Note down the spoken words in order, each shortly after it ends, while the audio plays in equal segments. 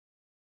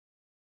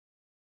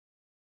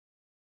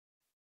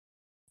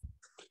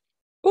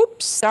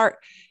Oops, sorry.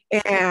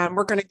 And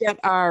we're going to get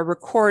our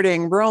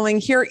recording rolling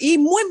here. Y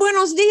muy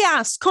buenos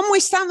días. ¿Cómo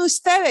están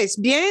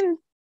ustedes? ¿Bien?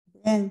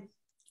 Bien.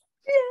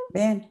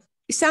 Bien.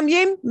 ¿Están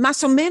bien?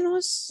 ¿Más o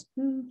menos?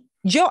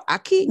 Yo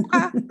aquí,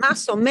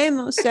 más o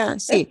menos.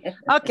 Sí.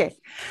 Okay.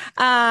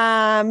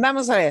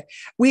 Vamos a ver.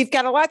 We've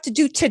got a lot to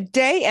do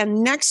today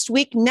and next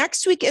week.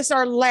 Next week is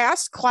our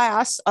last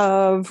class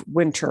of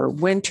winter.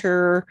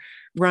 Winter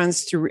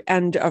runs through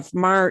end of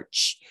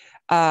March.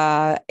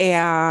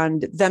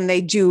 And then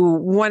they do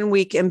 1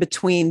 week in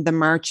between the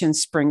March and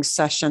spring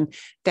session.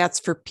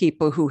 That's for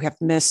people who have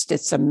missed.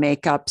 It's a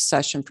makeup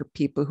session for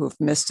people who have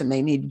missed and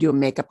they need to do a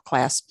makeup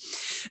class.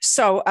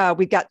 So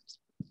we got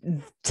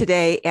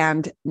today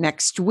and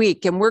next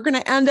week, and we're going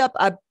to end up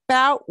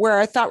about where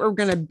I thought we were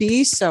going to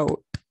be.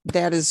 So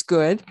that is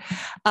good.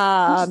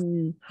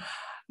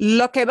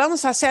 Lo que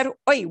vamos a hacer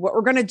hoy, what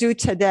we're going to do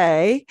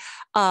today,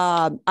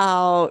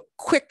 I'll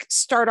quick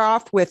start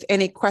off with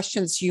any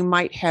questions you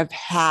might have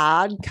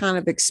had, kind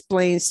of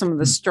explain some of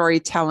the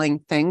storytelling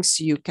things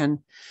so you can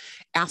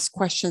ask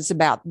questions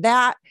about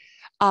that.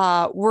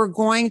 We're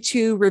going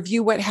to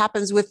review what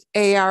happens with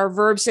AR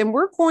verbs, and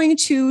we're going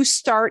to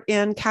start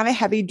in kind of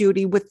heavy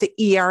duty with the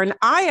ER and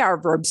IR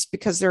verbs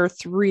because there are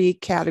three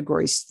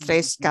categories,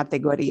 tres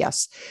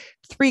categorías.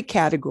 Three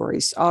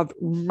categories of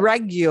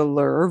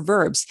regular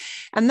verbs.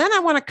 And then I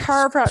want to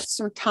carve out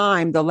some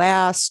time, the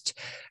last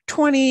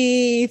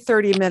 20,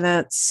 30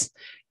 minutes,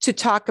 to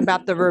talk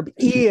about the verb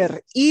ir.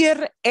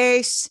 Ir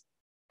es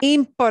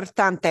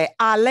importante.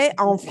 Aller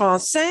en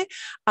français,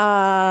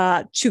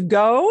 to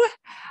go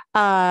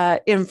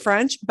in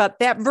French, but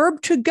that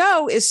verb to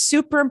go is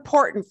super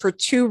important for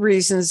two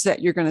reasons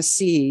that you're going to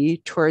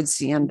see towards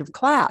the end of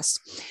class.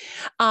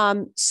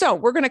 So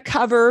we're going to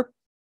cover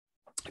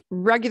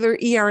regular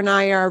ER and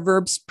IR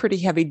verbs, pretty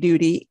heavy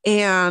duty,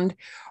 and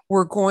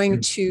we're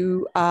going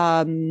to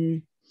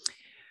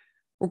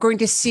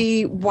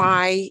see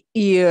why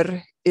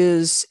ir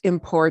is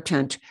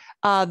important.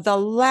 The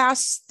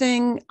last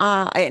thing,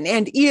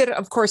 and ir,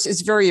 of course,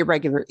 is very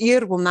irregular.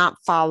 Ir will not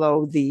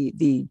follow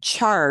the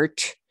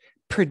chart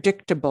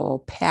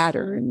predictable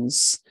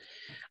patterns.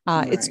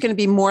 Right. It's going to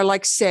be more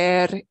like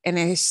ser and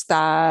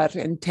estar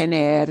and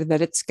tener,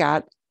 that it's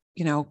got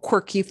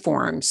quirky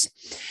forms.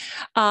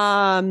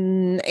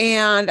 And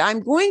I'm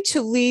going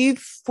to leave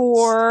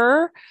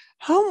for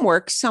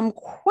homework some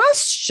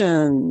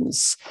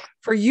questions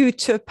for you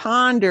to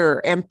ponder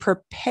and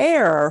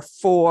prepare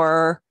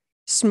for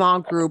small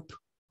group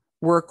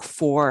work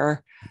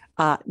for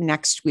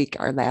next week,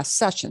 our last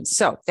session.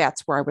 So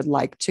that's where I would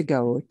like to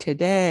go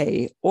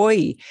today.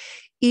 Hoy.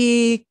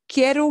 Y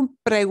quiero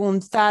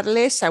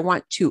preguntarles, I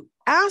want to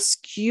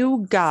ask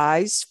you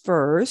guys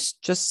first,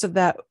 just so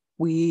that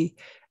we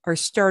are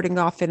starting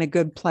off in a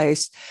good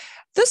place.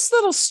 This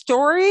little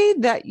story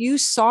that you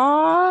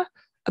saw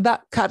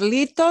about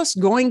Carlitos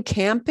going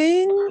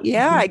camping.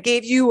 Yeah, I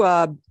gave you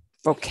a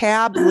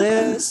vocab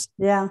list.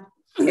 Yeah.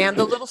 And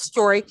the little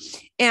story.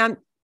 And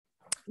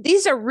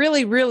these are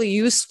really, really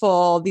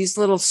useful, these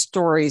little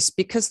stories,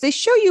 because they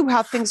show you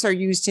how things are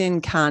used in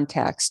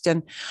context.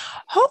 And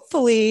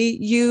hopefully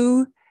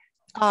you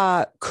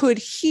could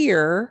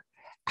hear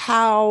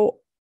how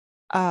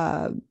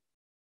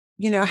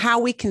how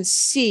we can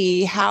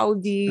see how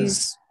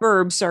these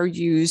verbs are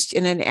used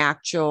in an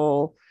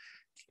actual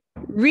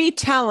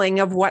retelling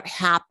of what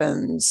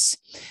happens.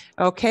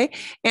 Okay.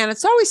 And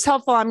it's always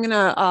helpful. I'm going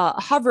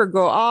to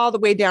go all the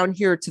way down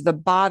here to the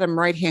bottom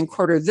right-hand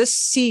corner. This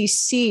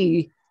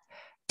CC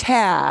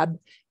tab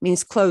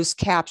means closed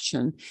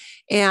caption.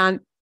 And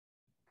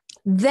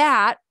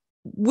that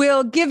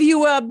will give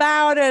you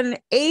about an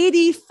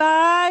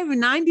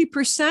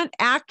 85-90%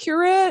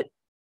 accurate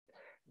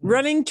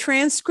running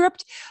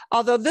transcript,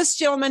 although this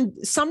gentleman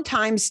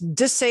sometimes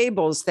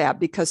disables that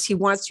because he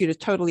wants you to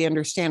totally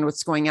understand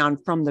what's going on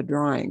from the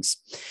drawings.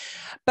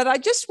 But I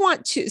just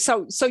want to,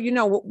 so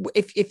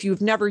if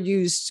you've never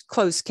used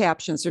closed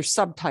captions or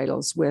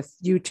subtitles with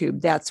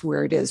YouTube, that's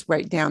where it is,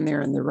 right down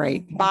there in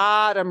the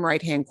bottom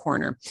right-hand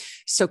corner.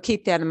 So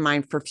keep that in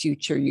mind for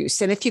future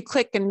use. And if you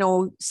click and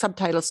no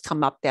subtitles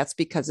come up, that's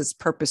because it's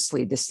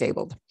purposely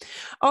disabled.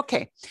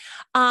 Okay.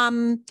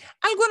 ¿Alguna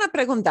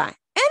pregunta?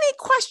 Any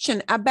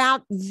question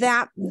about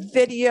that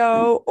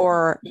video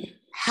or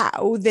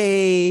how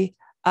they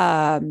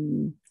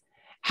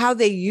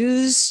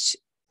used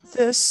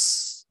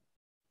this?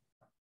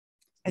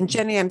 And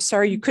Jenny, I'm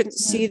sorry you couldn't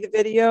see the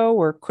video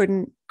or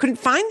couldn't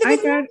find the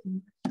video.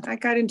 I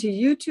got into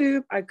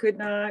YouTube. I could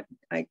not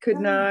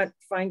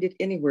find it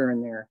anywhere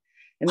in there.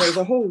 And there's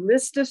a whole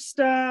list of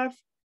stuff.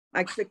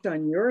 I clicked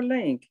on your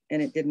link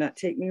and it did not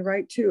take me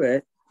right to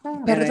it.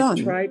 And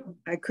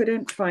I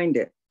couldn't find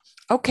it.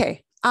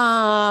 Okay.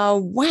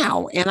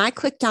 Wow. And I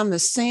clicked on the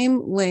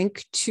same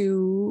link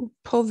to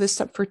pull this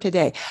up for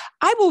today.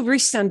 I will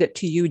resend it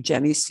to you,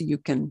 Jenny, so you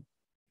can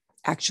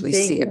actually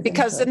see it,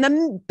 because in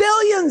the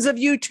billions of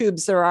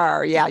YouTubes there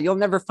are, you'll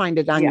never find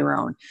it on your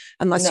own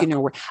unless you know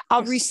where.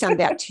 I'll resend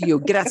that to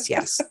you.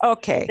 Gracias.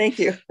 Okay. Thank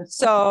you.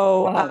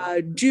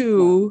 So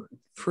do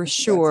for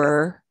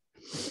sure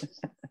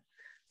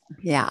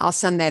Yeah, I'll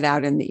send that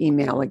out in the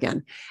email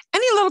again.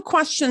 Any little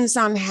questions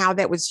on how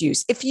that was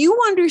used? If you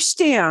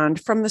understand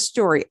from the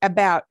story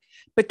about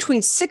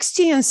between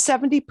 60 and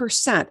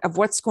 70% of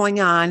what's going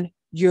on,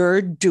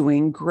 you're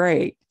doing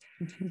great.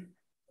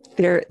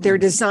 They're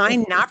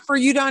designed not for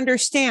you to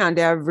understand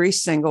every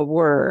single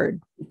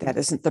word. That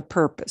isn't the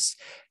purpose.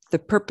 The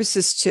purpose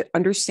is to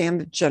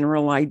understand the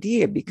general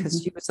idea,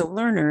 because you as a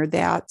learner,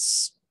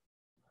 that's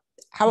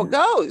how it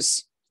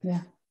goes.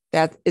 Yeah.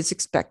 That is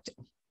expected.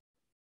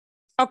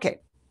 Okay.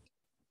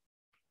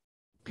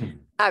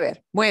 A ver,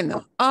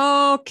 bueno,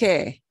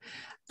 okay.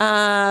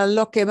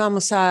 Lo que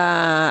vamos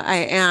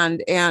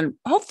and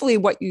hopefully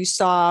what you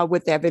saw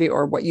with that video,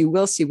 or what you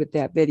will see with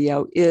that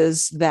video,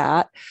 is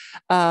that,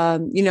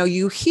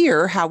 you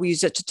hear how we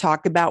use it to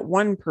talk about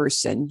one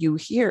person. You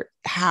hear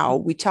how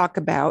we talk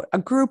about a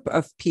group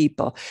of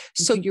people.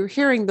 So you're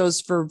hearing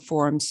those verb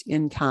forms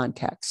in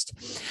context.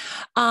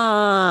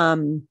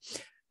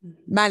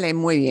 Vale,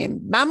 muy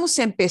bien. Vamos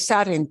a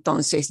empezar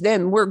entonces.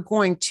 Then we're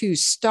going to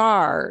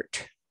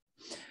start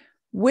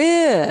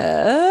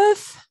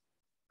with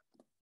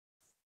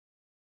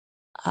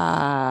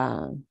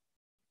ER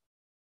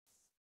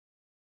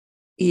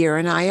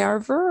and IR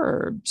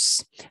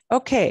verbs.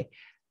 Okay,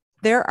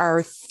 there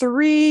are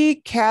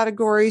 3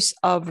 categories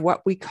of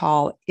what we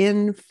call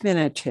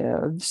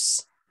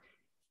infinitives.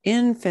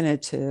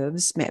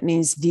 Infinitives, that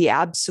means the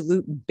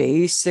absolute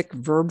basic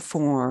verb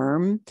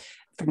form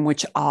from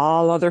which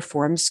all other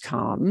forms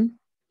come.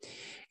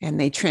 And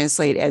they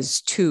translate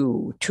as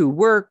to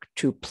work,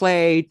 to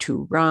play,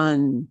 to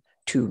run,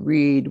 to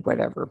read,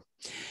 whatever,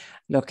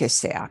 lo que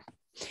sea.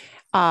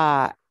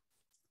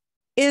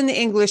 In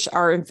English,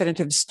 our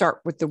infinitives start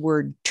with the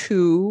word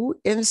to.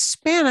 In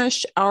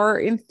Spanish, our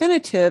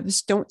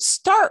infinitives don't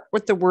start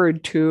with the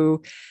word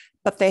to,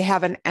 but they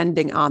have an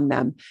ending on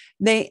them.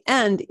 They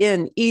end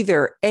in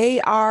either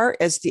AR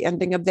as the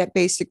ending of that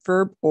basic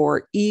verb,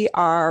 or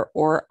ER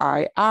or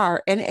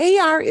IR. And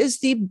AR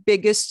is the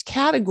biggest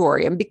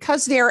category. And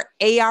because they are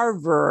AR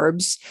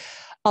verbs,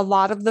 a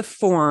lot of the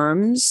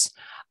forms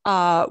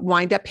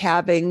wind up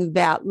having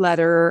that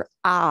letter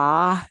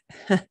A,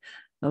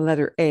 the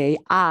letter A,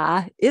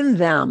 in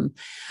them.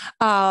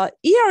 ER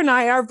and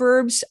IR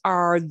verbs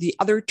are the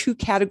other 2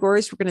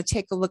 categories. We're going to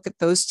take a look at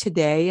those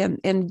today,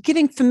 and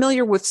getting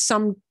familiar with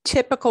some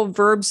typical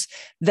verbs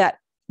that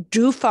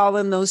do fall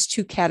in those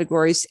 2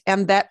 categories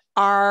and that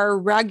are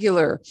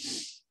regular.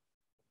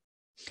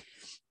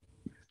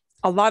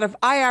 A lot of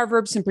IR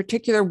verbs in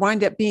particular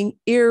wind up being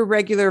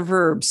irregular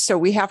verbs. So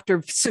we have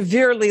to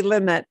severely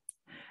limit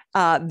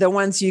the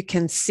ones you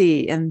can see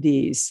in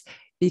these,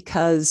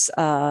 because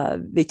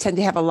they tend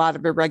to have a lot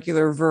of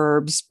irregular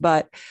verbs.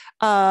 But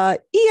ER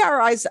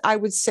is, I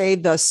would say,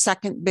 the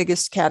second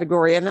biggest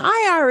category, and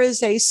IR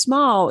is a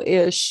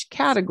small-ish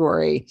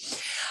category.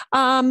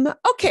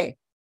 Okay,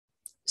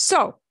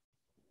 so,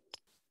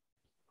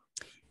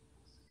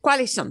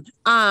 ¿cuáles son?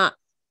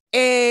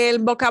 El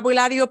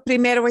vocabulario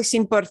primero es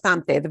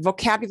importante. The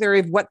vocabulary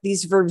of what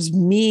these verbs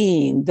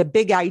mean, the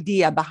big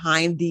idea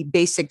behind the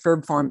basic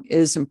verb form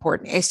is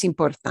important. Es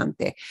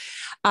importante.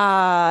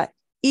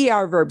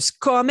 ER verbs: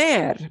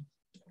 comer,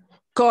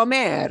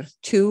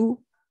 to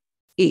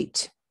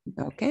eat.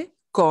 Okay,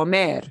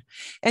 comer.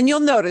 And you'll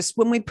notice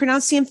when we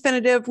pronounce the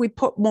infinitive, we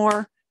put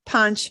more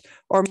punch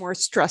or more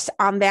stress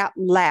on that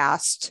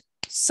last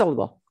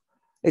syllable.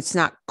 It's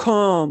not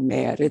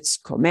comer, it's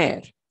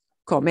comer.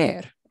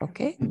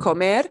 Okay,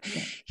 comer.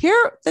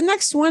 Here, the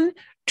next one,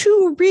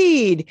 to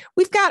read.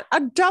 We've got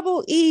a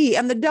double E,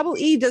 and the double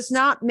E does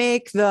not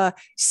make the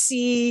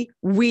see,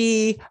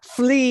 we,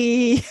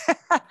 flee.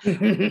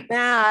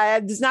 Nah,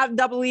 it's not a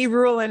double E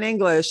rule in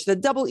English. The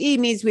double E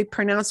means we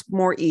pronounce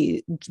more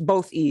E,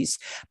 both E's.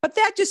 But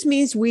that just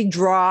means we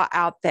draw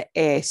out the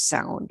E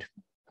sound.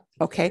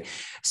 Okay,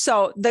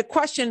 so the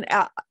question,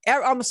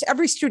 almost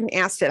every student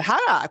asks it,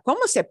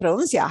 ¿cómo se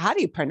pronuncia? How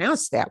do you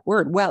pronounce that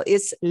word? Well,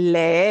 it's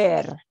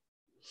leer.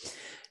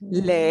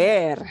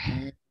 Leer.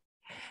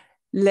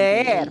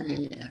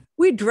 Leer.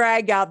 We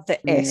drag out the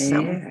E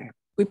sound.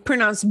 We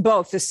pronounce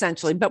both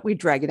essentially, but we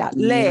drag it out.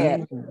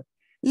 Leer.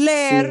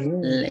 Leer.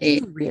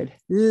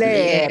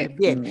 Leer.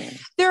 Bien.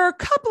 There are a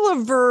couple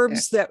of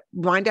verbs that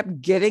wind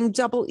up getting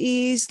double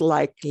E's,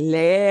 like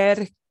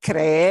leer,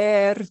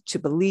 creer, to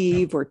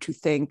believe or to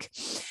think.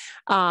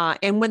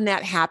 And when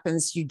that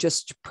happens, you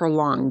just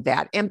prolong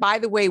that. And by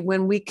the way,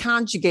 when we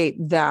conjugate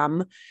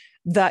them,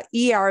 the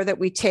ER that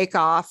we take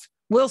off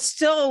will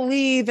still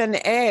leave an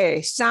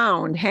A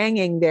sound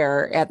hanging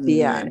there at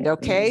the end.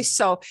 Okay,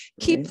 so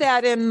keep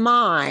that in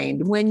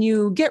mind. When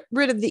you get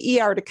rid of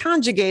the ER to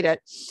conjugate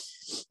it,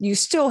 you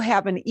still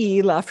have an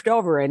E left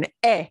over, an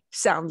E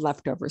sound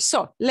left over.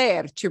 So,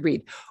 leer, to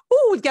read.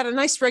 Oh, we've got a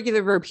nice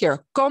regular verb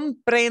here.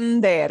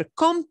 Comprender.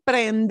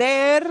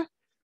 Comprender,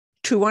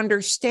 to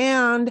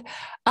understand.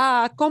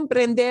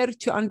 Comprender,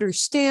 to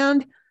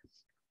understand.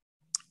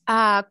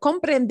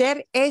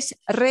 Comprender es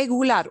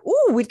regular.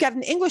 Oh, we've got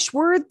an English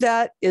word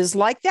that is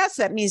like that.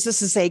 So that means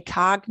this is a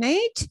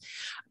cognate.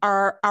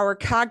 our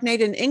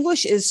cognate in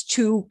English is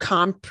to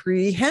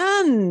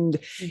comprehend.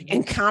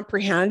 And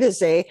comprehend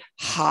is a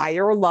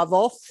higher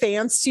level,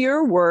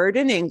 fancier word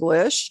in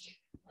English.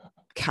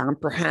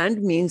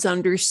 Comprehend means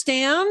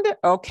understand.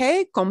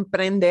 Okay.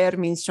 Comprender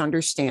means to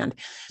understand.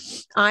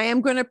 I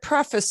am going to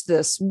preface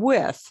this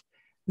with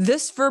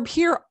this verb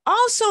here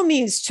also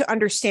means to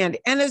understand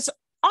and is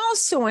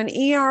also an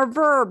ER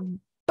verb,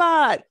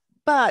 but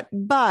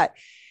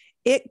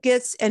it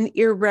gets an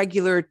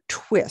irregular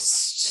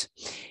twist.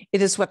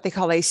 It is what they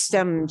call a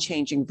stem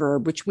changing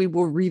verb, which we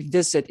will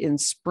revisit in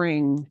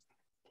spring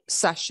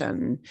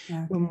session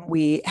when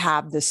we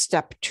have the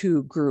step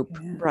 2 group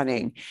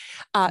running.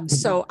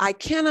 So I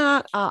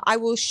cannot, I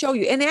will show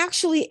you. And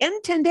actually,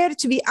 entender,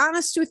 to be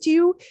honest with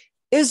you,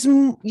 is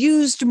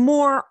used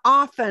more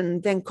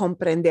often than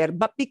comprender,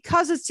 but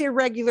because it's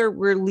irregular,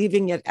 we're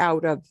leaving it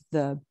out of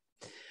the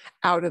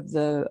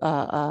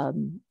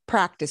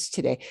practice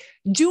today.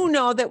 Do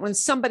know that when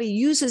somebody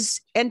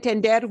uses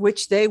entender,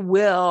 which they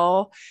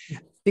will,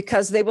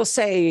 because they will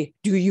say,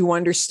 do you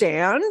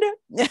understand?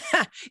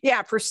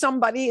 Yeah, for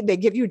somebody, they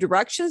give you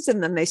directions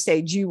and then they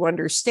say, do you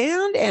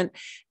understand? And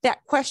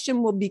that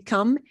question will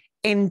become,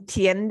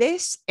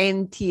 ¿entiendes?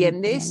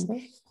 ¿Entiendes?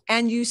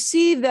 And you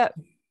see that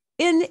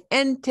in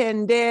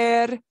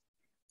entender,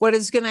 what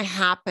is going to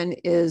happen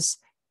is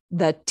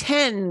the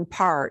 10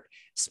 part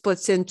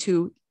splits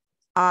into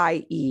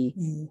IE,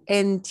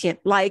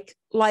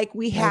 like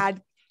we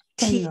had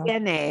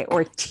tiene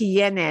or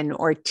tienen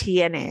or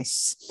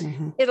tienes.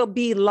 It'll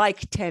be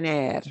like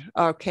tener,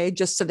 okay,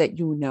 just so that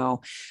you know.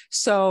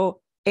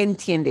 So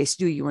entiendes,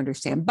 do you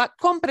understand? But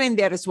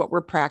comprender is what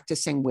we're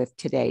practicing with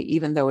today,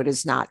 even though it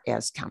is not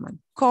as common.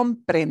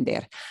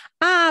 Comprender.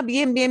 Ah,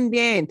 bien, bien,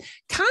 bien.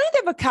 Kind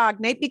of a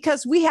cognate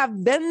because we have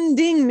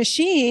vending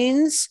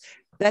machines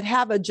that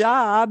have a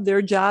job.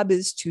 Their job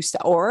is to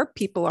sell, or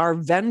people are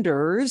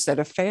vendors at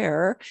a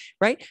fair,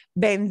 right?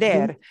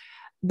 Vender,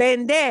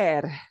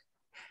 vender,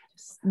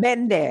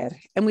 vender.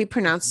 And we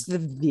pronounce the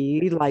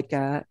V like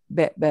a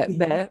be,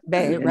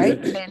 right?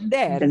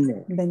 Vender,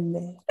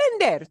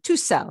 vender, to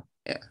sell.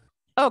 Yeah.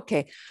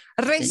 Okay.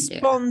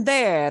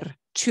 Responder,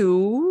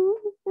 to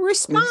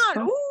respond.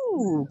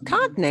 Ooh,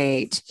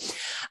 cognate.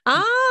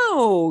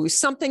 Oh,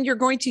 something you're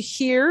going to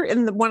hear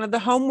in one of the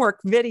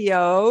homework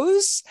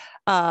videos,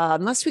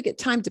 unless we get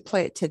time to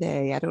play it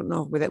today. I don't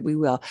know that we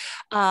will.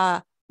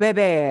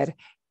 Beber,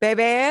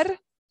 beber,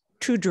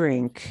 to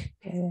drink.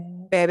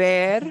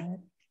 Beber,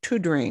 to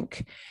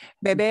drink.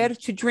 Beber,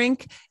 to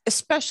drink,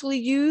 especially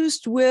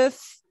used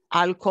with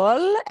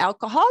alcohol,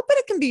 but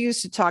it can be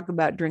used to talk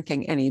about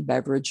drinking any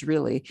beverage,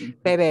 really.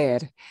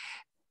 Beber,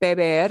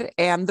 beber,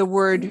 and the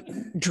word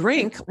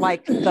drink,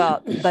 like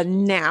the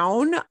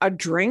noun, a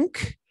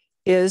drink,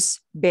 is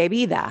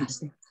bebida.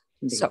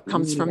 So it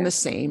comes from the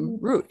same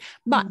root.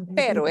 But,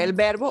 pero, el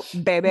verbo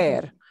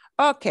beber.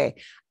 Okay.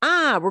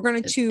 We're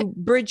going to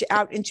bridge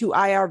out into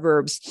IR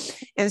verbs.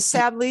 And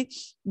sadly,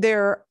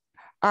 there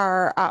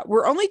are,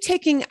 we're only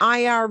taking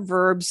IR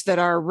verbs that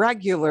are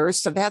regular.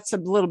 So that's a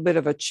little bit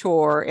of a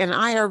chore, and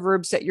IR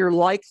verbs that you're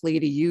likely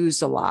to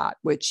use a lot,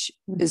 which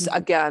is,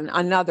 again,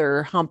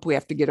 another hump we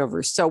have to get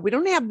over. So we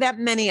don't have that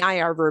many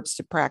IR verbs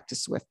to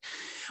practice with.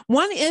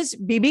 One is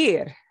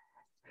vivir.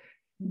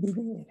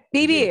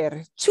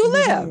 Vivir, to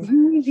live.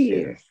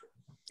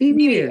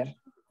 Vivir.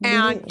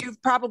 And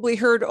you've probably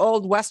heard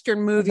old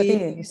Western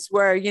movies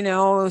where, you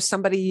know,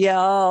 somebody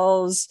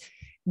yells,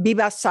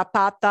 Viva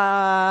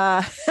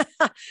Zapata,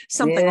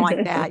 something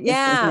like that.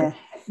 Yeah.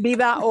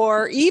 Viva,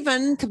 or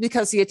even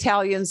because the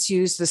Italians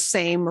use the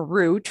same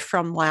root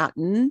from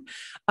Latin,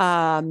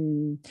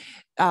 you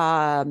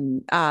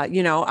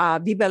know,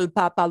 Viva el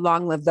Papa,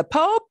 long live the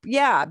Pope.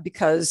 Yeah,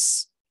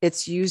 because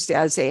it's used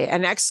as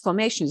an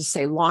exclamation to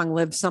say, long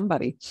live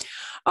somebody.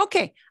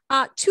 Okay.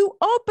 To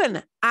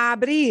open,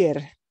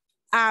 abrir,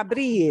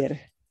 abrir,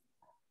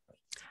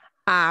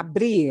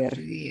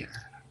 abrir.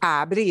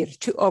 Abrir,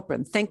 to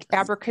open. Think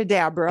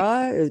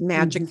abracadabra,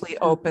 magically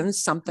opens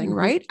something,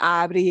 right?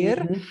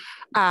 Abrir,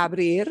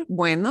 abrir,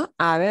 bueno,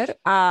 a ver,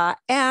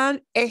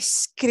 and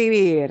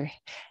escribir,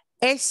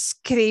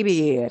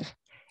 escribir,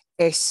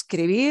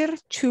 escribir,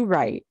 to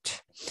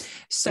write.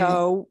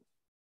 So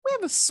we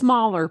have a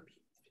smaller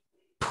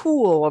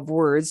pool of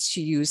words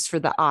to use for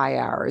the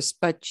IRs,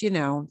 but you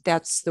know,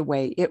 that's the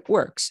way it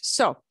works.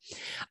 So,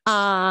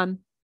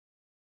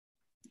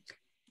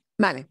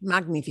 Vale,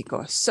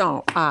 magnifico.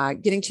 So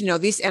getting to know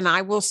these, and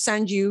I will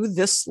send you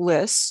this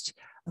list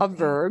of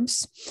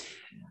verbs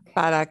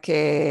para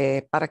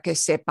que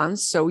sepan,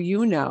 so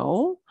you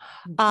know.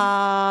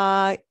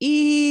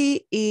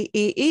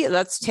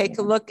 Let's take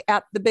a look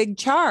at the big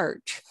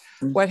chart.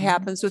 What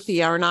happens with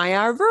the R and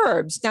IR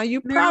verbs? Now you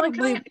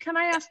probably... Can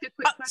I ask a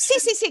quick question?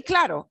 Sí,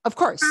 claro, of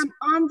course.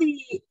 On the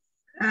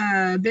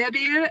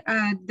beber,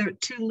 the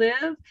to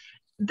live,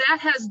 that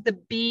has the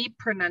B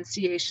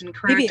pronunciation,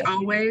 correct? Vivir.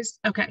 Always?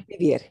 Okay.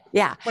 Vivir.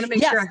 Yeah. I want to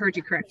make sure I heard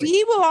you correctly.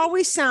 V will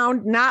always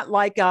sound not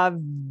like a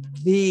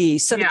V.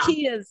 So the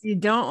key is you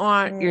don't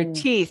want your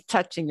teeth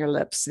touching your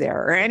lips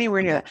there or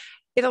anywhere near that.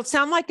 It'll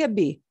sound like a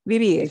B.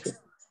 Vivir.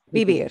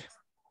 vivir.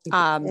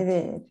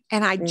 Vivir.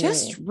 And I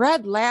just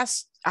read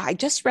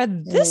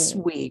this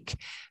week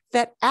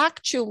that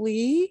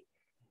actually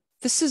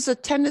this is a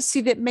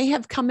tendency that may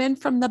have come in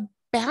from the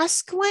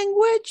Basque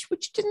language,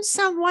 which didn't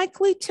sound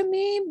likely to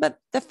me, but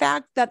the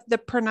fact that the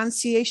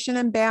pronunciation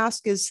in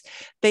Basque is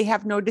they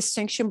have no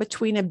distinction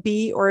between a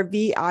B or a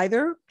V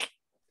either.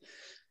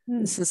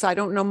 Since I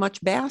don't know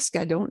much Basque,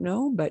 I don't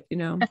know, but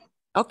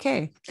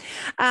okay.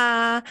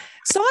 So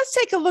let's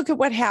take a look at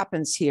what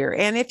happens here.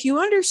 And if you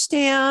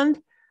understand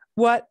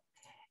what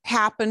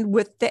happened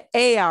with the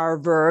AR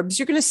verbs,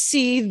 you're going to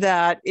see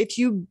that if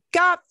you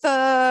got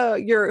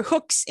your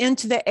hooks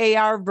into the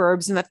AR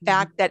verbs and the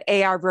fact that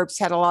AR verbs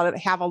have a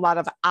lot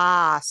of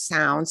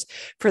sounds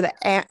for the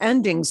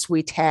endings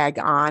we tag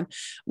on,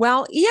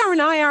 well, ER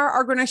and IR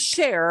are going to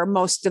share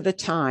most of the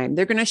time.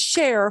 They're going to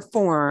share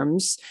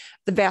forms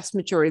the vast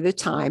majority of the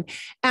time,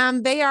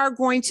 and they are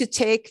going to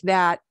take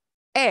that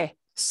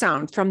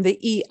sound from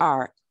the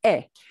ER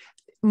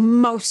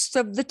most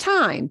of the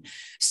time.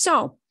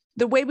 So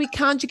the way we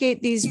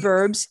conjugate these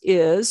verbs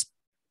is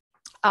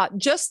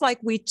just like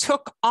we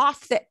took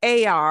off the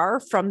AR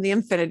from the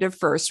infinitive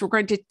first, we're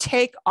going to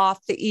take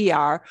off the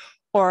ER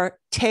or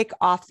take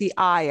off the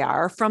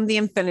IR from the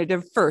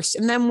infinitive first.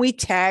 And then we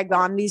tag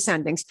on these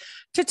endings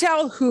to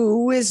tell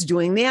who is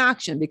doing the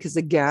action, because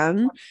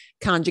again,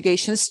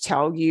 conjugations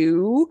tell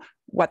you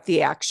what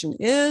the action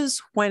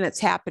is, when it's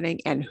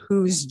happening, and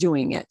who's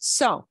doing it.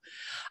 So,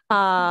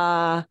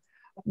 wow,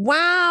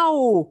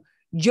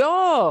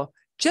 yo.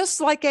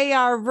 Just like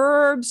AR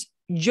verbs,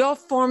 yo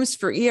forms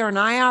for ER and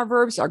IR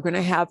verbs are going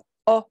to have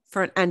O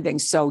for an ending.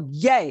 So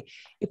yay,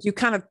 if you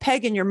kind of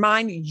peg in your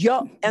mind,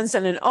 yo ends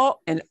in an O,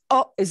 and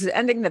O is the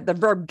ending that the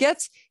verb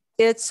gets,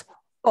 it's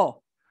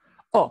O.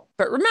 O.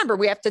 But remember,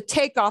 we have to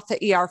take off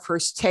the ER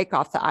first, take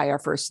off the IR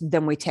first,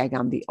 then we tag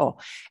on the O.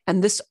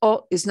 And this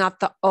O is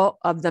not the O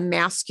of the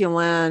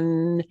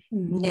masculine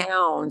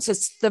nouns.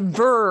 It's the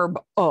verb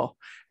O,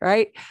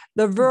 right?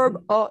 The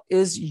verb O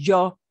is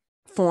yo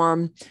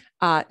form,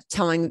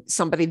 telling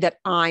somebody that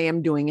I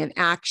am doing an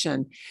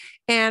action.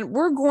 And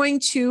we're going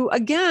to,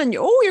 again,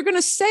 you're going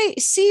to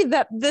see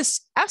that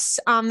this S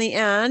on the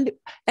end,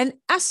 an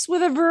S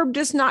with a verb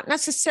does not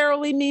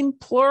necessarily mean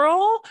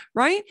plural,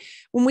 right?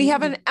 When we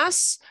have an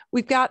S,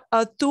 we've got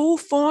a tu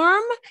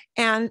form.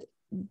 And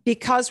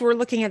because we're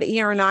looking at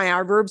ER and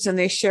IR verbs and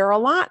they share a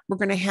lot, we're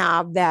going to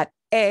have that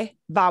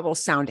vowel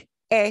sound.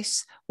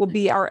 Es will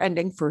be our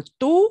ending for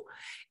tu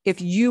if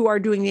you are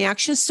doing the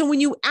action. So when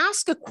you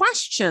ask a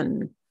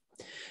question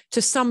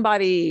to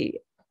somebody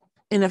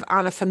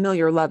on a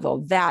familiar level,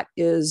 that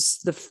is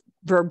the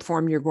verb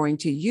form you're going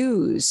to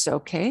use,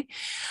 okay?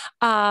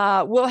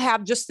 We'll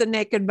have just the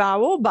naked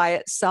vowel by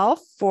itself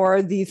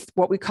for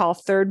what we call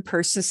third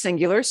person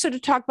singular. So to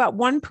talk about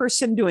one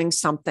person doing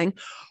something,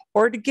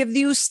 or to give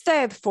the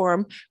usted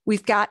form,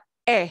 we've got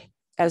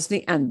as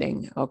the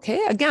ending,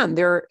 okay? Again,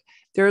 they're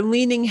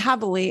leaning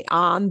heavily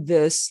on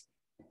this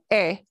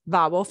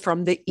vowel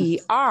from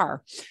the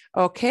ER.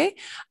 Okay.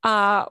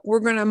 We're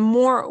going to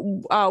more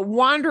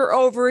wander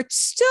over. It's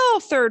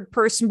still third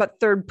person, but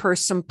third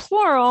person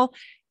plural.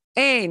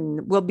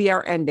 En will be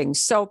our ending.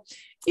 So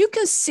you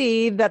can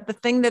see that the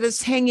thing that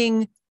is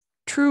hanging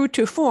true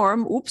to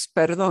form,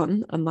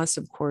 unless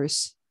of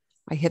course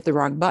I hit the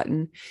wrong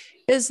button,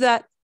 is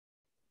that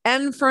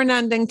en for an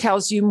ending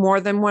tells you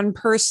more than one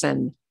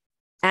person.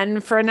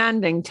 En for an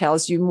ending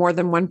tells you more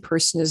than one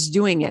person is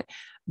doing it.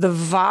 The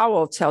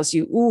vowel tells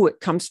you, it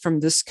comes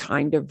from this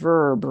kind of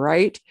verb,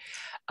 right?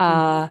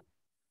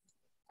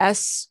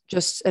 S,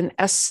 just an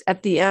S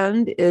at the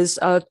end, is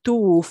a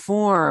tu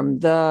form.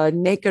 The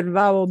naked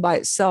vowel by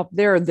itself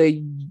there,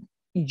 the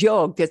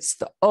yo gets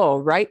the O,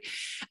 right?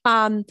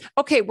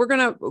 Okay, we're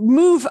going to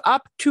move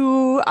up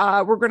to,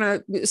 we're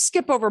going to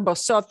skip over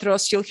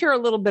vosotros. You'll hear a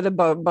little bit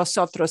about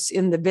vosotros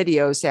in the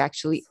videos,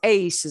 actually.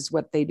 Ace is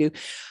what they do.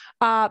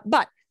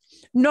 But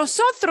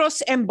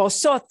nosotros and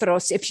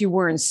vosotros, if you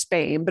were in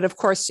Spain, but of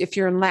course, if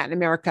you're in Latin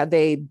America,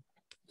 they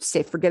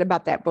say, forget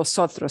about that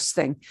vosotros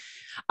thing.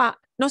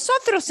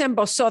 Nosotros and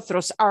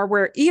vosotros are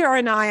where ER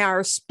and IR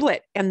are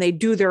split and they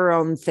do their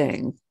own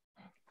thing.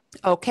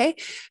 Okay,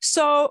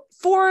 so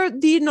for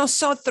the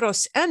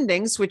nosotros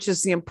endings, which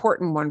is the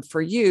important one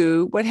for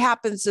you, what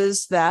happens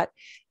is that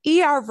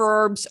ER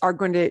verbs are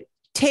going to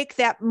take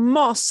that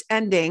mos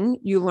ending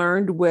you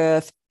learned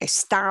with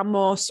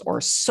estamos or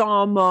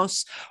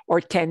somos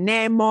or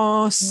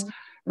tenemos,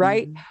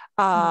 right?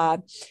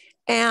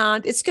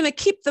 And it's going to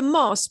keep the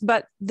mos,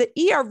 but the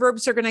ER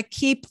verbs are going to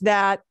keep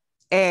that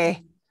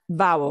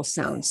vowel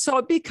sound. So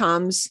it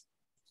becomes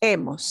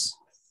hemos,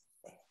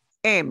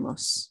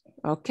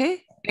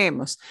 okay?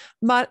 Hemos.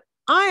 But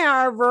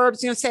IR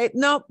verbs, say,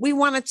 no, we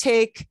want to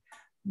take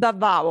the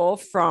vowel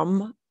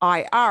from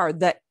IR,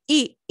 the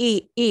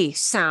E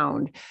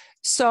sound.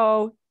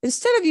 So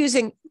instead of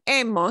using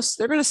hemos,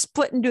 they're going to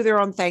split and do their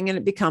own thing, and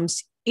it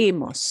becomes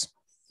hemos.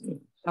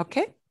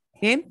 Okay?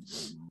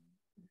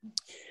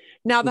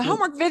 Now, the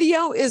homework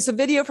video is a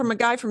video from a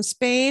guy from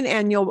Spain,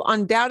 and you'll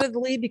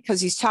undoubtedly,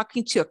 because he's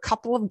talking to a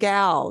couple of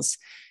gals,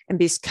 And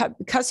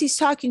because he's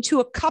talking to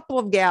a couple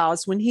of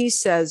gals, when he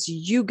says,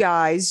 you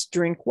guys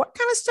drink what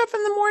kind of stuff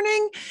in the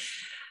morning?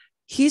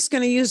 He's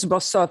going to use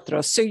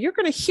vosotros. So you're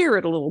going to hear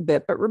it a little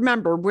bit, but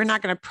remember, we're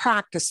not going to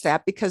practice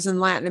that because in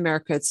Latin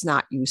America, it's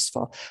not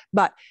useful.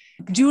 But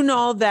do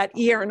know that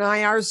ER and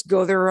IRs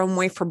go their own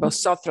way for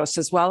vosotros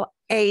as well.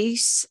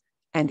 Ace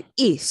and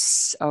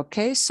is.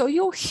 Okay. So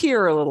you'll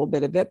hear a little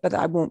bit of it, but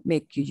I won't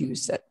make you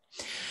use it.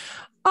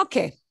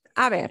 Okay.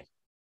 A ver.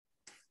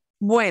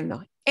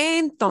 Bueno.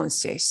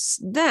 Entonces,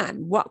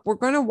 then what we're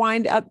going to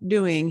wind up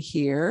doing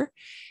here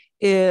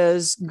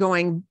is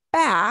going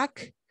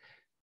back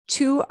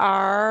to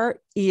our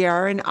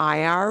ER and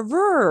IR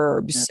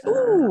verbs.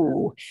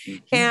 Ooh.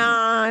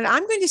 And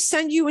I'm going to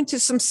send you into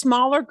some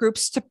smaller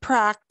groups to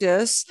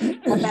practice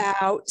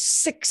about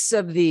 6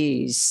 of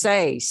these.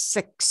 Say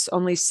 6,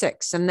 only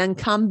 6, and then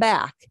come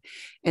back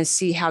and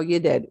see how you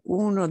did.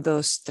 1,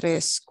 2, 3,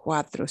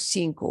 4, 5.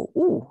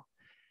 Ooh.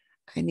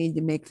 I need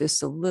to make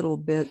this a little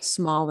bit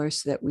smaller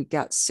so that we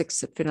got 6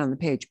 that fit on the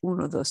page.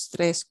 1, 2,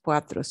 3,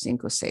 4,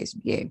 5, 6.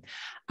 Bien.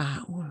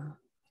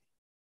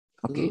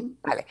 Okay.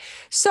 Vale.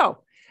 So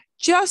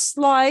just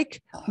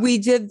like we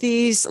did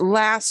these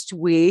last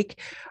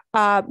week,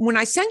 when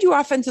I send you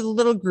off into the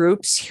little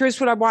groups, here's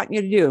what I want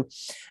you to do.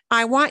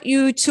 I want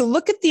you to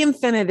look at the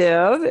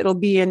infinitive. It'll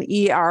be an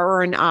ER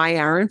or an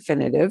IR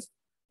infinitive.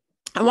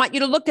 I want you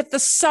to look at the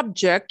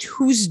subject,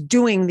 who's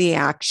doing the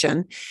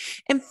action,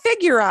 and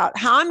figure out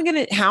how am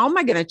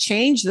I going to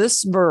change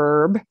this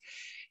verb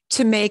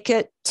to make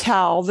it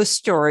tell the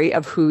story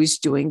of who's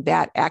doing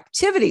that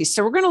activity.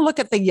 So we're going to look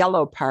at the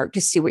yellow part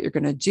to see what you're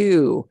going to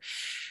do.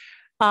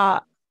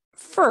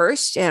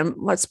 First, and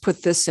let's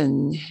put this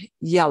in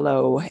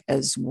yellow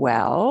as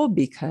well,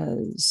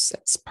 because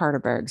that's part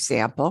of our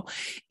example.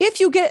 If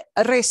you get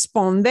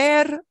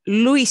responder,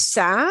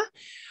 Luisa,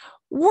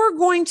 we're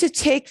going to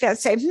take that and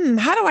say,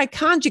 how do I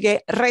conjugate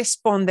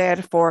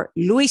responder for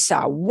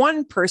Luisa?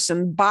 One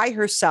person by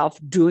herself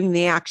doing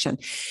the action.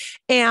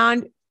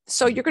 And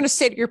so you're going to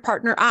say to your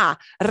partner,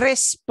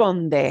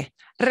 responde.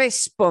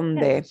 Yes.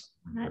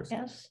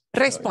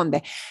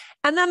 Responde.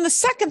 And then the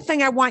second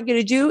thing I want you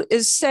to do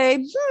is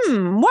say,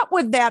 what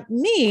would that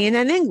mean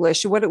in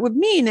English? What it would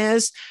mean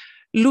is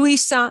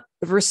Luisa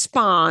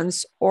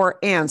responds or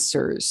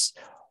answers.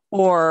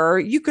 Or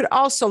you could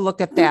also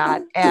look at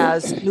that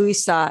as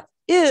Luisa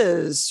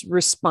is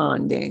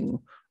responding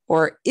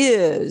or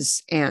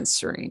is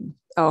answering.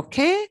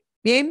 Okay?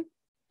 Bien?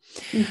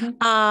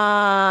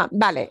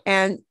 Vale.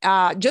 And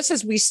just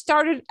as we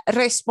started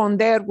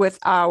responder with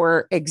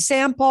our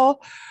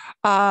example,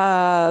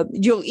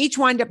 you'll each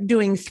wind up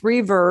doing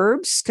 3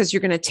 verbs because you're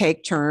going to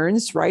take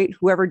turns, right?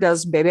 Whoever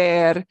does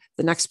beber,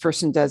 the next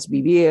person does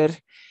vivir,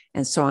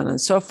 and so on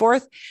and so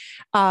forth.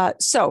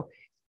 So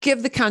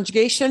give the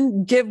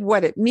conjugation, give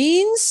what it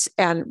means.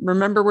 And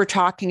remember, we're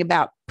talking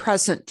about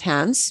present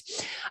tense.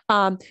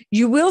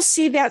 You will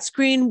see that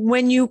screen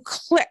when you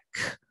click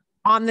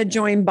on the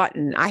join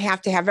button. I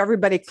have to have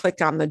everybody click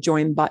on the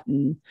join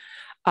button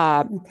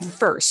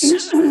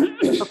first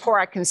before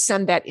I can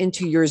send that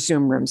into your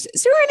Zoom rooms.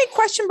 Is there any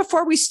question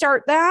before we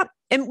start that?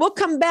 And we'll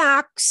come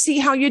back, see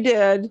how you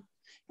did,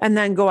 and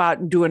then go out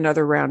and do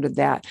another round of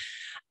that.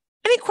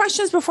 Any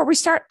questions before we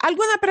start?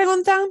 ¿Alguna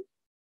pregunta?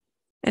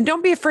 And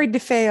don't be afraid to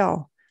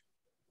fail.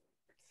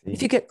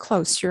 If you get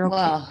close, you're okay.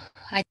 Well,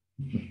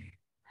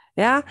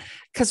 Yeah,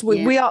 because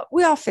we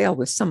all fail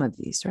with some of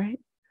these, right?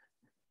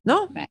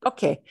 No? Right.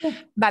 Okay.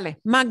 Vale,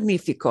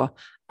 magnifico.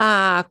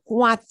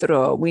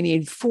 4. We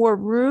need 4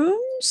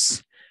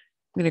 rooms.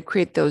 I'm going to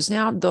create those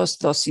now. 2,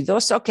 2, y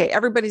 2. Okay,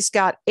 everybody's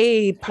got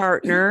a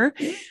partner.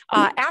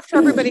 After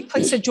everybody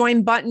clicks the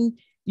join button,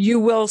 you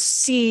will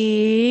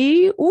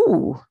see.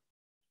 Ooh.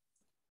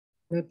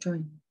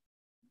 Join.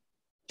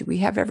 Do we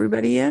have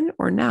everybody in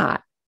or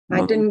not?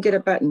 I didn't get a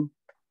button.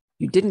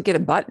 You didn't get a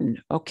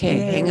button. Okay,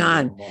 Yeah. hang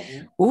on.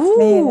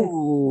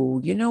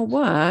 Ooh, you know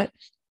what?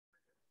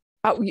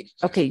 Oh,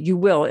 okay, you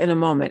will in a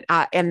moment.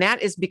 And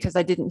that is because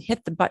I didn't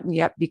hit the button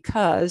yet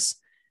because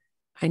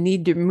I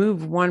need to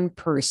move one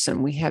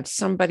person. We have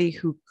somebody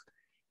who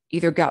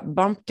either got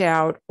bumped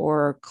out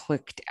or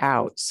clicked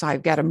out. So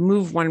I've got to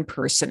move one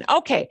person.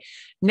 Okay,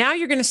 now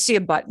you're going to see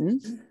a button.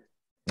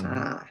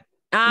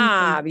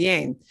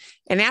 Bien.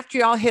 And after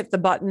you all hit the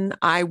button,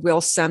 I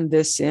will send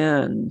this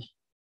in.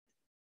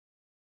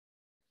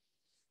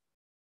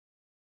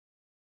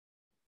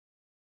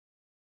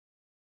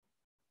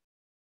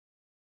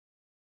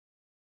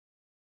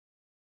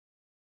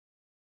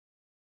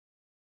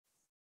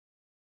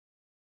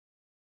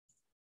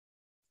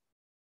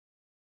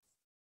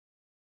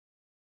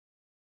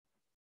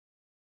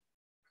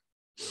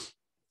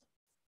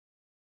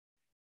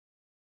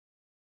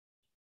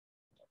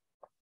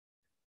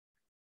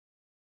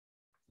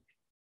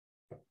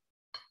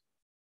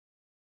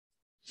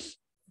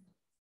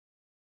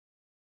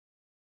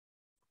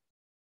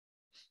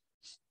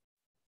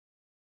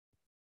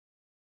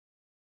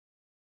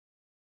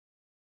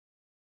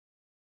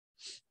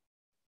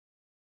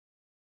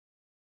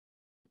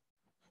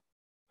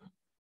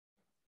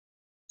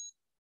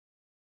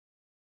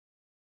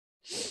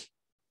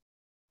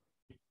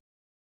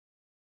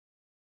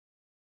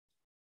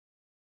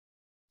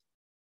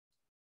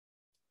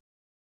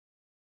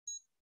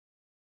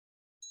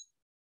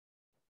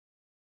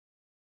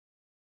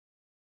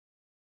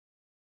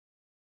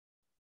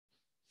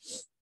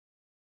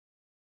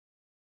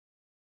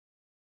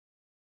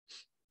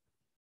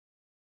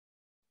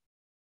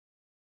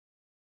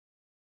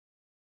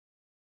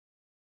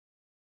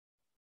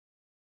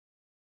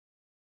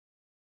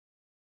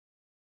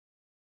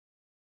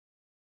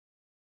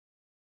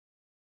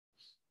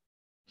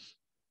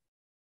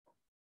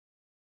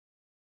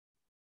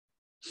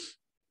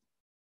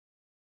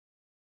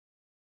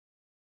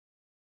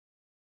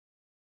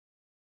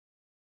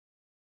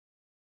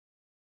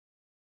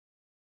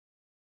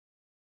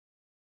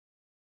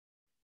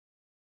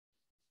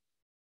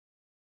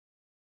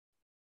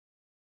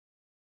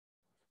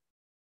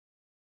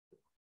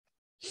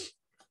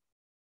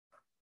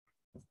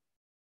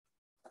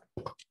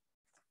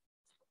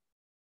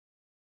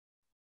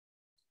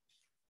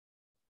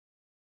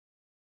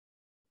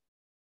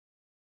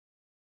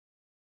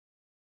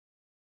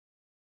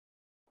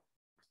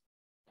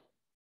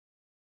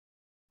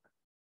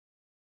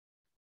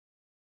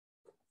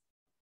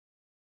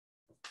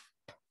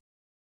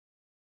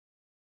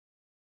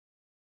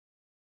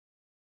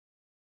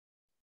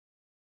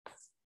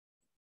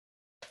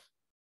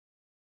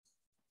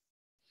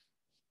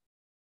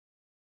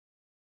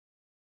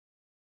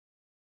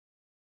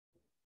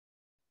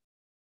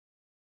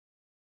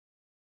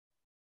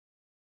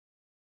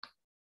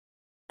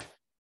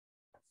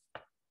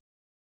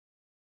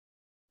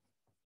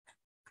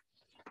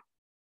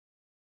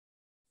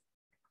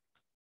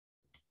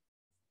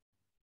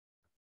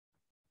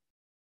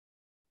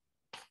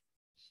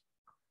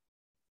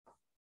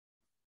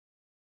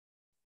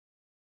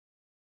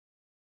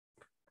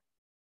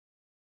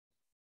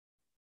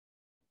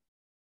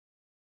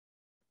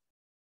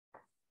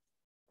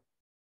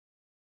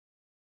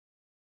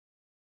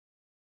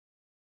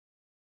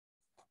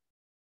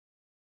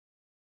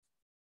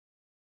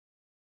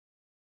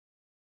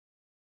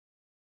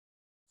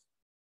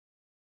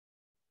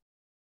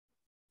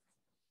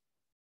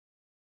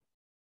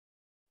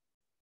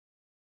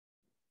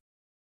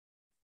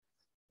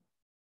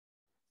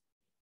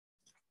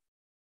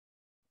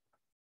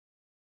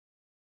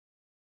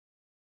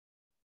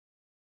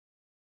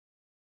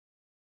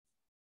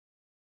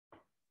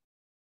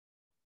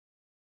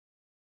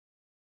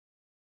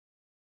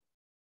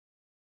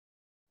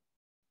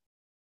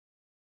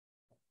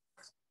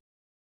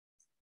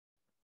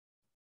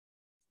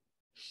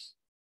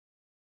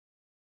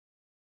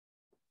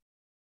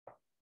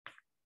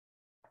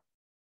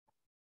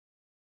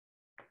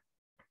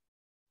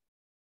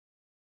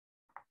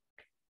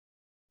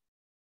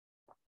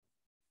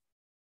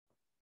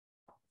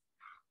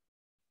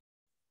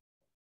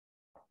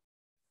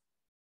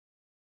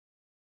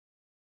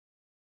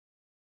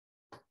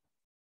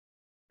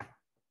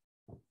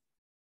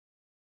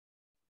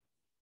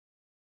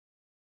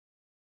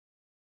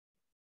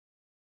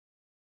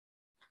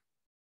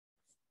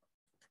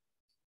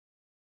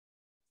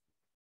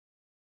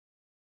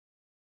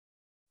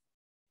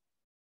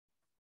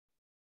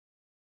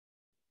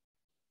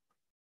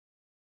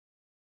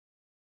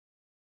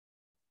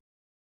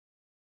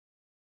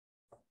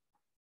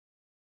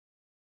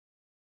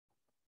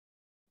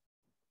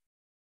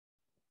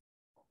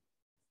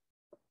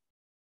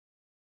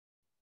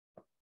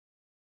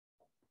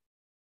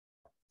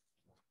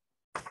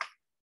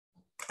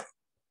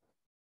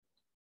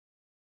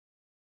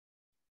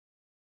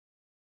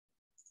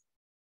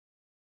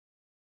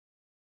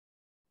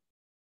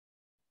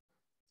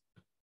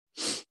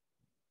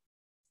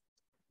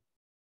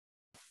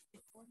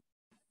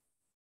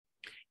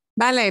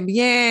 Vale,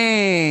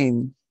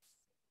 bien.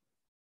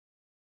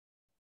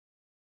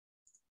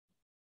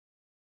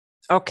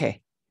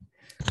 Okay.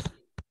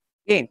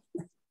 Bien.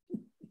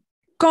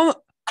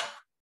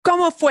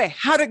 ¿Cómo fue?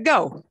 How'd it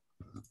go?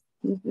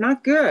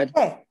 Not good.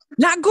 Hey.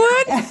 Not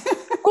good?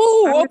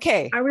 Oh,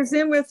 okay. I was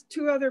in with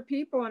 2 other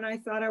people and I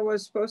thought I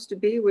was supposed to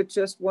be with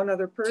just one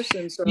other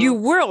person. So You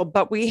were,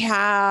 but we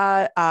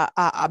had,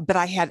 but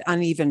I had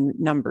uneven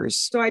numbers.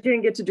 So I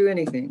didn't get to do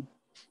anything.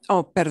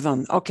 Oh,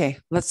 perdón. Okay,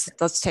 let's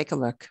take a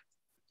look.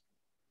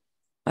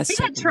 We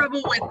had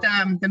trouble with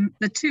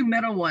the 2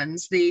 middle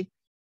ones, the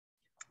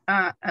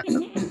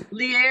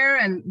Lier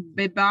and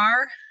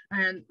Bebar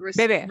and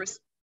Responde.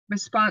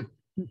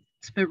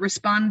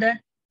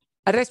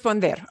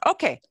 Responder.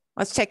 Okay,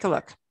 let's take a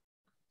look.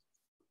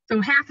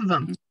 So half of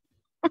them.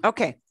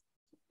 Okay.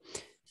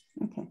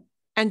 Okay.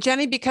 And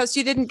Jenny, because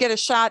you didn't get a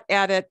shot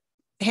at it,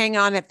 hang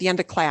on at the end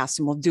of class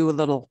and we'll do a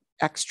little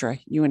extra,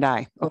 you and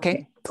I.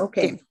 Okay.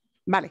 Okay.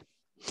 Vale.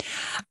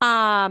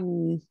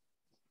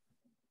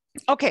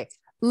 Okay,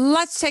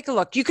 let's take a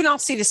look. You can all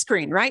see the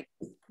screen, right?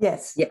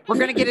 Yes. Yeah. We're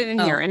going to get it in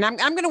here. And I'm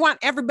going to want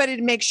everybody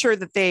to make sure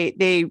that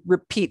they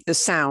repeat the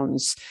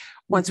sounds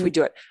once we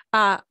do it.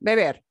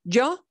 Beber.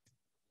 Yo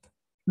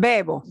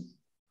bebo.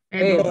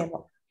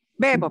 Bebo.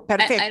 Bebo.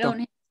 Perfecto. I don't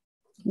have,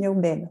 Eu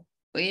bebo.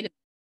 wait.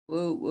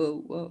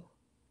 Whoa.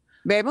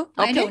 Bebo.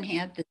 Okay. I don't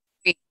have the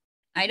screen.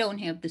 I don't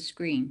have the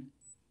screen.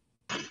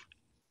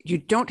 You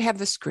don't have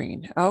the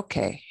screen.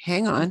 Okay.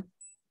 Hang on.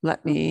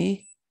 Let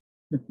me.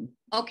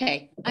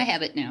 Okay, I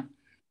have it now.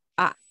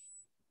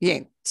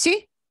 Bien.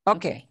 See?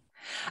 Okay.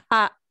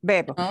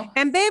 Bebo. Oh,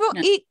 And bebo,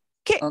 no.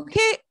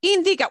 ¿qué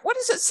indica? What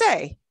does it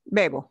say?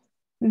 Bebo.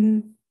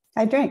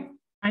 I drink.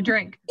 I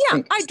drink.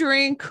 Yeah, I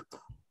drink,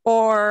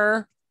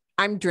 or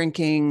I'm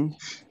drinking,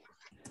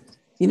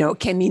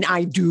 can mean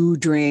I do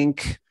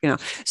drink,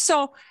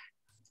 So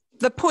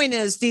the point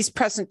is these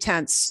present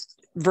tense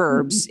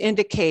verbs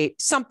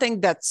indicate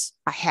something that's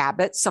a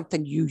habit,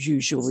 something you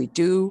usually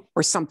do,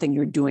 or something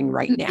you're doing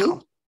right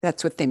now.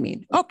 That's what they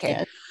mean.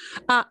 Okay.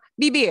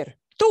 Vivir.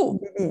 Tú.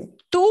 Beber.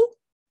 Tú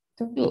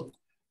Oh,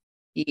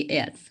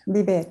 yes.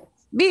 Beber.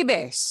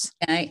 vives.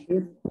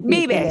 Beber.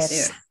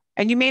 Vives.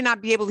 And you may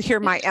not be able to hear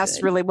my That's S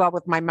good. really well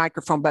with my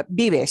microphone, but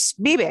vives.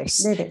 Beber.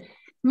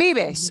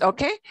 Vives,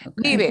 okay?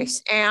 Okay.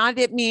 Vives. And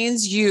it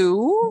means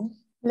you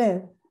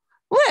Live.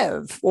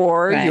 live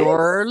or Right.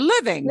 you're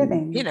living.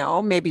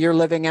 Living. Maybe you're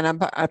living in an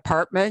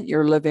apartment,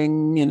 you're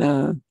living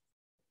in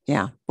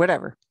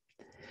whatever.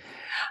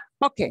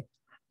 Okay.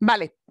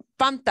 Vale.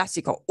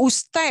 Fantástico.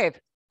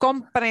 Usted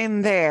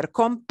comprender.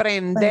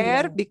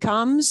 Comprender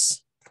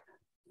becomes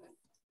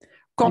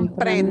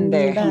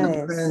comprende.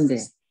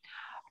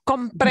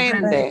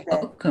 Comprende.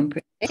 Oh,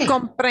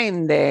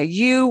 Comprende.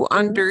 You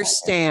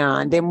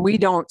understand. And we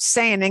don't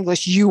say in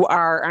English, you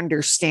are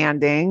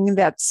understanding.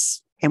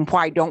 And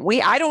why don't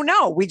we? I don't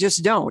know. We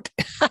just don't.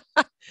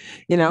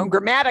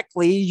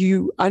 Grammatically,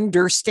 you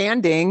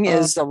understanding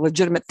is a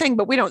legitimate thing,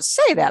 but we don't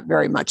say that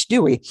very much,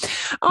 do we?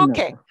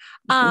 Okay.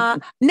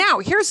 Now,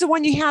 here's the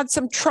one you had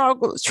some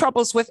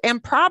troubles with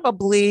and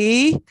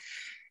probably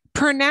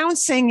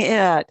pronouncing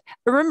it.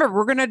 Remember,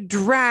 we're going to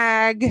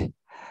drag.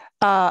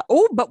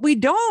 But we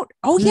don't.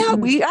 Oh, yeah,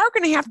 we are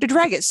going to have to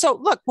drag it. So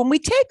look, when we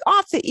take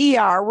off the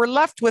ER, we're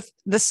left with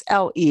this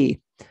LE.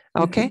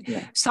 Okay.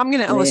 Yeah. So I'm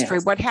going to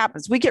illustrate what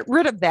happens. We get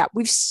rid of that.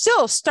 We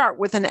still start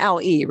with an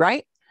LE,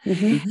 right?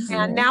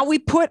 And now we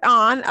put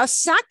on a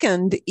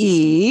second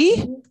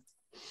E.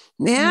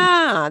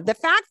 Yeah. The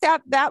fact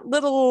that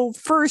little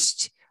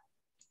first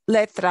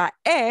letra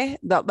E,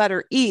 the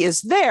letter E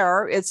is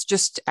there, it's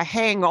just a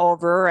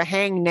hangover, a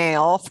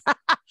hangnail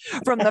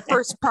from the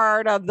first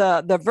part of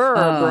the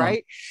verb,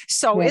 right?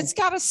 So it's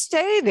got to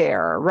stay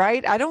there,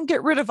 right? I don't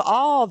get rid of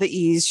all the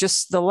E's,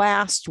 just the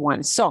last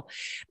one. So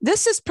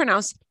this is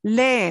pronounced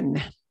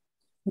len.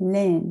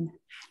 Len.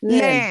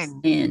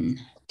 Len. in.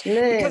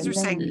 Because we're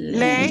saying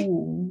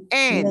len,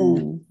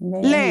 en,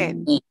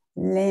 len,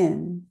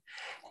 Len.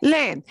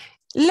 len.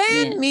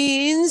 Len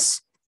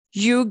means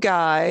you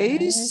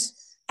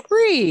guys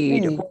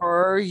read,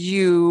 or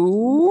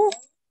you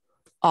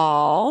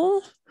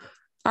all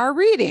are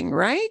reading,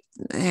 right?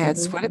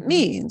 That's what it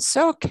means.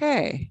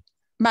 Okay.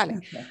 Vale.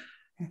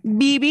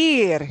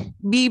 Vivir.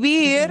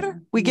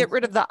 Vivir, we get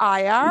rid of the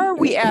IR,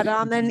 we add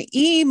on an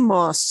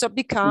imos, so it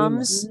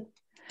becomes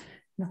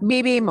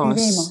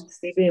vivimos.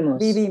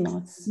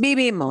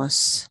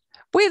 Vivimos.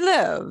 We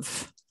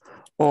live.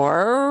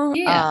 Or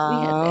we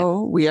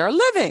are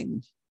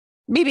living.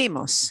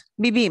 Vivimos.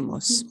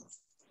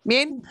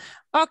 Bien?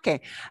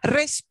 Okay.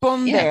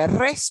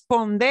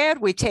 Responder.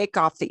 We take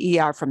off the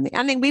ER from the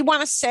ending. We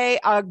want to say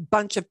a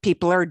bunch of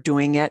people are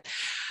doing it.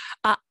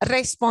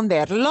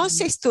 Responder. Los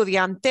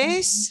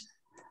estudiantes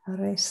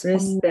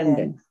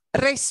responden.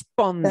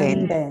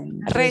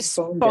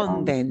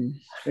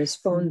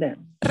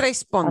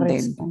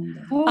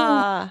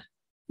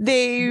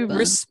 They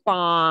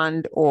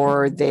respond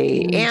or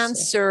they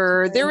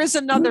answer. There is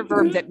another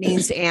verb that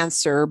means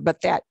answer,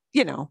 but that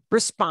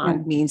respond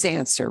Yeah. means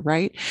answer,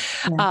 right?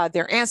 Yeah.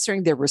 They're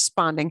answering, they're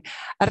responding.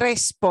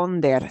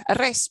 Responder,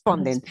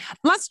 responden.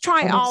 Let's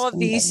try all of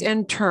these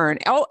in turn.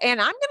 Oh,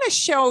 and I'm going to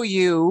show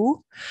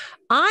you,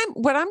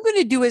 what I'm going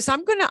to do is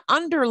I'm going to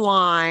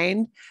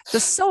underline the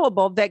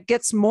syllable that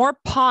gets more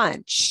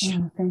punch,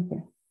 Oh, thank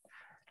you.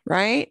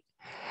 right?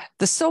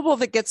 The syllable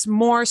that gets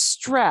more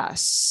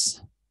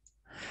stress.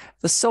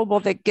 The syllable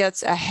that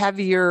gets a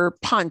heavier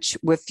punch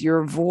with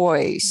your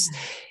voice.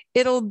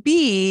 It'll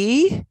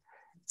be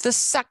the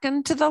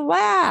second to the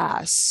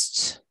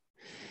last.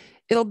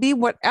 It'll be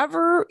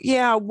whatever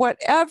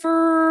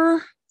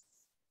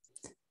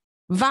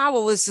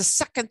vowel is the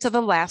second to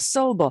the last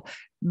syllable.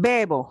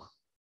 Bebo.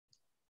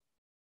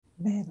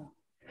 Bebo.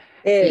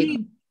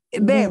 Bebo.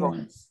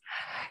 Bebo.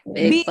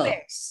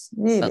 Vives.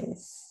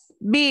 Vives.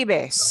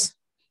 Vives. Vives.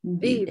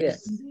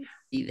 Vives.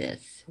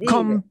 Vives.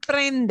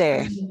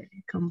 Comprende.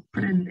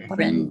 Comprende.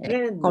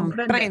 Comprende.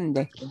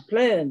 Comprende.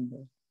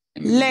 Comprende.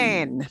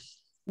 Leen.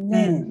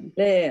 Leen.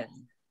 Leen.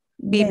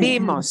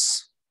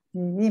 Vivimos.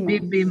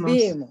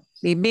 Vivimos.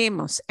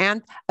 Vivimos.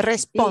 And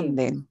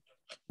responden.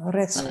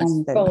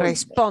 Responden.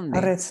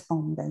 Responden.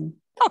 Responden.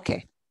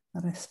 Okay.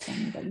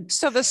 Responden.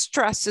 So the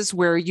stress is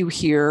where you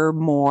hear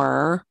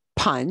more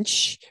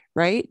punch,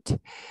 right?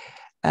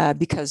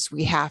 Because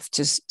we have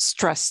to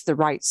stress the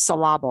right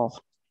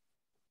syllable.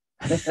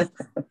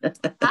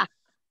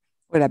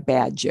 What a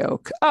bad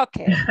joke.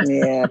 Okay.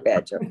 Yeah,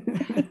 bad joke.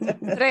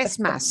 Tres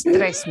más,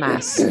 tres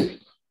más.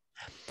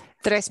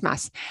 Tres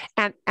más.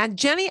 And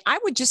Jenny, I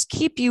would just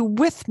keep you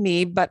with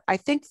me, but I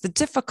think the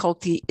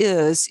difficulty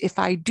is if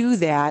I do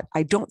that,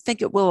 I don't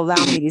think it will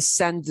allow me to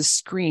send the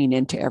screen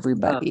into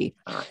everybody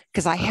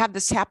because I had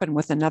this happen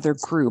with another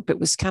group. It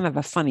was kind of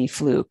a funny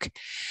fluke.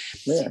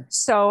 Yeah.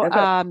 So,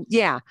 Okay.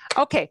 yeah.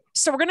 Okay.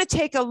 So we're going to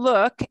take a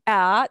look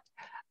at,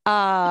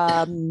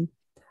 hang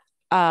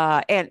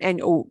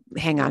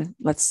on.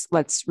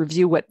 Let's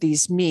review what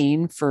these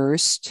mean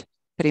first.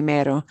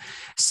 Primero.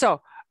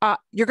 So,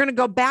 you're going to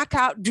go back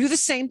out, do the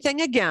same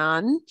thing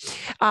again,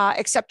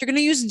 except you're going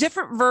to use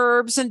different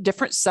verbs and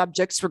different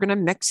subjects. We're going to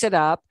mix it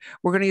up.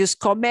 We're going to use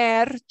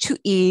comer, to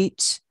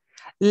eat,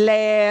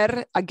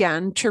 leer,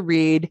 again, to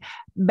read,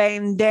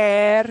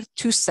 vender,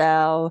 to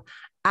sell,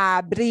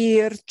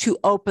 abrir, to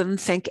open,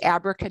 think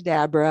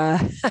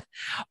abracadabra,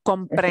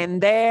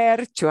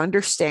 comprender, to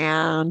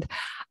understand,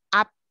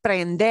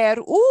 aprender.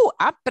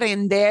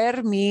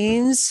 Aprender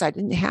means, I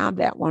didn't have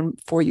that one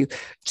for you,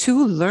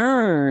 to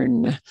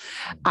learn.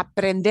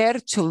 Aprender,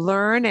 to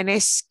learn, and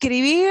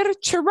escribir,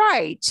 to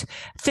write.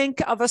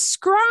 Think of a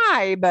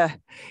scribe,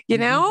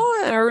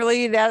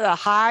 early, that a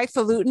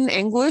highfalutin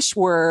English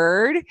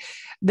word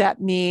that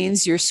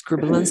means you're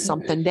scribbling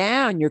something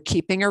down. You're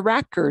keeping a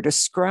record, a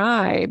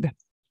scribe.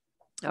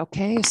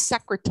 Okay, a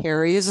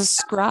secretary is a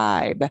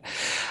scribe.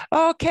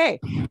 Okay,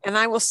 and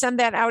I will send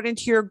that out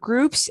into your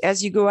groups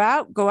as you go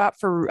out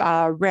for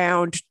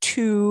round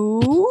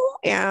 2.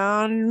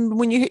 And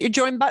when you hit your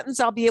join buttons,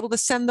 I'll be able to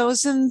send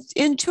those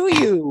into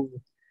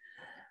you.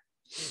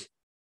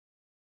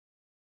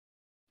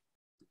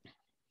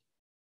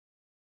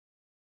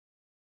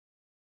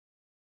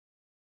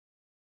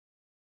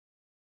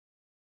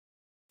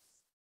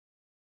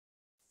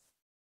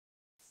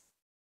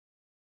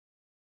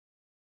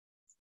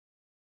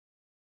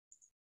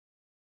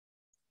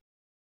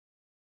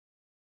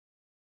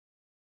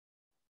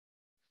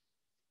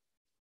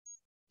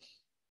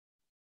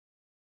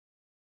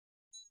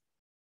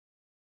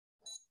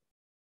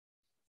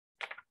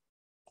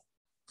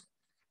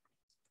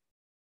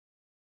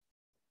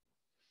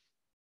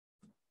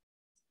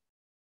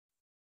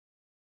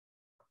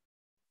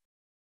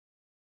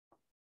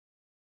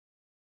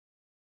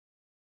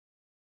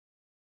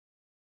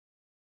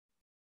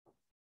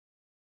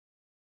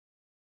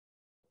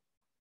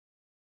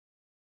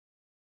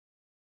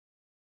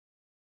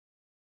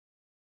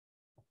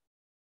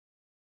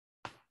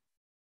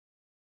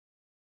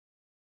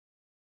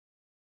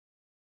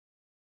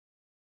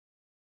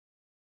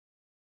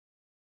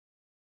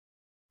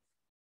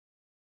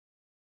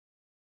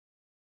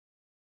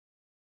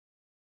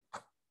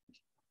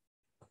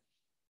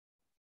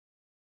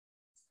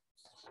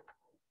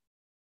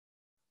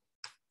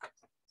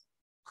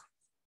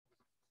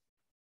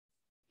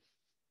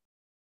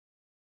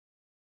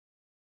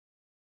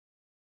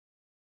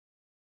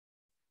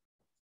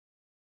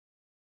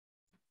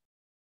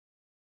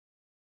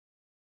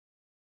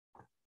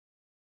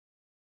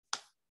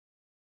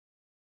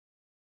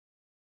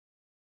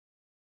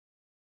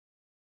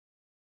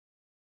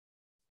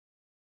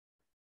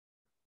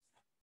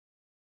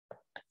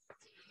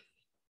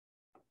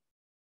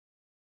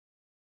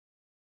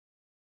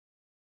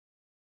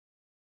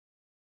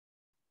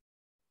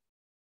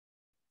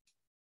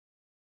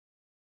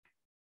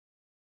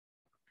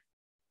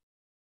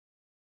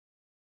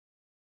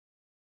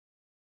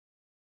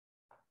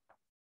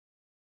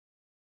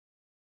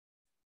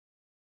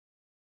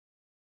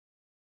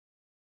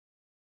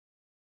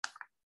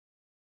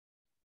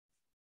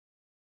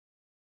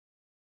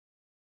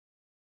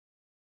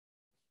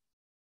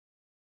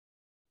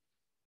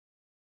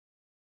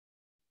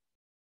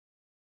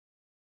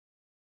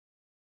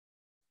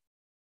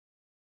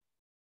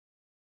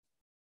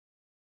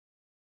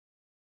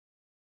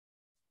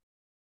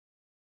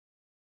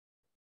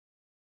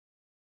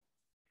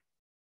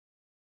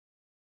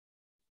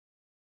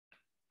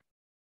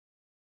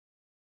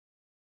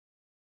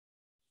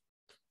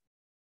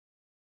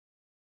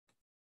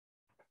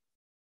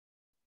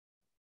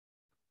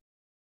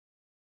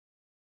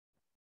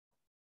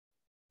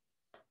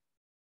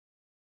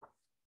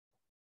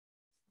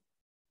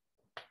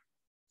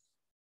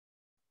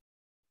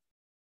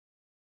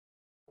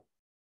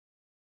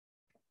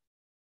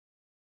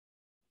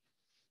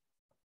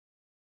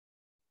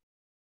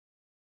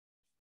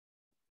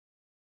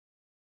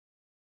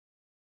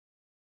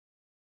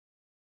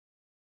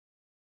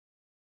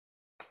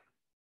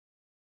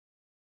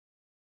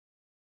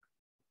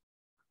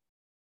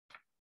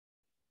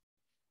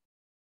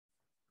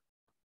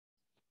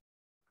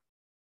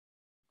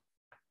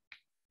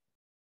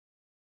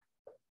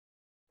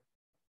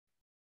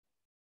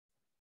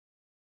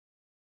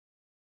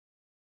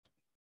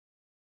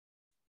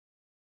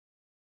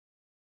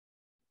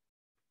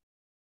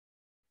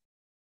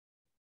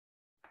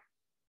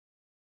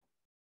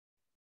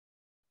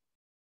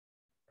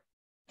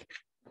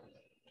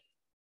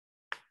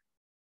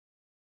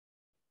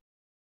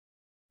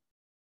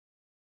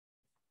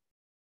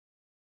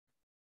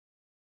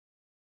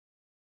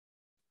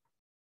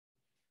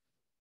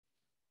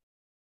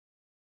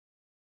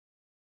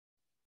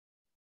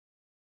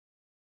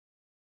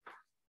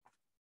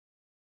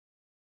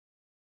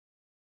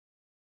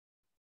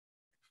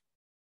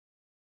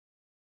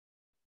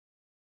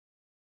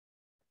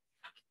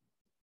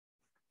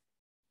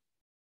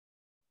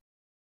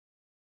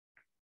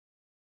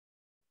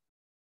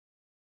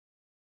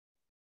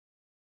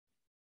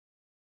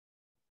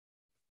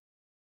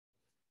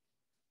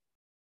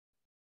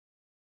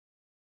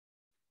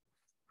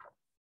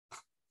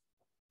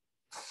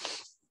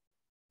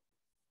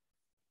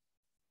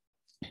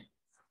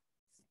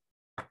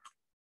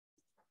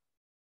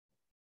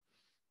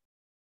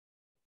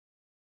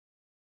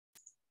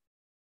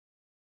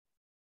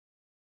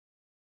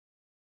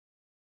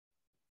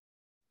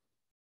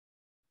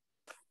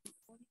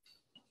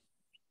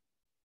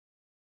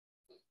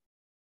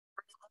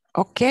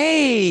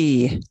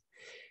 Okay.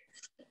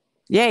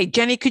 Yay.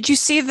 Jenny, could you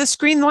see the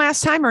screen the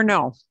last time or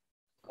no?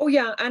 Oh,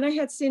 yeah. And I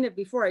had seen it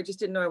before. I just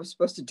didn't know I was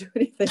supposed to do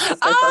anything.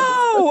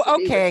 Oh,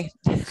 okay.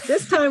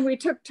 This time we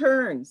took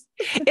turns.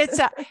 It's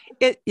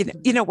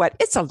you know what?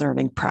 It's a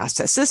learning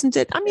process, isn't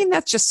it? I mean,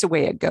 that's just the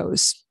way it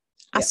goes.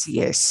 Yes.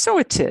 Así es. So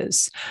it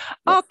is.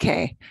 Yes.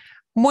 Okay.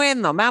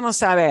 Bueno,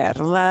 vamos a ver.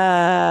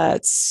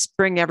 Let's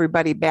bring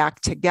everybody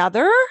back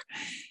together.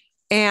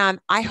 And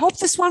I hope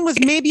this one was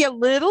maybe a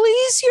little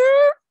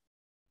easier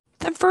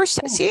than first.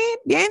 See?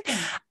 Bien.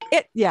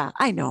 Yeah,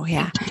 I know.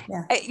 Yeah.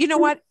 You know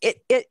what?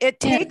 It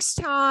takes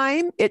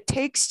time. It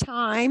takes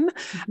time.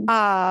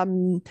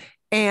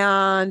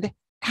 And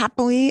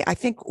happily, I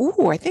think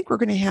we're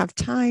going to have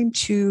time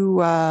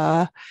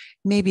to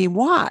maybe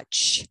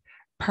watch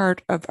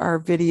part of our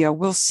video.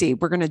 We'll see.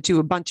 We're going to do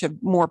a bunch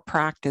of more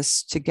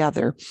practice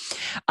together.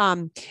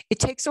 It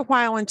takes a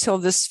while until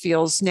this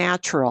feels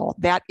natural.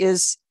 That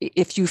is,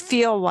 if you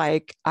feel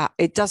like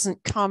it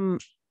doesn't come,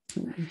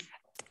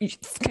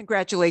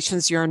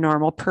 congratulations, you're a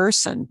normal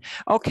person.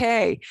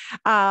 Okay.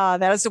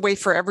 That is the way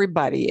for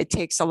everybody. It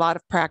takes a lot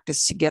of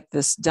practice to get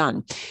this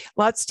done.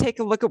 Let's take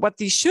a look at what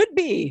these should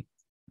be.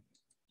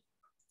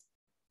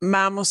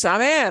 Vamos a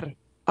ver.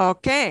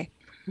 Okay.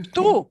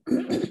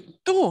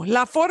 Tú,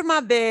 la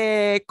forma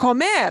de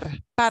comer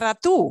para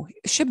tú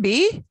should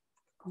be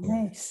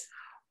Comes.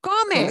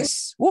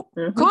 comes.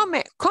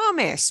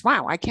 Comes.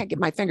 Wow, I can't get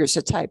my fingers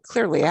to type.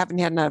 Clearly, I haven't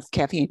had enough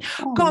caffeine.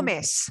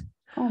 Comes.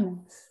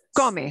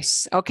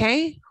 Comes.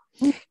 Okay.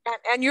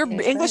 And your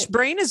English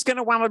brain is going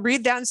to want to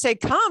read that and say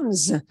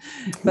comes,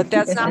 but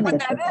that's not what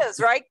that is,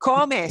 right?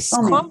 Comes.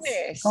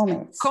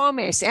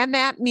 And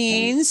that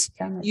means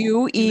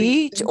you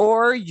eat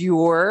or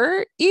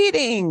you're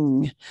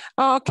eating.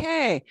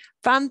 Okay.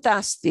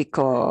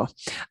 Fantastico.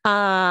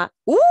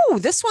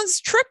 This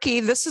one's tricky.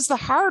 This is the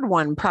hard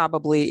one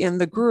probably in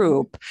the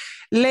group.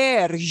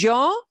 Leer.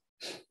 Yo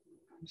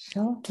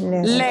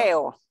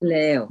leo.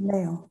 Leo.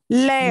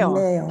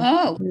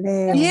 Oh,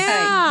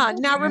 Yeah.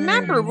 Now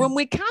remember, when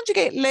we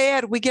conjugate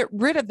leer, we get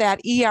rid of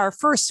that ER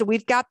first. So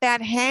we've got that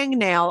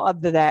hangnail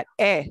of that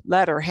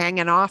letter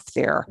hanging off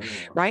there,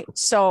 right?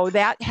 So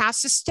that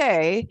has to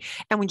stay.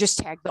 And we just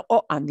tag the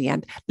O on the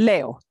end.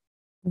 Leo.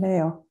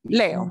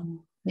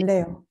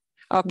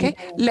 Okay.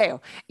 Leo.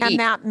 And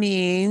that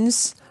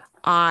means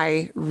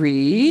I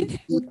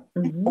read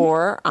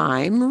or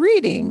I'm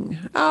reading.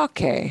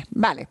 Okay.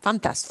 Vale.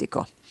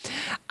 Fantástico.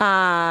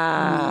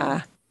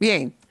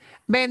 Bien.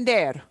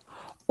 Vender.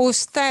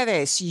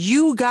 Ustedes,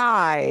 you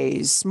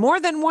guys, more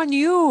than one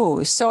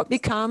you. So it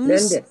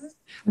becomes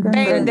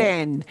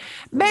venden.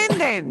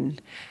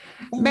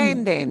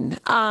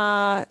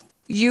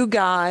 You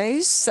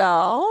guys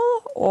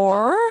sell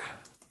or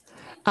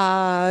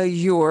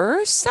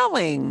you're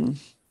selling,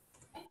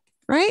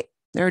 right?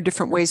 There are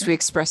different ways we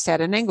express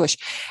that in English.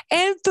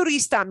 El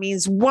turista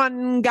means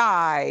one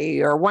guy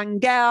or one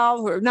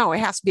gal. No, it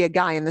has to be a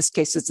guy. In this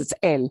case, it's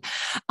el.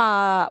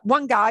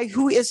 One guy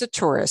who is a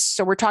tourist.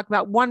 So we're talking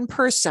about one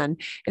person,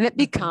 and it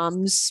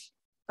becomes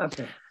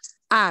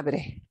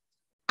abre.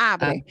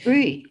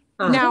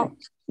 Now,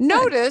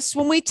 notice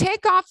when we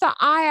take off the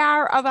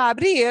IR of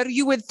abrir,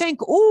 you would think,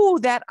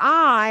 that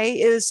I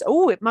is,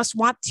 it must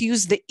want to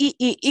use the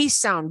E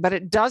sound, but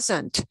it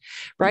doesn't,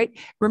 right?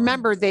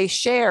 Remember, they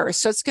share.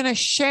 So it's going to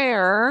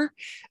share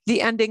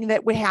the ending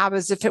that we have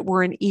as if it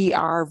were an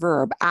ER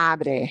verb,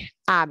 abre.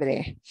 El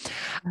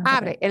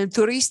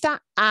turista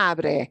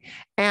abre.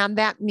 And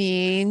that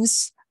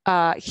means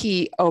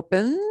he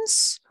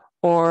opens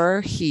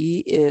or he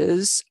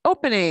is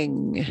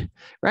opening,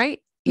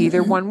 right?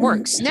 Either one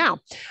works. Now,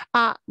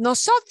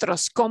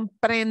 nosotros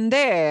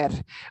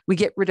comprender. We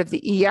get rid of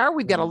the ER.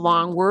 We've got a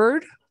long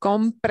word.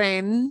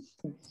 Comprendemos.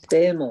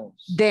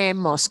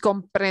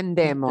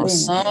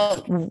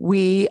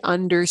 We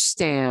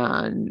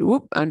understand.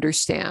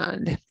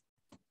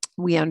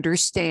 We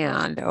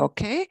understand.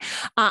 Okay.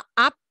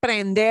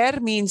 Aprender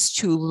means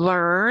to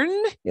learn.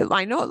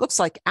 I know it looks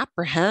like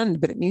apprehend,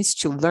 but it means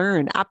to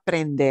learn.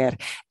 Aprender.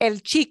 El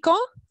chico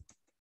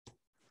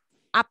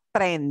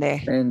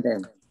aprende.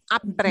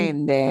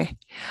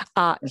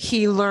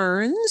 He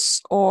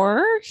learns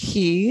or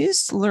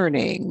he's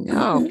learning.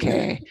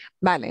 Okay.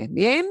 Vale.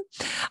 Bien.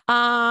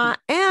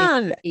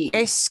 And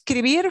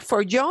escribir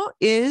for yo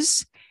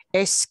is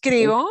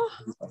escribo.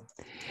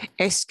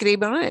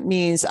 Escribo, it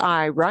means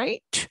I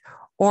write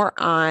or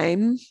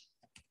I'm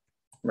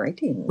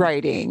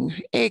writing.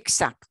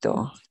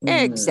 Exacto.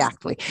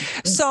 Exactly.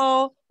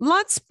 So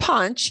let's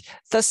punch.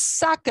 The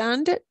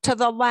second to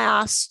the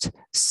last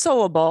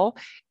syllable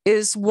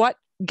is what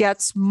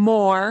gets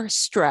more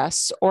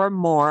stress or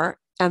more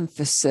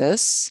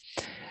emphasis.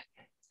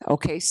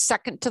 Okay,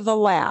 second to the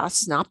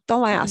last, not the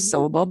last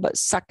syllable, but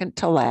second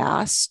to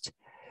last.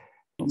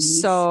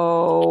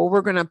 So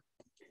we're going to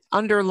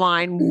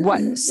underline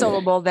what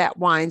syllable that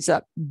winds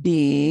up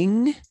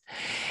being.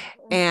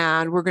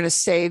 And we're going to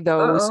say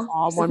those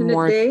all one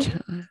more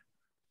time.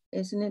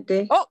 Isn't it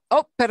day? Oh,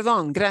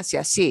 perdón,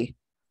 gracias, sí.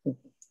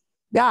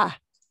 Ya.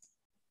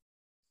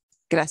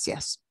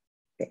 Gracias.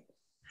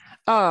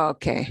 Oh,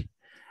 okay.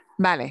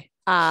 Vale.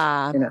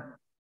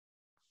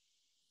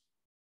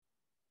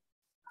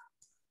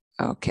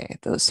 Okay,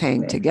 those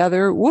hang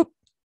together. Whoop.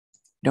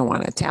 Don't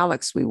want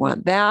italics. We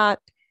want that.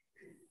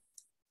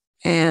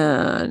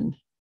 And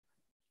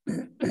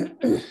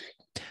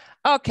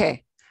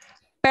okay.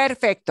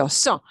 Perfecto.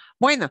 So,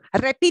 bueno,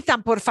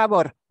 repitan, por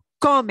favor.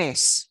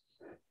 Comes.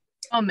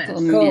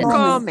 Comes.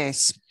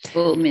 Comes.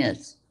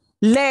 Comes.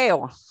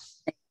 Leo.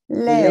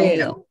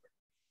 Leo.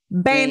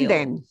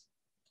 Venden.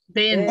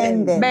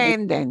 Vende.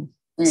 Venden.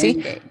 ¿Sí?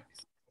 Vende.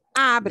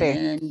 Abre.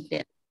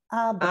 Vende.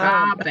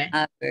 Abre.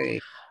 Abre.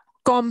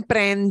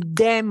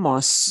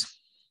 Comprendemos.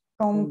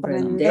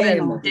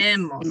 Comprendemos.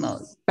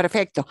 Demos.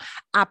 Perfecto.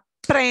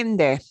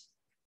 Aprende.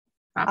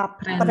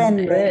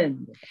 Aprende.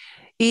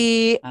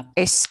 Y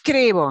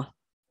escribo.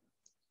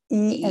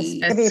 Y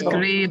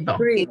escribo.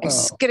 Escribo.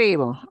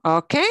 Escribo.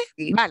 Okay.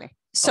 Vale.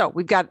 So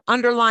we've got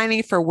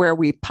underlining for where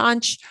we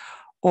punch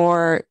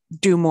or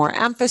do more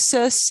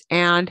emphasis.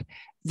 And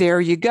there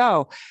you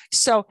go.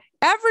 So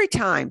every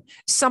time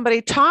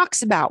somebody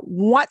talks about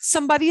what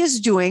somebody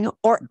is doing,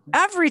 or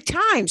every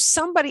time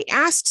somebody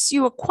asks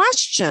you a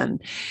question,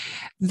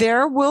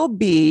 there will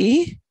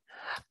be,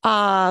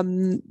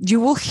 you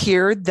will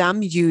hear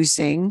them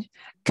using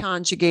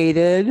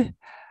conjugated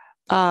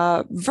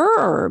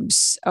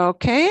verbs.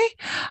 Okay.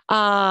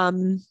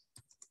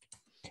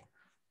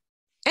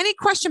 Any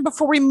question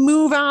before we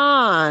move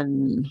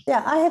on?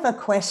 Yeah, I have a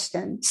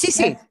question.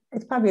 Sí.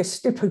 It's probably a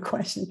stupid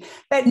question.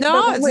 But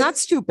No, it's not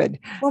stupid.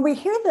 When we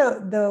hear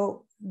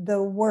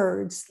the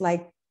words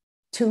like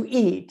to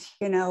eat,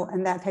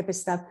 and that type of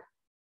stuff,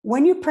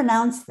 when you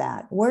pronounce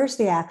that, where's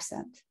the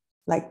accent?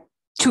 Like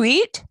to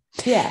eat?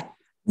 Yeah.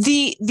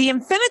 The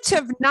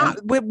infinitive,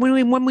 not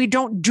when we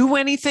don't do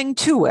anything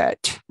to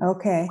it.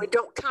 Okay. We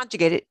don't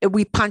conjugate it.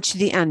 We punch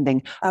the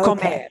ending. Okay.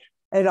 Comer.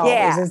 It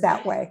always is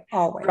that way.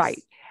 Always.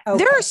 Right. Okay.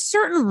 There are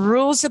certain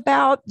rules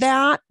about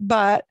that,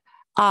 but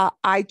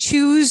I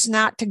choose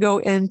not to go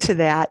into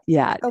that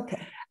yet.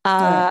 Okay.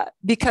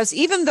 Because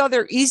even though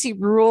they're easy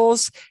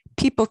rules,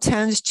 people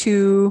tend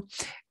to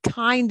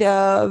kind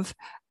of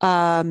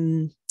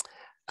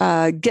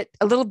get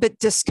a little bit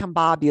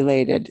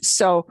discombobulated.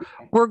 So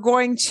we're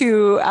going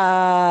to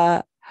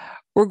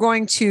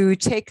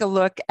take a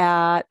look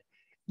at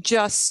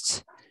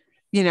just,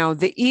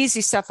 the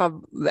easy stuff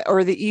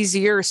or the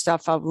easier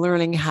stuff of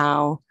learning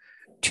how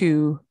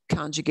to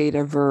conjugate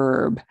a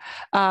verb.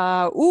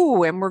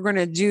 And we're going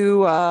to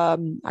do,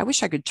 I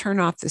wish I could turn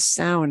off the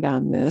sound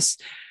on this.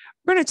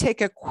 We're going to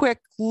take a quick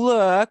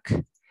look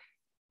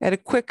at a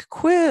quick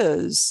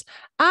quiz.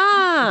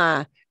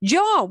 Joe,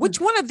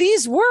 which one of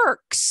these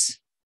works?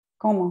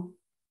 Como.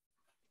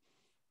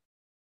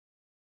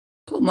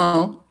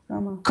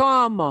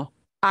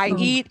 I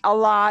eat a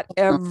lot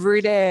every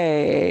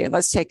day.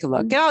 Let's take a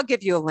look. And I'll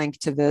give you a link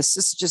to this.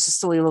 This is just a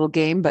silly little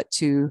game, but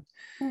to...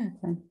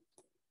 Okay.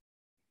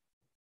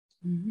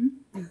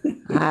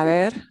 A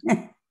ver.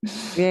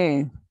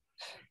 Bien.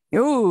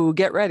 Ooh,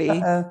 get ready.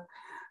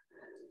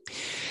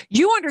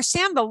 You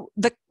understand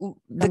the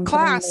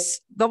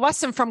class, the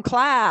lesson from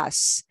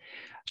class.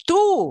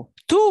 Tú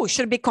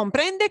should be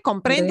comprende,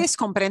 comprendes,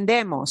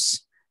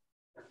 comprendemos.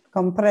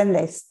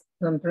 Comprendes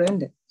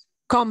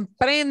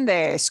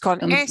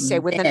con S,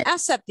 with an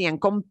S at the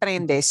end.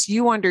 Comprendes.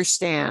 You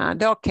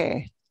understand.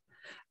 Okay.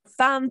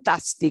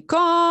 Fantástico.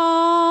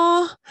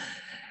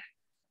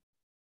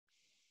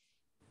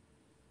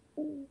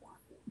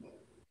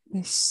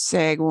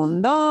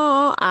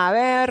 Segundo, a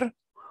ver.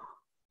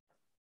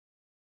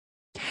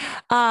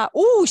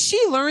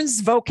 She learns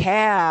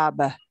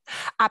vocab.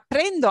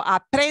 Aprendo,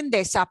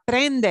 aprendes,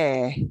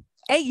 aprende.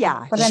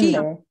 Ella, she.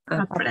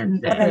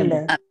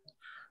 Aprende.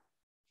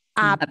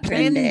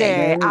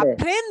 Aprende.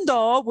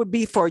 Aprendo would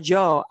be for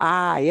yo.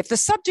 If the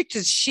subject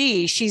is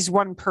she, she's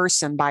one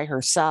person by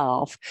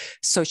herself.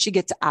 So she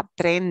gets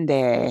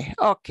aprende.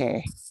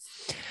 Okay.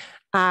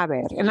 A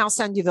ver, and I'll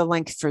send you the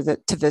link to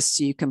this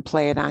so you can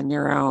play it on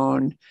your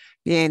own.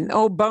 Bien.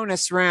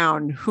 Bonus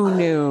round. Who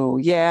knew?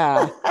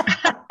 Yeah.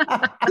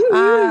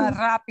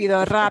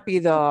 Rápido.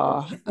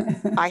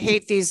 I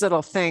hate these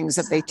little things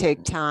that they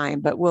take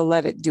time, but we'll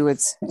let it do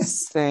its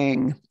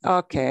thing.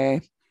 Okay.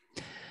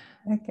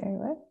 Okay,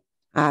 what?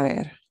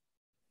 A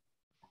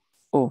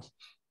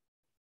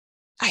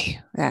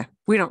ver.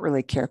 We don't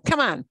really care. Come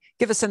on,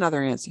 give us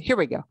another answer. Here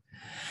we go.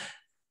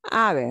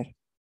 A ver.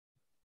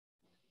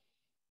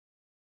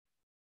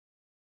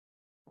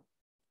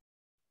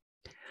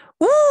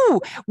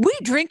 We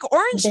drink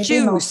orange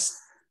juice.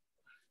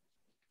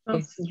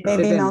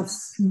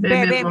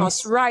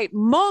 Bebemos, right.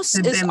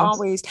 Most is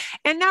always.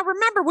 And now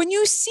remember, when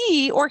you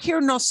see or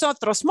hear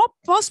nosotros,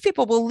 most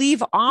people will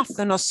leave off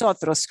the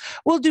nosotros.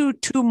 We'll do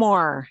two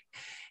more,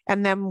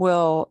 and then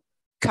we'll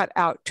cut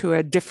out to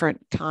a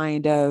different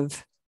kind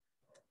of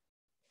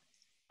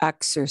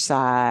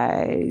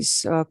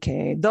exercise.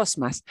 Okay, dos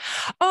más.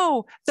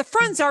 The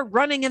friends are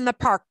running in the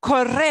park.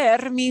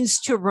 Correr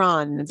means to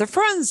run. The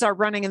friends are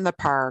running in the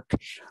park.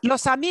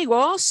 Los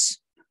amigos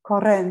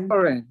Corren.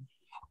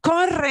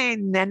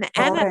 Corren, an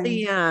N at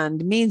the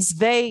end means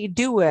they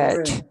do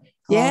it. Corren.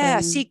 Yeah,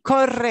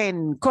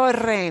 Corren. sí,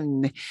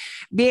 corren.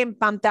 Bien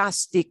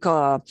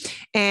fantástico.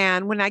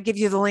 And when I give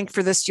you the link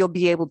for this, you'll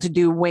be able to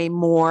do way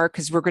more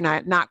because we're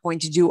not going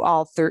to do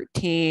all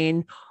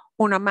 13.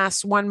 Una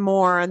más, one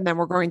more, and then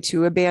we're going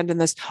to abandon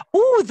this.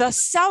 Oh, the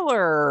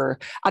seller,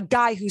 a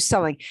guy who's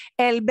selling.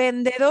 El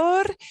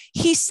vendedor,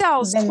 he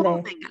sells Vende.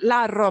 clothing,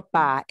 la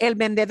ropa. El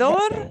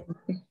vendedor,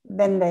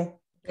 Vende.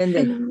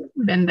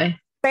 Vende.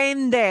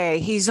 vende.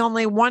 He's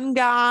only one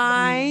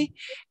guy,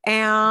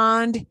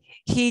 and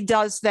he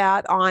does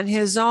that on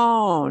his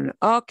own.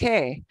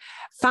 Okay.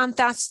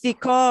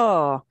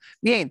 Fantástico.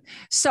 Bien.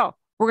 So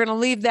we're going to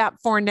leave that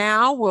for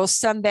now. We'll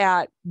send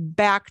that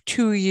back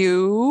to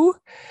you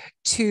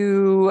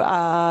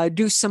to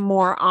do some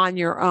more on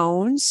your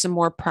own, some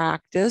more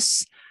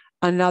practice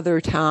another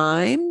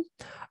time.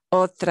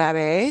 Otra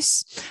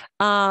vez.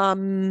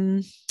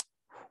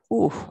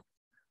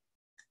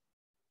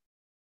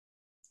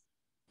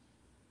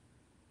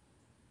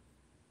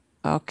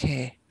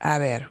 Okay, a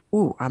ver.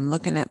 I'm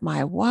looking at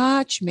my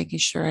watch, making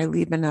sure I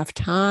leave enough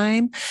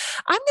time.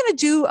 I'm going to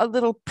do a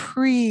little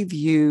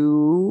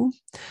preview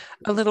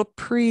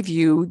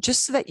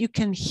just so that you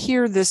can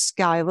hear this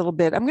guy a little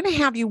bit. I'm going to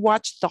have you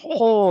watch the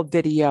whole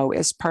video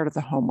as part of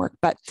the homework,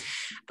 but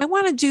I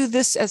want to do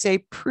this as a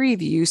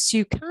preview so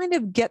you kind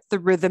of get the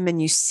rhythm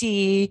and you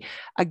see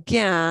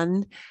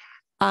again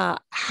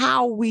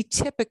how we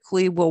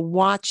typically will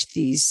watch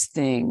these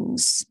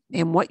things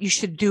and what you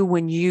should do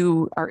when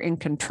you are in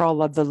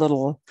control of the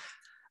little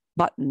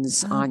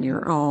buttons on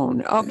your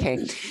own.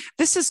 Okay,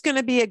 this is going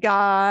to be a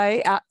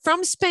guy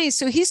from Spain.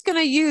 So he's going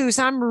to use,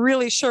 I'm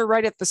really sure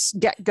right at the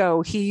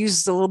get-go, he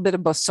uses a little bit of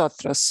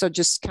vosotros. So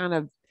just kind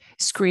of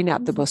screen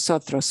out the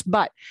vosotros.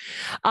 But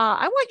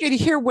I want you to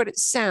hear what it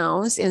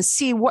sounds and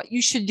see what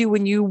you should do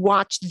when you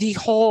watch the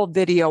whole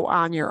video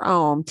on your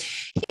own.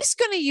 He's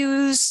going to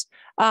use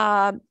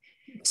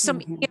some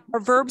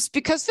verbs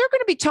because they're going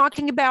to be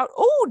talking about,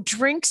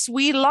 drinks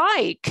we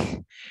like.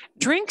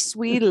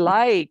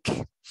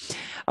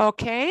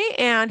 Okay.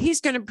 And he's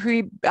going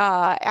to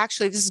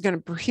actually, this is going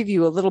to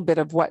preview a little bit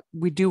of what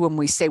we do when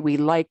we say we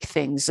like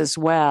things as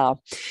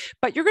well.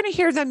 But you're going to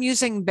hear them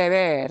using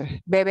beber.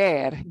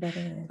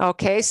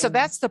 Okay. So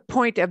that's the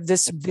point of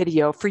this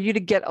video, for you to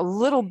get a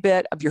little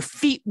bit of your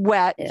feet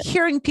wet,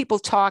 hearing people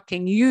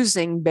talking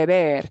using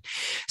beber.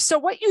 So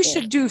what you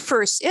should do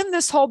first in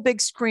this whole big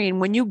screen,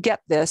 when you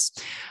get this,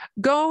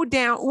 go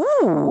down.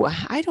 Do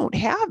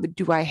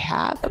I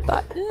have a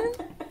button?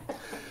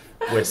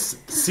 Pues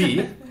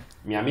sí,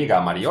 mi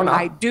amiga Mariona.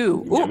 I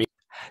do.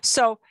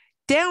 So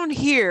down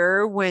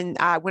here, when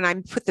I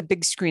put the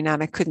big screen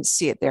on, I couldn't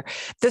see it there.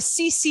 The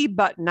CC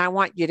button, I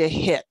want you to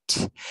hit,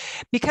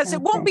 because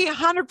it won't be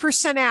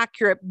 100%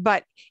 accurate,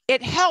 but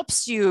it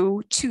helps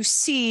you to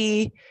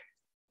see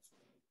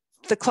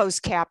the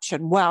closed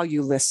caption while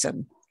you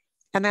listen.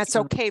 And that's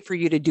okay for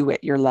you to do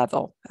at your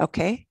level.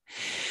 Okay.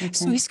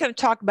 So he's going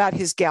to talk about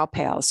his gal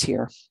pals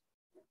here.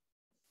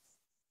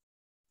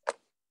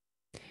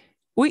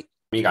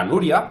 Amiga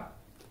Nuria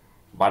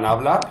van a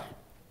hablar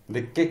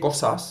de qué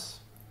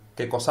cosas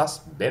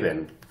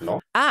beben,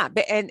 ¿no?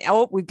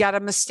 We've got a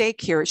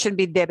mistake here. It shouldn't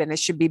be beben. It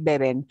should be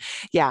beben.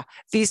 Yeah,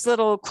 these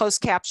little closed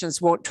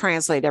captions won't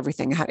translate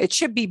everything. It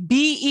should be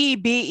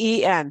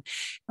B-E-B-E-N.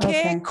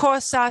 ¿Qué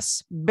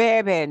cosas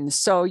beben?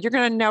 So you're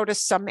going to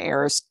notice some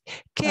errors.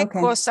 ¿Qué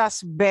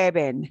cosas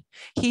beben?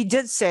 He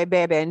did say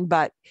beben,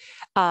 but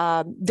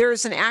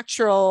there's an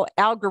actual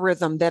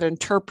algorithm that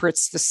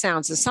interprets the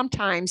sounds. And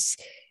sometimes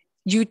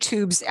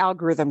YouTube's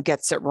algorithm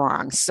gets it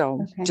wrong.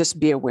 So just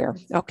be aware.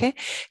 Okay.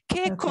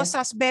 ¿Qué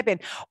cosas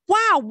beben?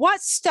 Wow. What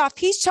stuff?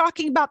 He's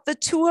talking about the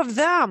two of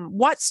them.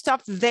 What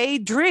stuff they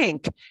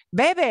drink.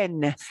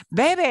 Beben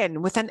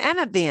with an N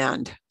at the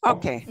end.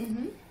 Okay.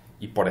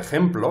 Y por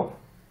ejemplo,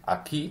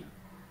 aquí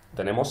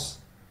tenemos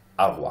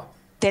agua.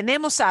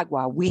 Tenemos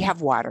agua. We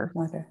have water.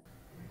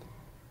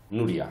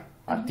 Nuria,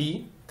 ¿a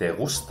ti te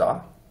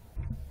gusta?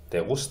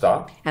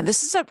 And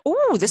this is a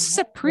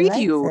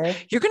preview.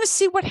 You're going to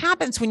see what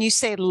happens when you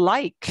say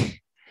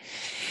like.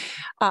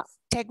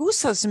 Te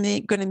gusta is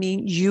going to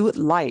mean you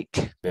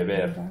like.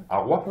 Beber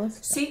agua.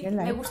 Sí,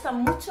 me gusta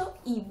mucho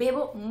y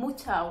bebo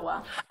mucha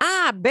agua.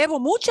 Bebo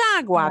mucha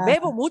agua.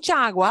 Bebo mucha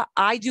agua.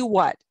 I do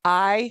what?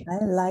 I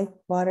like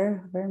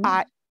water very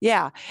much.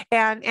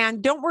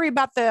 And don't worry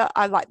about the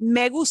I like.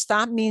 Me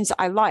gusta means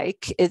I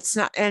like. It's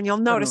not, and you'll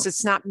notice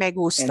it's not me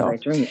gusto.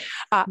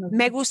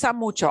 Me gusta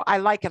mucho. I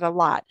like it a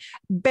lot.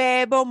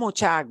 Bebo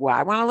mucha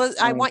agua.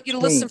 I want you to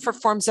listen for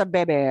forms of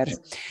beber.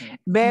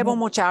 Bebo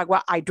mucha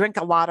agua. I drink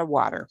a lot of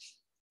water.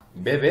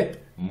 Bebe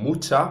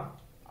mucha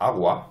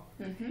agua.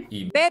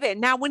 Bebe.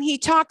 Now, when he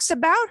talks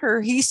about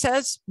her, he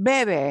says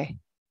bebe.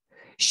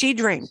 She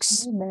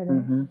drinks.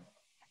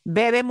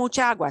 Bebe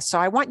mucha agua. So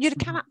I want you to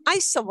kind of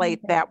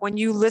isolate that when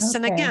you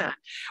listen again.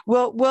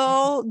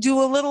 We'll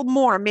do a little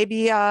more,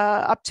 maybe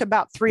up to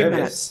about 3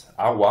 minutes.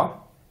 Agua.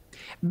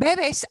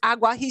 Bebes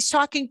agua. He's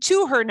talking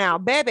to her now.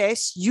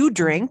 Bebes, you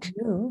drink.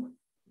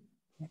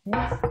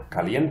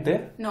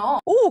 Caliente. No.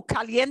 Oh,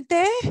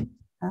 caliente,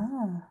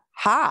 Ah,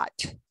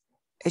 hot.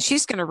 And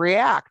she's going to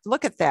react.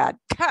 Look at that.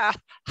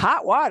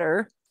 Hot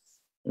water.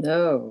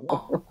 No.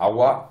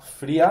 Agua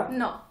fría.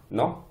 No.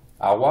 No.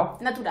 Agua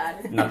Natural.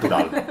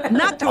 natural.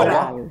 Natural.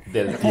 Agua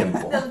del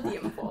tiempo. Del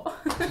tiempo.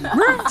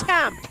 Room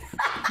temp.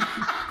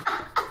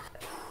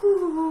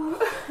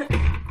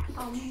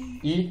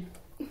 Y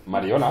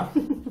Mariona,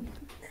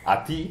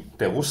 ¿a ti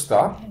te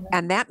gusta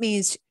And that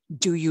means,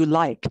 do you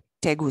like?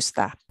 Te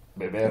gusta.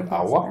 beber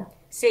agua?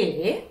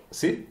 Sí,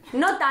 ¿Sí?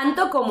 no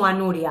tanto como a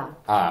Nuria.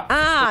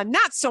 Ah,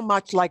 not so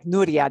much like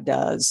Nuria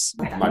does.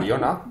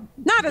 Mariona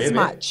Not as bebe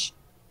much.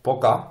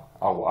 poca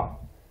agua.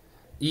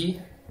 Y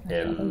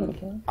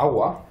el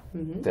agua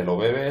te lo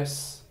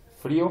bebes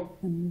frío.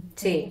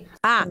 Sí,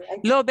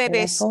 Lo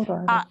bebes.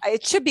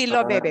 It should be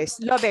lo bebes.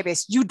 Lo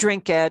bebes. You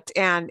drink it,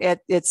 and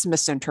it's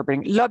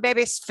misinterpreting. Lo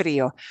bebes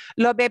frío.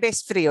 Lo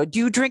bebes frío. Do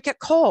you drink it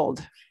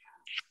cold?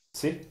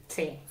 ¿Sí?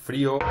 sí.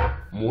 Frío,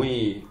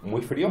 muy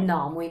frío.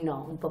 No, muy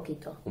no, un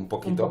poquito. Un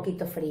poquito. Un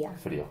poquito fría.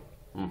 Frío.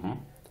 Ujú.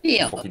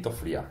 Frío. Un poquito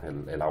fría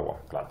el agua,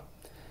 claro.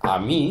 A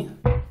mí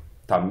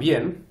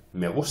también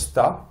me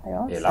gusta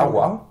el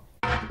agua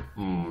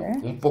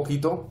un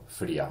poquito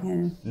fría.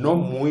 No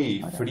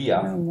muy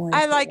fría.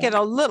 I like it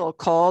a little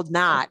cold,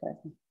 not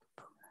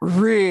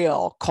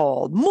real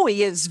cold.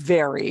 Muy is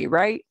very,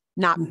 right?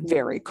 Not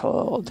very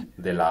cold.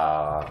 De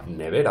la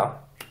nevera.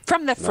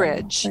 From the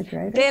fridge.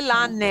 refrigerator. De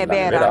la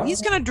nevera.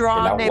 He's going to draw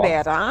el agua,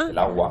 nevera. El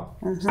agua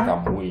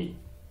está muy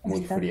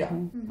fría.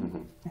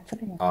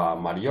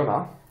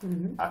 Mariona,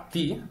 ¿a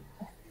ti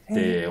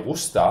te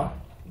gusta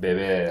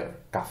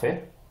beber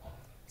café?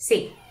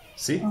 Sí,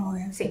 ¿Sí?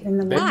 sí.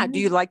 Do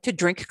you like to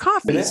drink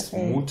coffee? ¿Bebes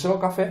mucho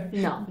café?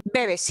 No,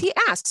 Bebes. He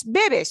asks,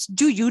 Bebes,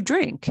 do you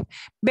drink?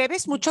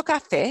 Bebes mucho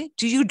café?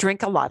 Do you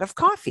drink a lot of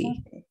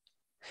coffee?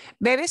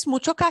 Bebes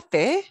mucho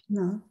café?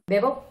 No.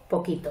 bebo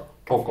poquito.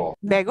 Poco.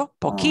 Bego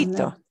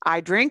poquito.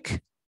 I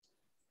drink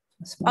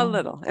a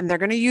little. And they're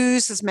going to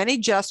use as many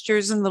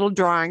gestures and little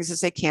drawings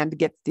as they can to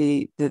get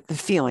the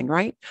feeling,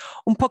 right?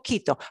 Un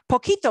poquito.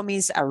 Poquito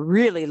means a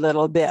really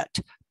little bit.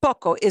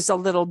 Poco is a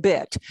little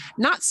bit.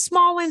 Not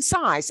small in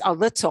size, a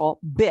little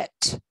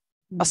bit.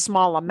 A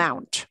small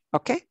amount.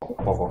 Okay?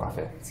 Poco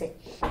café. Sí.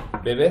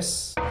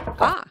 ¿Bebes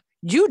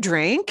You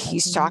drink.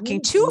 He's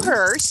talking to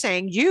her,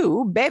 saying,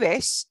 you,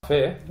 bebes.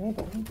 café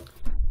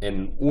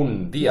en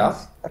un día?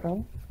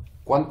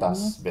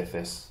 ¿Cuántas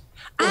veces?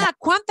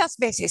 ¿Cuántas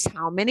veces?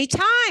 How many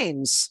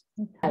times?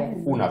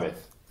 Una vez.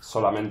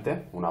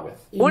 Solamente una vez.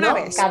 Y Una no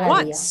vez. cada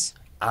Once.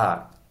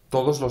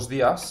 Todos los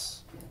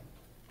días.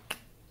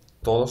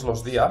 Todos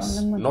los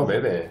días no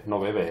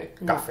bebe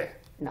café.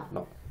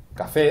 No.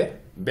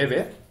 Café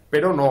bebe,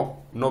 pero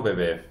no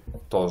bebe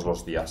todos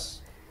los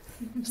días.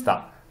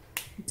 Está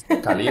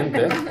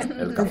caliente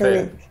el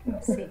café.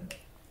 día. Sí.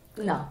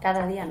 No,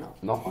 cada día no.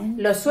 No.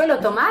 Lo suelo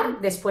tomar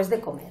después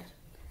de comer.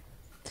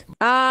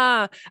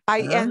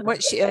 And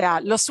what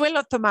lo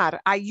suelo tomar.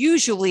 I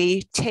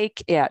usually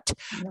take it.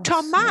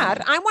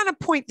 Tomar, I want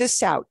to point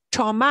this out.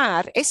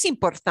 Tomar es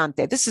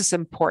importante. This is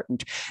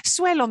important.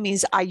 Suelo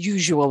means I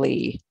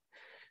usually.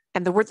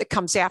 And the word that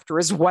comes after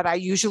is what I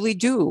usually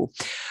do.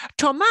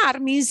 Tomar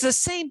means the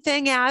same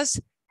thing as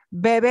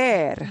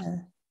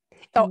beber.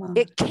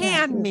 It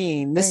can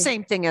mean the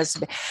same thing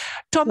as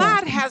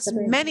tomar has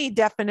many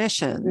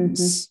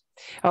definitions.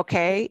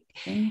 Okay.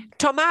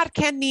 Tomar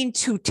can mean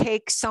to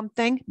take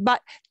something,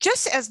 but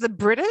just as the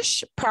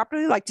British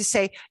properly like to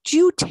say, do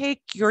you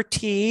take your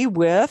tea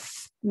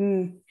with?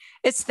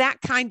 It's that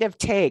kind of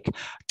take.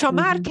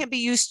 Tomar can be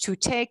used to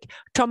take.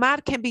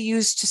 Tomar can be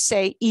used to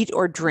say eat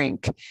or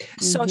drink.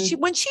 So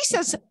when she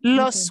says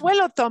lo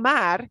suelo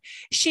tomar,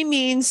 she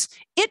means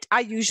it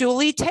I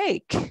usually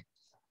take.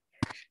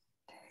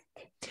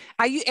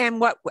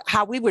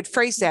 How we would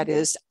phrase that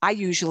is I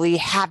usually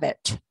have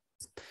it.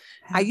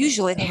 I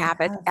usually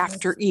have it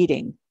after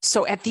eating.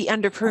 So at the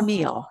end of her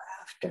meal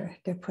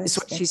is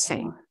what she's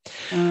saying.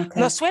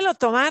 Lo suelo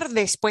tomar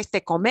después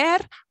de comer.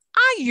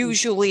 I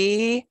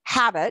usually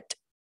have it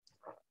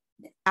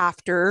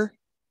after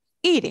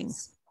eating.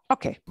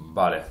 Okay.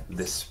 Vale,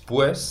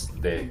 después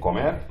de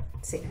comer,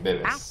 Sí.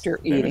 After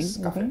bebes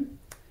eating. café.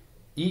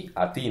 ¿Y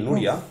a ti,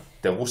 Nuria,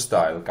 te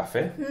gusta el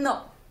café?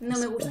 No, no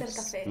me gusta el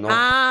café. No.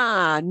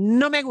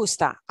 No me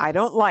gusta. I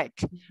don't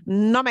like.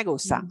 No me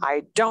gusta.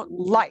 I don't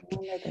like.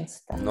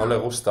 No le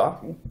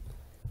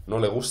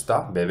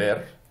gusta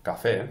beber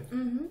café.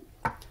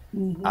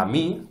 A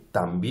mí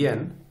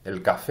también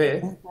el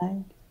café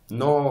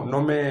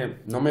no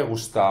me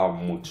gusta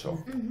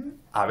mucho.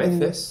 A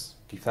veces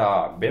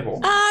quizá bebo,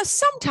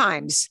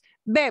 Sometimes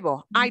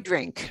bebo. I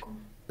drink.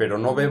 pero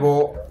no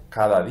bebo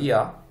cada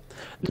día.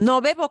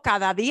 No bebo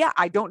cada día.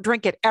 I don't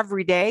drink it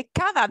every day.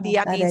 Cada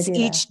día means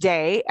each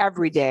day,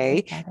 every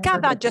day.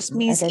 Cada just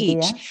means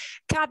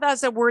each. Cada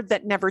is a word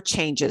that never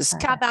changes.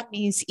 Cada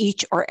means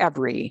each or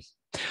every.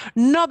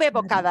 No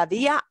bebo cada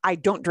día. I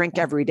don't drink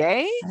every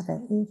day.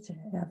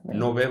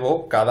 No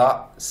bebo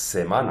cada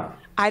semana.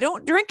 I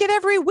don't drink it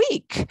every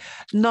week.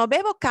 No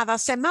bebo cada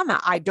semana.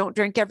 I don't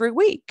drink every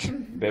week.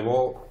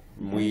 bebo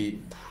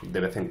muy de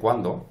vez en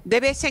cuando, De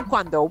vez en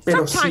cuando,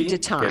 pero from time sí to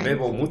que time.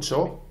 bebo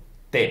mucho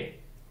té.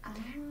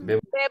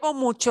 Bebo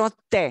mucho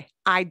té.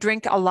 I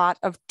drink a lot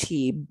of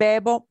tea.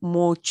 Bebo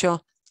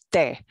mucho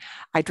té.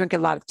 I drink a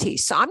lot of tea.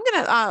 So I'm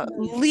going to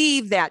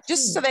leave that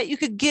just so that you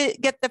could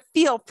get the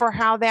feel for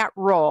how that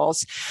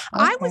rolls.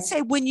 I would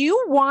say when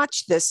you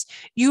watch this,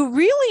 you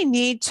really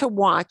need to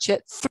watch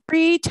it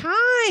 3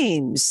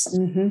 times.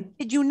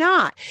 Did you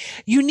not?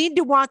 You need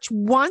to watch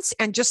once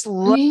and just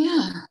let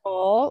it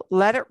roll.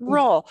 Let it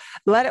roll.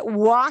 Let it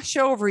wash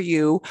over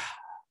you.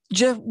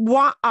 Just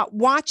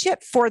watch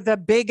it for the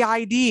big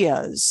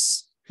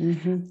ideas.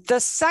 The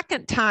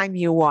second time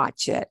you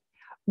watch it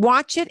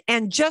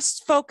and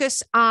just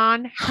focus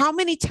on how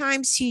many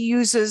times he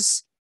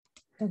uses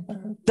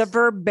the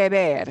verb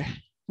beber.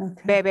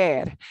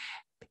 Beber.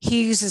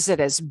 He uses it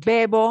as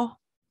bebo,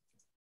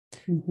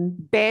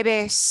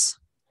 bebes,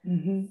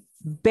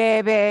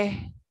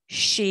 bebe,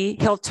 she.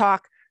 He'll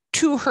talk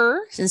to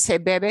her and say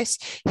bebes.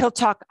 He'll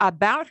talk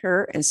about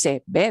her and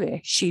say bebe,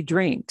 she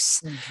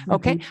drinks.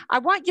 Okay. I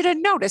want you to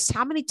notice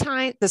how many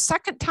times, the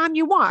second time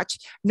you watch,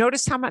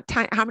 notice how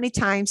many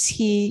times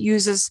he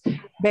uses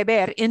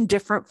beber in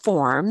different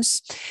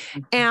forms.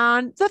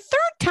 And the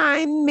third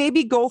time,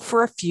 maybe go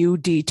for a few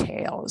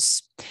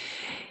details.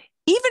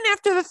 Even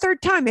after the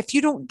third time, if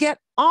you don't get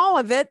all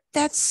of it,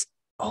 that's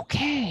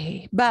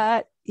okay.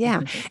 But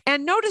yeah.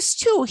 And notice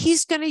too,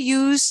 he's going to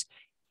use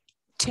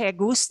te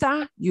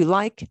gusta, you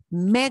like,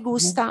 me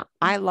gusta,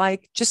 I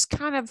like. Just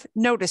kind of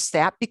notice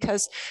that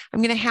because I'm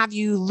going to have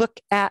you look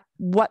at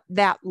what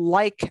that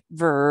like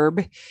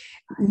verb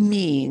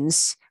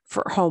means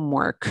for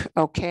homework,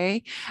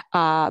 okay?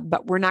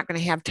 But we're not going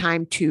to have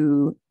time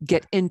to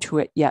get into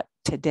it yet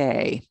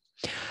today.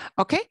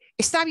 Okay,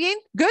 ¿está bien?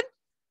 Good?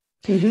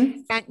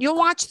 And you'll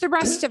watch the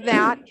rest of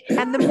that.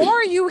 And the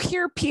more you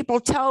hear people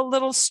tell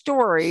little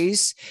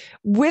stories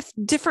with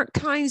different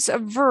kinds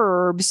of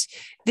verbs,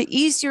 the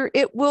easier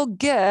it will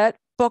get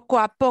poco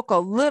a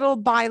poco, little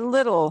by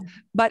little.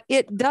 But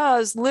it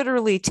does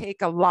literally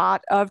take a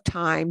lot of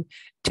time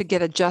to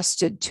get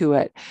adjusted to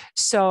it.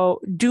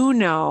 So do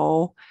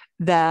know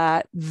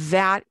that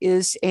that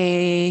is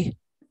a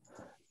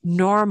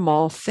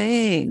normal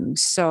thing.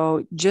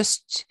 So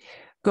just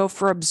go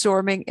for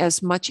absorbing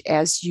as much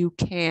as you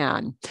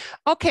can.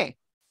 Okay.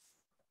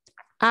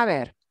 A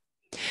ver.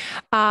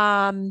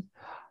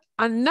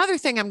 Another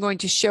thing I'm going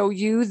to show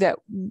you that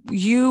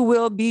you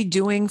will be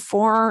doing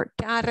for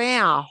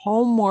tarea,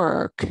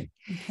 homework,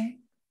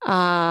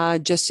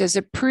 just as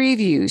a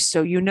preview,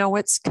 so you know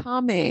it's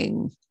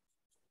coming.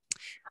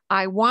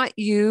 I want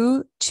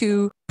you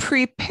to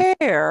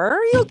prepare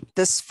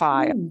this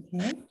file.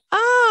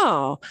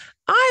 Oh,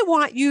 I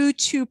want you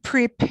to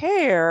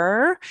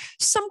prepare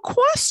some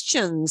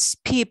questions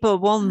people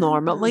will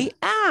normally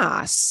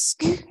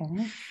ask.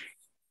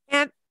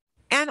 And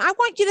I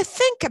want you to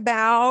think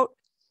about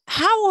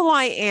how will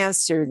I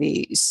answer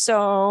these?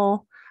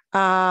 So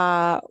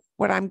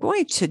what I'm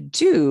going to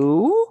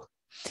do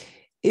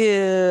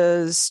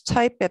is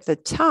type at the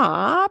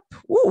top.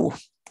 Ooh,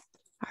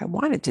 I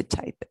wanted to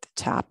type at the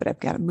top, but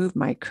I've got to move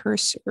my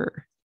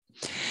cursor.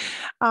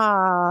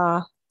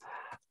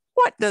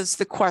 What does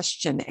the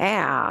question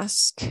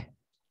ask?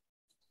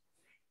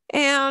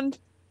 And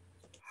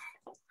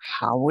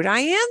how would I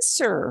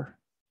answer?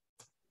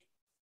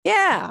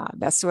 Yeah,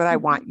 that's what I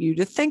want you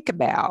to think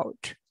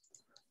about.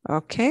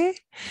 Okay,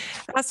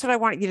 that's what I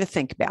want you to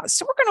think about.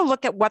 So we're going to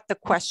look at what the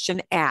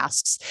question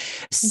asks.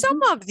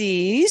 Some of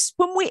these,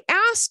 when we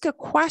ask a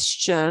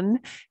question,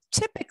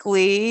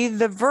 typically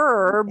the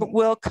verb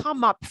will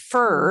come up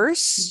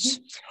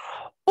first,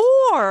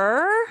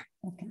 or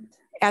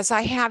as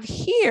I have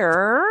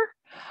here,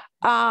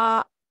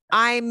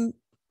 I'm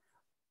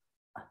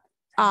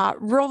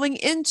rolling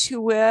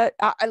into it.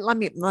 Let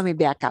me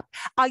back up.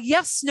 A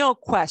yes, no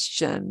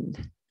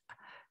question.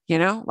 You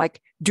know,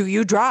 like, do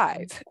you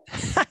drive?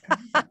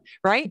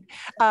 Right?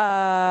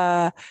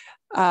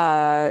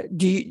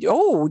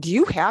 Do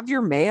you have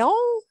your mail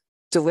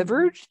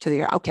delivered to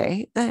the?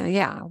 Okay,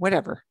 yeah,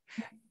 whatever.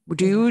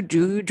 Do you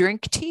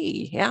drink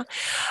tea? Yeah.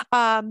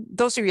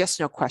 Those are yes,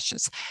 no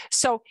questions.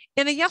 So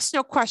in a yes,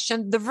 no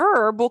question, the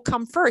verb will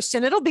come first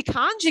and it'll be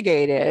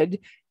conjugated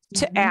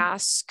to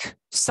ask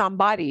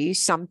somebody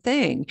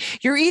something.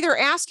 You're either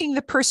asking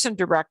the person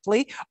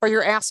directly or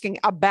you're asking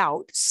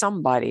about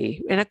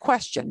somebody in a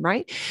question,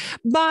 right?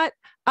 But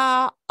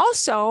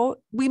also,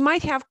 we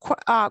might have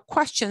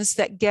questions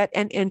that get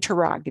an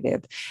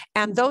interrogative,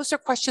 and those are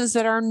questions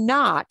that are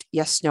not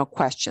yes, no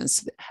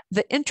questions.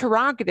 The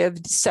interrogative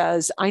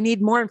says, I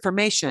need more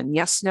information.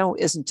 Yes, no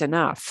isn't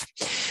enough.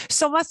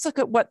 So let's look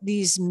at what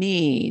these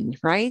mean,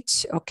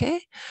 right?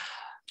 Okay.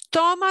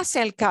 ¿Tomas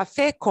el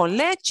café con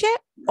leche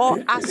o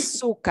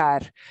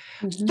azúcar?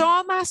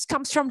 Tomas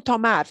comes from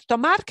tomar.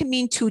 Tomar can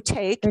mean to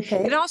take.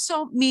 It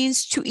also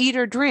means to eat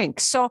or drink.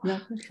 So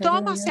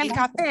tomas el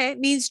café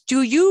means,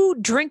 do you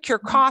drink your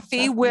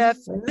coffee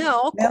with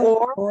milk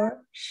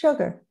or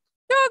sugar?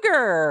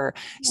 Sugar.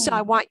 So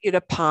I want you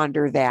to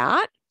ponder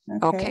that.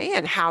 Okay.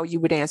 And how you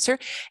would answer.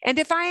 And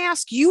if I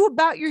ask you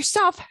about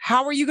yourself,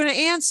 how are you going to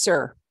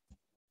answer?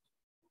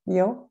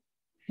 Yo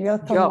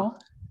tomo. Yo.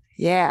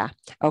 Yeah.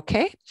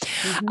 Okay.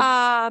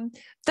 The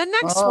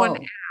next one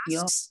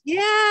asks,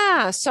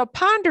 so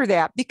ponder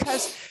that,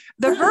 because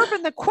the verb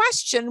and the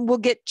question will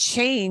get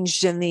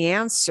changed in the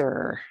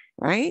answer,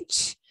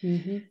 right?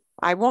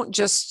 I won't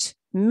just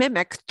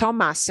mimic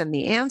Tomas in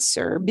the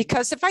answer,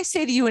 because if I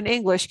say to you in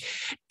English,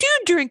 do you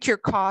drink your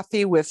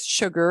coffee with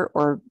sugar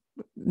or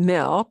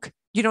milk?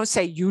 You don't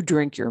say you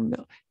drink your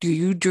milk. Do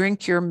you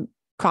drink your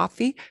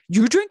coffee?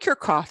 You drink your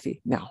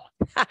coffee. No.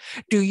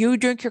 Do you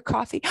drink your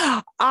coffee?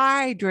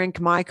 I drink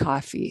my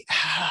coffee.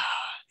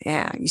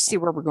 Yeah, you see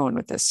where we're going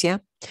with this. Yeah.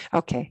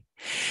 Okay.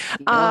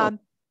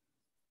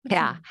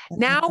 Yeah.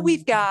 Now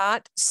we've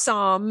got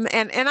some,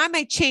 and I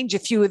might change a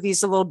few of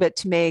these a little bit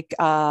to make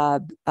a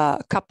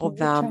couple of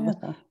them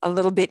a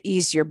little bit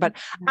easier. But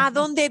 ¿a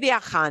dónde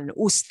viajan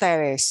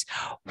ustedes?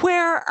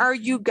 Where are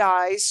you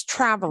guys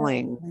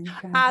traveling?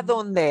 ¿A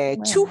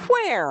dónde? To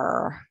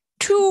where?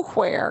 To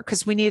where?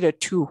 Because we need a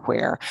to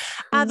where.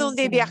 ¿A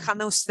dónde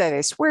viajan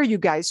ustedes? Where are you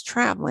guys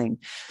traveling?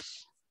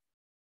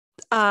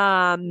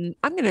 I'm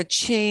going to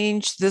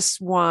change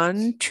this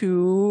one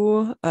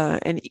to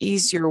an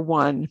easier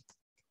one,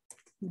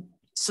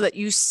 so that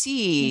you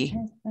see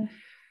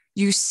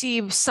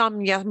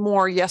some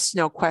more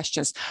yes/no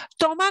questions.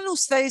 ¿Toman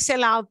ustedes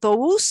el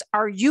autobús?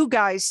 Are you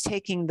guys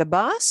taking the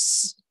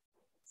bus?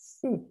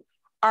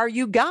 Are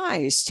you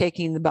guys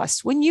taking the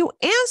bus? When you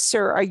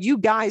answer a you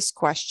guys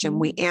question,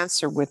 we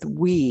answer with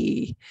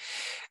we.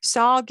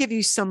 So I'll give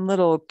you some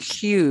little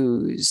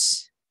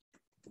cues.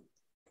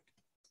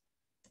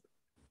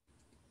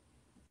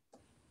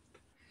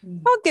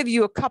 I'll give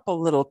you a couple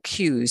little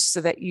cues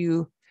so that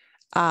you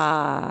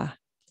kind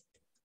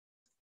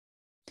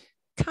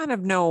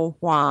of know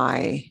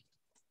why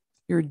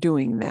you're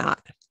doing that.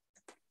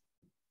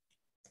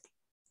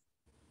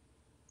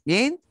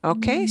 Yeah.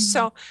 Okay.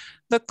 So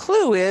the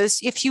clue is,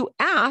 if you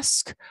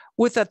ask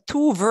with a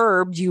to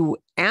verb, you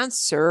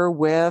answer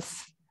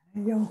with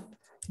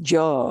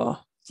yo.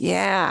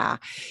 Yeah.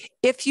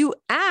 If you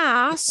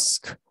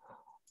ask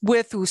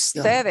with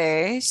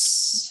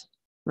ustedes,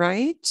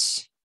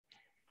 right?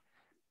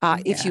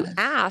 If you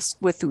ask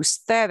with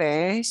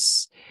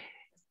ustedes,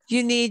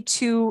 you need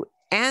to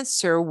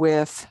answer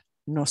with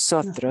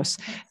nosotros,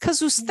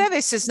 because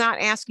ustedes is not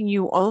asking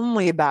you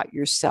only about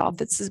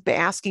yourself. It's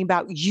asking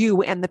about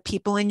you and the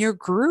people in your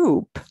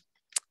group.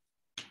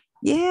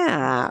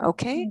 Yeah.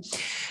 Okay.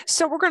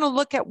 So we're going to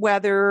look at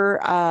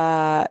whether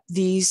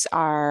these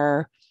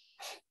are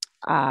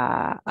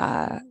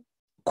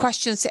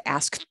questions to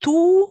ask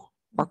tú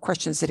or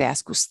questions that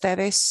ask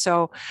ustedes.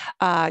 So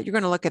you're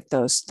going to look at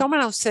those.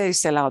 ¿Toman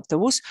ustedes el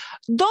autobús?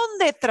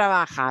 ¿Dónde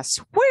trabajas?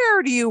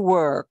 Where do you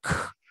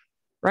work?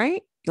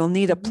 Right? You'll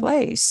need a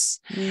place.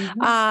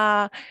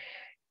 ¿Quién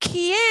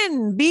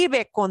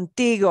vive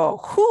contigo?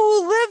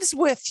 Who lives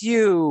with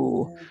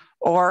you?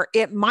 Or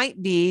it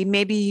might be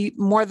maybe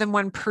more than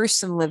one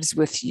person lives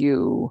with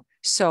you.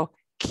 So,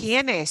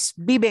 ¿quiénes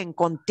viven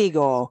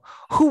contigo?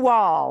 Who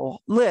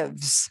all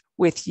lives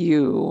with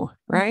you?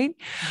 Right?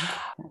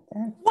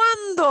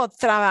 ¿Cuándo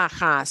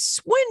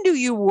trabajas? When do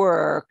you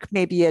work?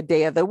 Maybe a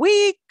day of the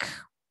week,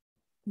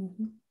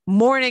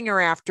 morning or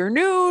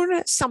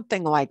afternoon,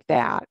 something like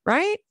that,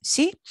 right?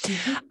 See?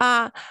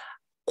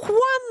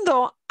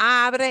 ¿Cuándo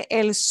abre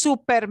el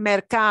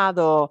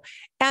supermercado?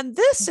 And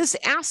this is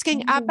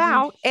asking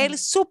about el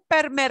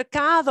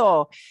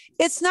supermercado.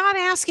 It's not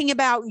asking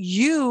about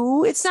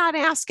you. It's not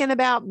asking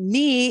about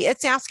me.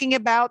 It's asking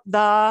about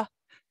the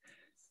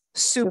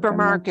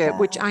supermarket,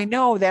 which I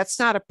know that's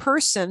not a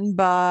person,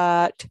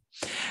 but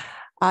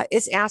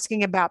it's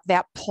asking about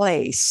that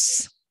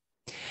place.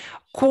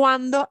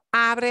 ¿Cuándo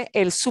abre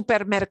el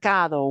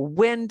supermercado?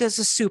 When does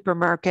the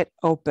supermarket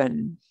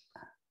open?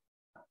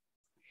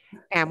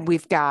 And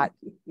we've got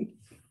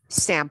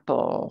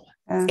sample,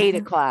 8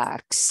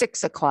 o'clock,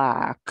 6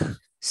 o'clock,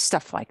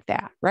 stuff like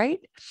that, right?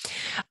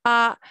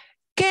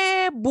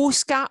 ¿Qué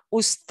busca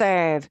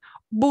usted?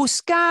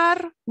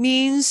 Buscar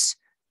means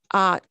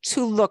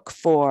to look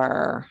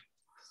for.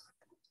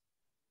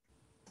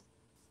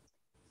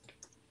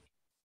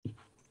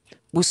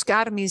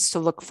 Buscar means to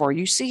look for.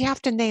 You see, you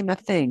have to name a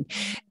thing.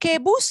 ¿Qué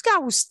busca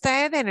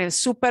usted en el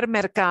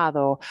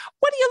supermercado?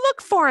 What do you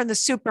look for in the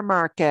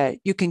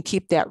supermarket? You can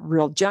keep that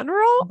real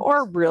general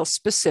or real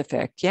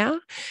specific, yeah?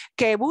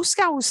 ¿Qué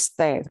busca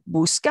usted?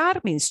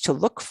 Buscar means to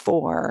look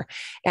for.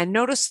 And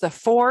notice the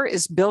for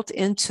is built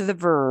into the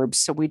verb,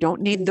 so we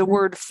don't need the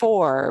word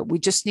for. We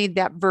just need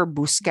that verb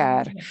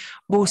buscar.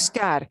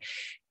 Buscar.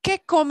 ¿Qué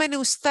comen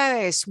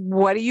ustedes?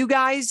 What do you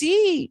guys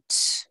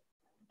eat?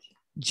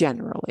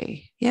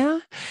 Generally,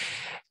 yeah.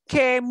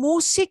 ¿Qué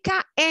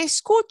música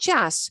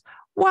escuchas?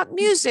 What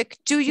music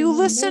do you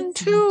listen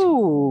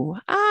to?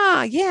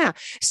 Yeah.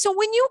 So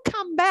when you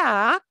come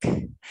back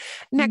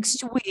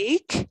next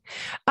week,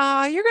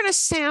 you're going to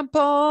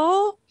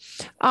sample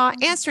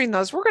answering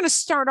those. We're going to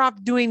start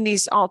off doing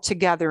these all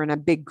together in a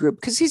big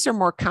group because these are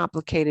more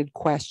complicated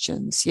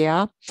questions.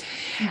 Yeah.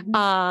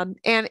 And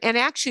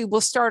actually,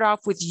 we'll start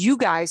off with you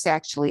guys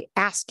actually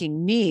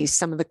asking me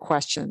some of the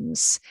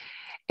questions.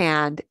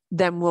 And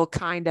then we'll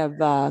kind of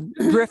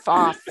riff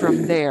off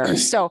from there.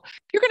 So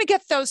you're going to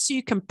get those so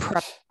you can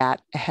prep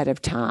that ahead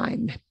of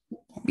time.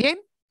 Bien?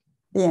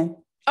 Bien.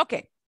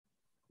 Okay.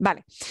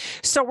 Vale.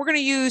 So we're going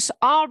to use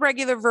all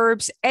regular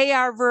verbs,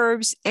 AR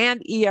verbs,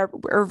 and ER.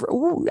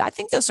 I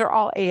think those are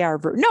all AR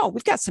verbs. No,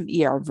 we've got some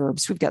ER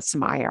verbs. We've got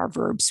some IR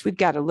verbs. We've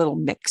got a little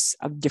mix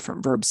of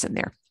different verbs in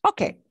there.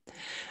 Okay.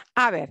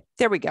 A ver,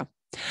 there we go.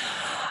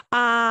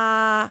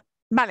 Vale,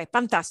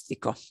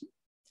 fantástico.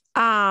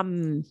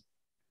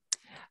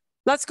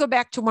 Let's go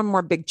back to one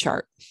more big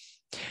chart.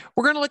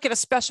 We're going to look at a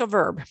special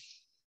verb.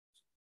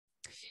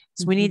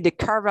 So we need to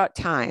carve out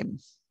time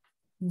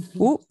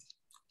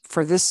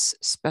for this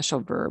special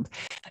verb.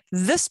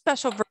 This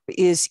special verb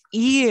is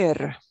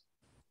ir.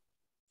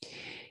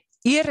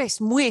 Ir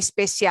es muy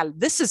especial.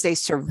 This is a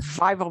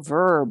survival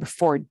verb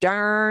for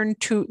darn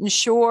tootin'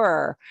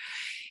 sure.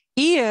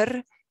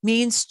 Ir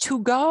means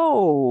to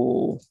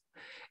go.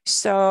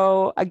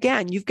 So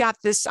again, you've got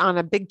this on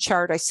a big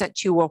chart I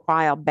sent you a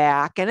while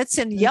back, and it's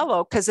in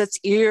yellow because it's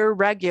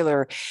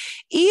irregular.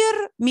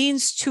 Ir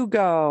means to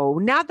go.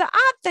 Now, the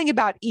odd thing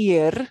about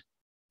ir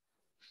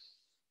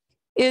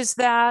is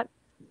that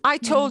I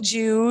told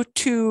you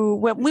to,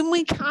 when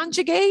we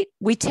conjugate,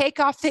 we take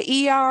off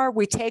the ER,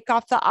 we take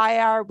off the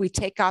IR, we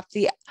take off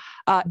the,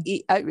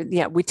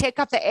 we take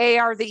off the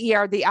AR, the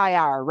ER, the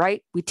IR,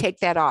 right? We take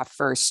that off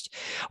first.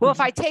 Well,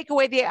 if I take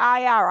away the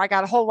IR, I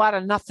got a whole lot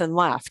of nothing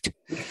left.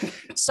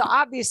 So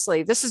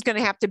obviously, this is going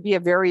to have to be a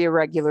very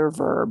irregular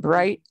verb,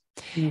 right?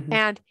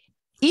 And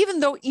even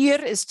though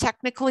ir is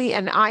technically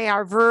an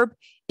IR verb,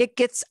 it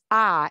gets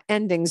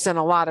endings in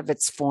a lot of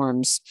its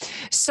forms.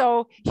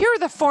 So here are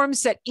the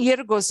forms that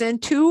ir goes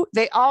into.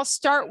 They all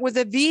start with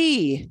a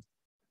V.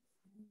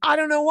 I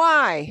don't know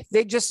why.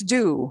 They just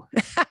do.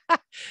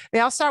 They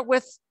all start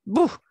with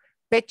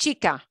be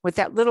chica, with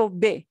that little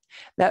B.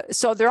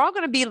 So they're all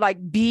going to be like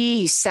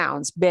B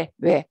sounds. Be,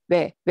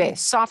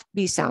 soft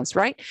B sounds,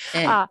 right?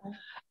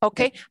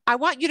 Okay, I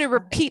want you to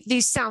repeat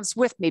these sounds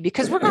with me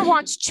because we're going to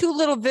watch two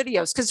little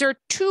videos because there are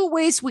two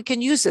ways we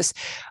can use this.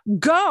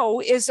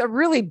 Go is a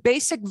really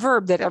basic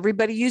verb that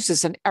everybody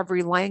uses in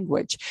every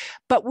language,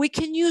 but we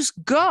can use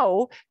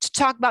go to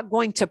talk about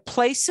going to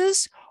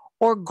places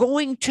or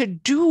going to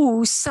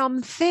do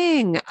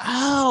something.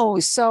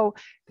 Oh, so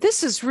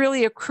this is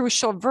really a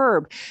crucial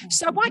verb.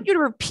 So I want you to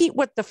repeat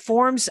what the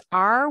forms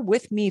are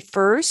with me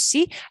first.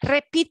 Sí,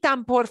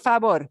 repitan por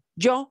favor.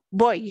 Yo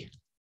voy.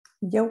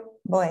 Yo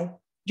voy.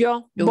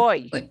 Yo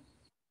voy.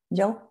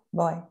 Yo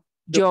voy.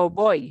 Yo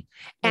voy.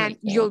 And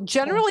you'll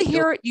generally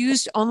hear it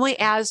used only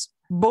as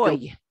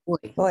boy.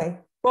 Boy.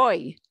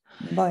 Boy.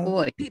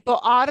 Boy. People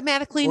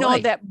automatically know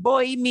that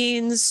boy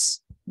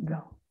means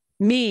Go.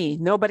 me,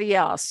 nobody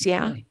else.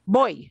 Yeah.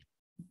 Boy.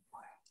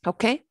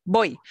 Okay.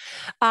 Boy.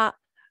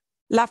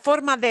 La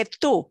forma de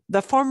tú,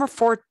 the former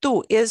for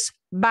tú is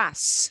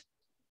vas.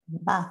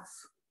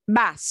 Vas.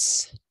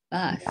 Vas.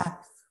 Vas.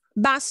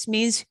 Vas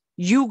means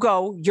you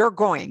go, you're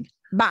going.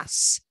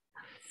 Vas.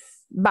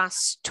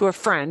 Vas to a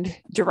friend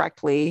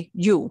directly,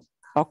 you.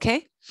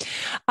 Okay.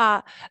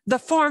 The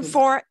form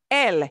for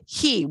él,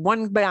 he,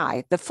 one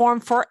guy. The form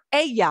for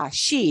ella,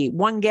 she,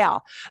 one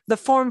gal. The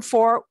form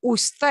for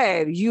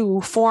usted,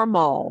 you,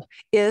 formal,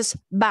 is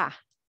va.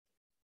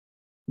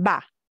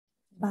 Va.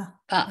 Va.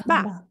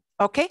 Va.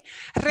 Okay.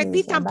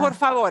 Repitan, por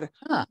favor.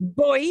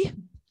 Voy.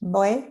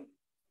 Voy.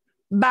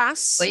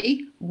 Vas.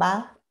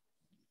 Va.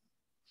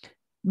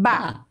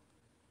 Va.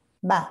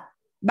 Va.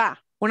 Va.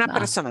 Una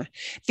persona.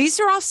 These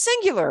are all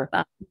singular.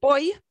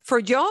 Voy for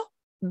yo.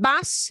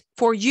 Vas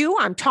for you.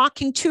 I'm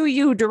talking to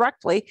you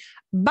directly.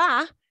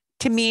 Va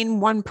to mean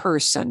one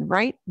person,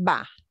 right?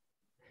 Va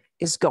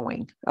is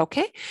going.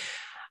 Okay.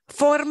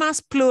 Formas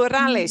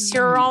plurales.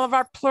 Here are all of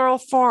our plural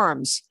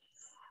forms.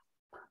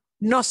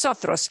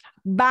 Nosotros.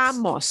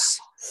 Vamos.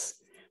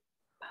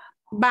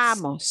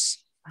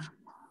 Vamos.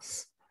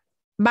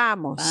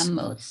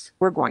 Vamos.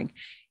 We're going.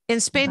 In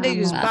Spain, they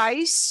use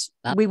vais.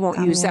 We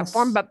won't use that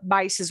form, but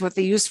vais is what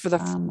they use for the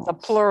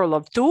plural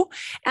of tú.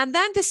 And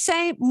then to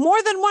say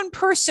more than one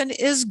person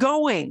is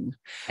going.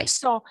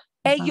 So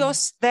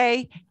ellos,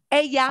 they,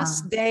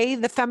 ellas, they,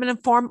 the feminine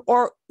form,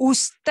 or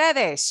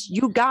ustedes,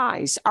 you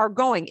guys are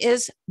going,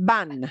 is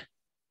van.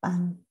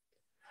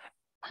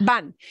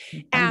 Van.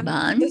 And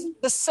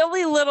the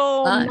silly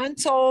little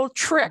mental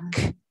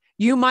trick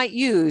you might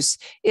use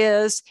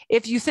is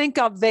if you think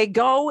of they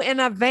go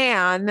in a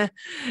van,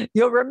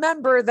 you'll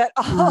remember that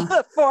all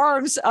the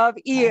forms of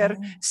ir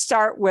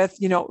start with,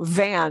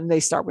 van. They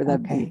start with a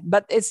V,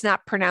 but it's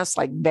not pronounced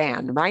like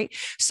van, right?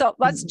 So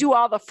let's do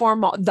all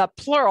the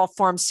plural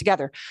forms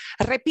together.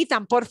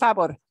 Repitan, por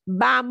favor.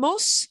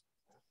 Vamos.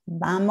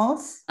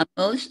 Vamos.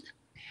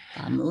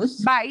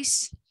 Vamos.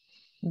 Vais.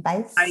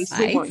 Vais.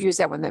 We won't use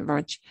that one that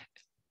much.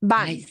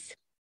 Van.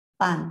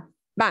 Pan.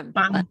 Van.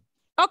 Pan.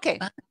 Okay.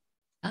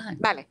 Pan.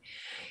 Vale.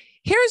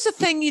 Here's the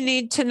thing you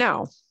need to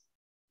know,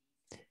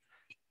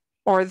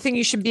 or the thing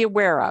you should be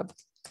aware of.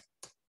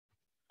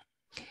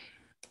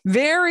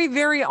 Very,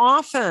 very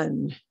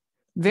often,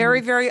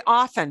 very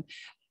often,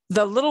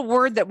 the little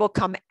word that will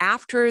come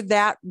after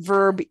that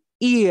verb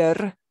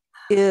ir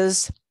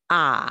is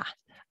a.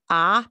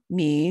 A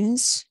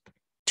means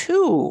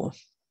to.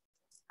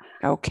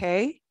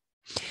 Okay.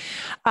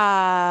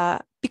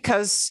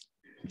 Because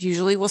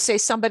usually we'll say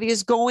somebody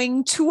is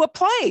going to a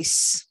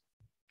place.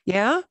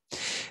 Yeah.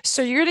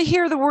 So you're going to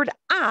hear the word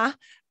a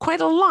quite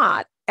a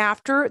lot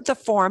after the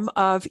form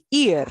of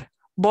ir.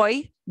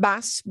 Voy,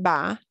 vas,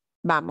 va,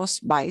 vamos,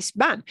 vais,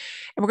 van. And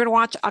we're going to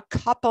watch a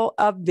couple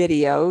of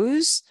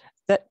videos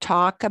that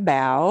talk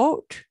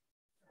about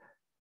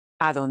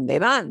a dónde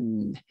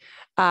van.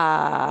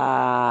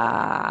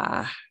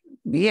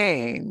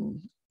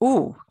 Bien.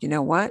 You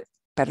know what?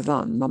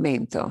 Perdón,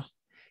 momento.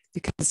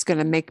 Because it's going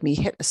to make me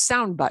hit a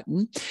sound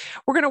button.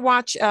 We're going to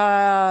watch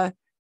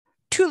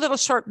two little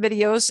short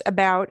videos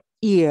about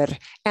ir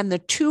and the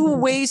two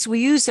ways we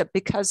use it,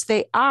 because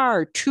they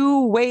are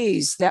two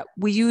ways that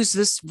we use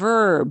this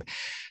verb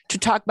to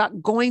talk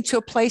about going to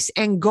a place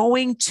and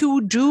going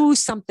to do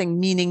something,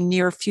 meaning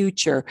near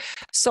future.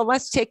 So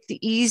let's take the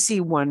easy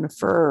one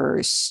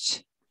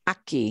first.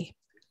 Aquí.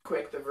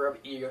 Quick, the verb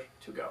ir,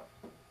 to go.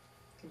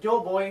 Yo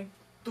voy,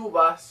 tú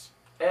vas,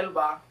 él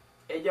va,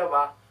 ella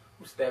va,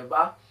 usted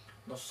va,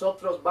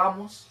 nosotros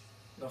vamos,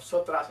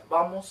 nosotras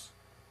vamos,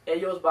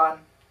 ellos van,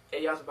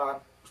 ellas van,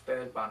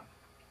 ustedes van.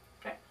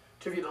 Okay.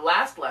 To review the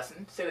last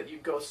lesson, say that you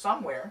go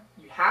somewhere,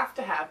 you have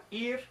to have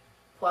ir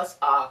plus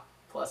a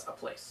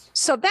place.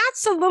 So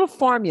that's a little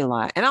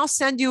formula, and I'll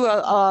send you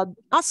a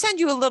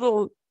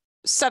little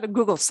set of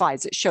Google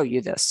slides that show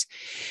you this.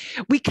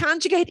 We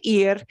conjugate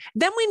ir,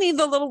 then we need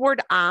the little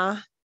word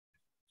a,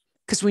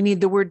 because we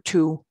need the word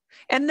to,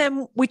 and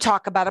then we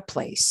talk about a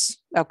place.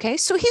 Okay,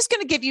 so he's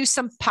going to give you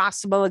some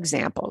possible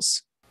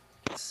examples.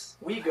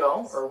 We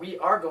go, or we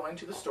are going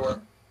to the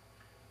store.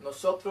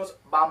 Nosotros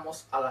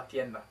vamos a la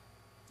tienda.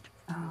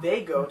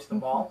 They go to the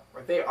mall,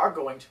 or they are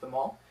going to the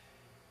mall.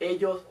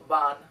 Ellos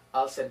van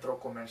al centro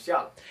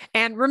comercial.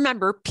 And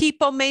remember,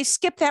 people may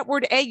skip that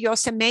word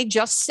ellos and may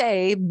just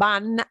say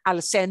van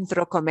al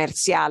centro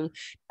comercial.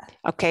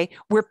 Okay,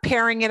 we're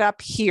pairing it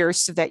up here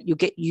so that you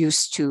get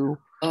used to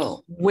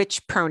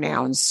which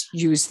pronouns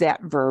use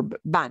that verb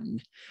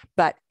van.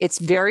 But it's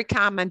very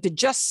common to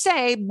just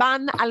say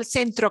van al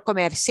centro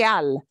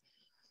comercial.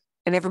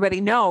 And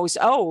everybody knows,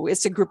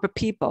 it's a group of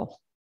people.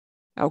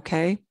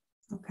 Okay?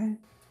 Okay.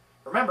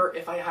 Remember,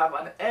 if I have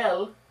an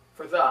L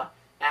for the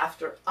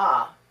after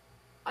a,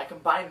 I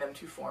combine them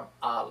to form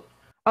al.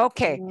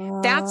 Okay,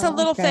 that's a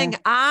little thing.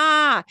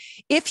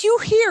 If you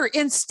hear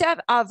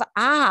instead of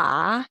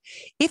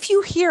if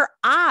you hear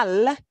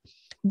al,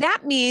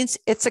 that means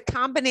it's a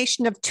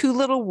combination of two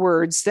little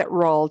words that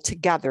roll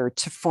together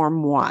to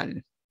form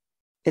one.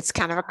 It's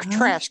kind of a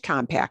trash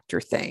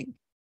compactor thing.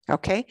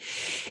 Okay.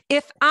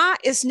 If a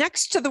is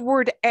next to the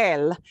word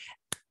el,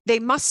 they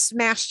must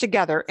smash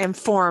together and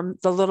form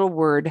the little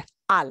word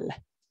al,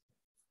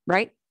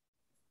 right?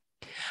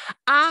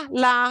 A,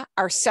 la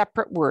are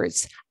separate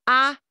words.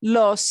 A,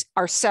 los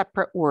are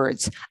separate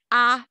words.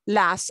 A,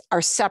 las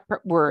are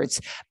separate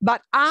words.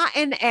 But a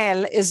and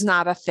el is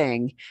not a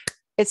thing.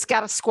 It's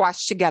got to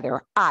squash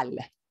together, al.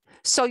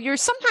 So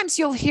sometimes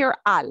you'll hear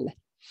al.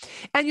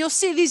 And you'll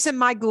see these in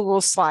my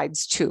Google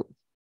slides too.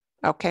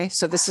 Okay,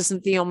 so this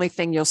isn't the only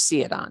thing you'll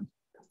see it on.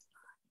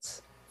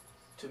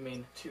 To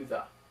mean to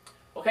the.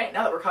 Okay,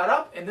 now that we're caught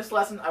up, in this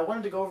lesson, I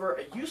wanted to go over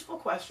a useful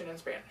question in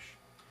Spanish.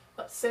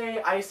 Let's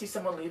say I see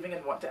someone leaving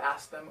and want to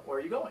ask them, where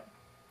are you going?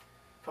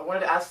 If I wanted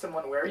to ask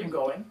someone, where are you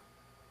going?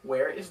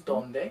 Where is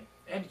donde?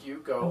 And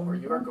you go, or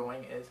you are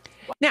going is.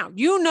 Now,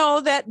 you know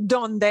that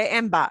donde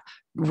and va.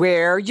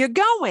 Where are you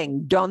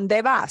going?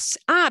 Donde vas?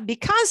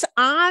 Because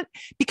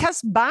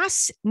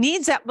vas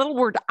needs that little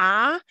word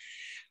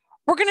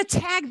we're going to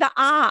tag the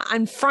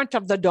in front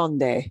of the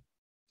donde.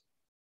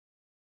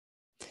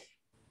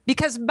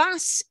 Because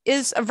vas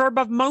is a verb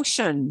of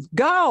motion.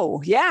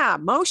 Go. Yeah,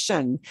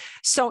 motion.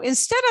 So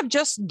instead of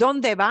just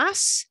donde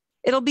vas,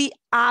 it'll be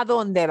a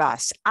donde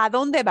vas. A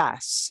donde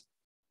vas.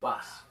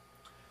 Vas.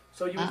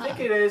 So you would think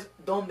it is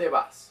donde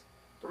vas.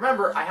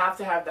 Remember, I have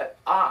to have that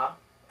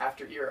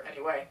after ir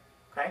anyway.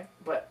 Okay?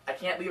 But I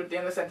can't leave it at the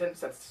end of the sentence.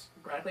 That's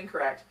grammatically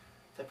incorrect.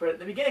 So I put it at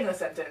the beginning of the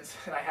sentence,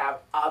 and I have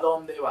a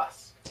donde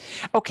vas.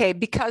 Okay,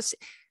 because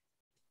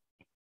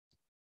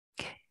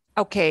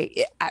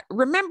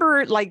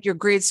remember like your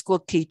grade school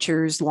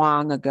teachers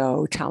long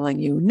ago telling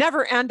you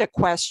never end a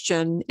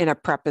question in a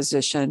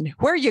preposition.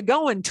 Where are you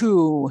going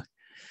to?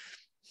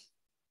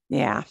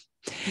 Yeah.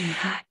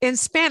 In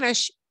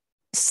Spanish,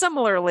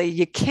 similarly,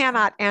 you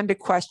cannot end a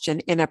question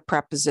in a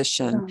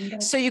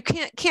preposition. So you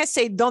can't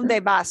say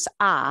donde vas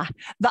a.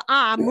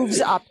 The moves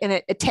up and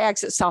it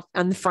tags itself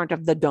on the front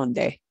of the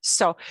donde.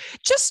 So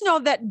just know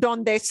that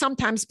donde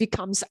sometimes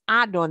becomes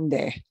a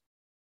donde.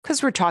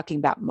 because we're talking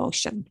about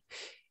motion.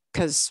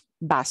 Because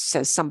vas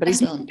says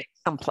somebody's moving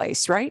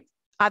someplace, right?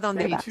 ¿A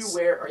dónde vas? To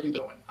where are you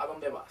going? ¿A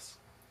dónde vas?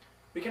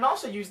 We can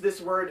also use this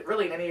word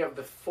really in any of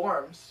the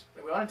forms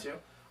that we wanted to.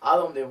 ¿A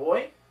dónde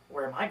voy?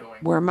 Where am I going?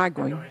 Where am I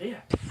going? I have no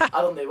idea.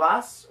 ¿A dónde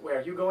vas? Where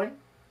are you going?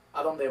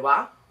 ¿A dónde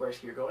va? Where is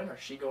he going, or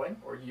she going,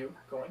 or you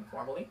going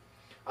formally?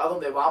 ¿A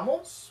dónde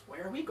vamos?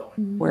 Where are we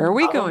going? Where are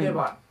we ¿A going? dónde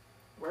van?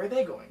 Where are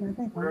they going?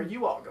 Where are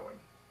you all going?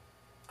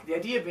 The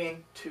idea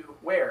being to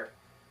where.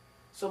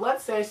 So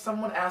let's say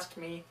someone asked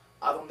me,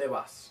 ¿A dónde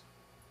vas?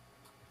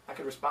 I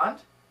could respond,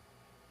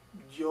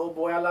 Yo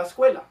voy a la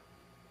escuela.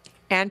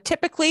 And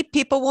typically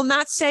people will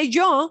not say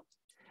yo,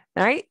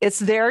 right? It's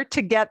there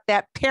to get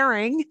that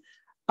pairing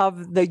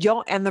of the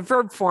yo and the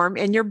verb form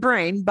in your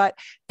brain, but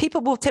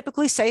people will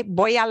typically say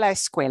voy a la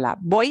escuela,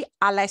 voy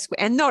a la escuela.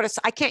 And notice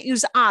I can't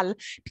use al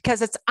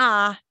because it's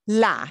a,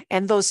 la,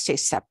 and those stay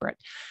separate.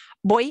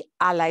 Voy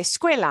a la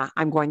escuela,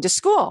 I'm going to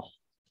school.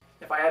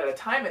 If I added a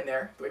time in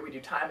there, the way we do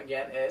time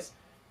again is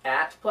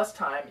at plus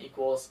time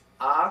equals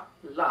a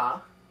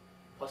la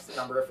plus the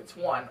number if it's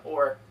one,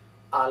 or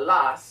a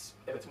las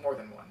if it's more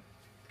than one.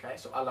 Okay,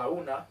 so a la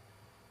una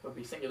would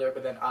be singular,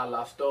 but then a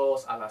las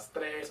dos, a las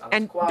tres, a las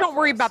And cuatro. don't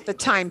worry about the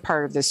time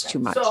part of this too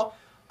much. So,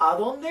 ¿a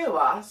dónde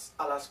vas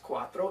a las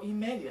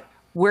 4:30?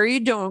 Where are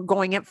you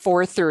going at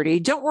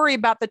 4:30? Don't worry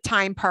about the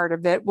time part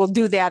of it. We'll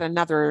do that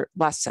another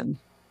lesson.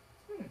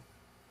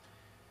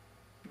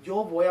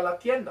 Yo voy a la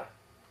tienda.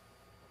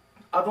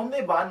 ¿A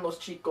dónde van los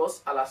chicos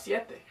a las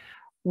 7?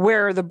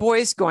 Where are the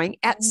boys going?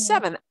 At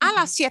 7. A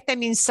las 7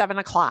 means 7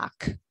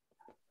 o'clock.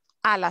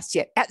 A las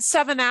 7. At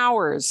 7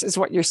 hours is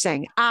what you're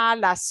saying. A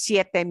las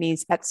 7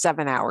 means at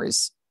 7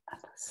 hours.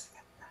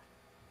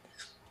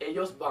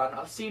 Ellos van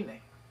al cine.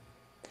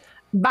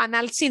 Van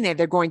al cine.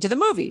 They're going to the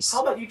movies.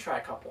 How about you try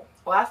a couple?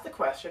 I'll ask the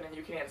question and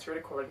you can answer it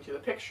according to the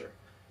picture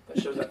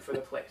that shows up for the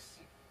place.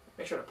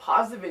 Make sure to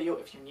pause the video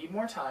if you need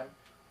more time,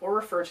 or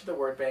refer to the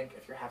word bank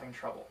if you're having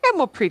trouble. And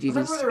we'll preview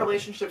Remember these. the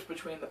relationships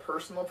between the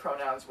personal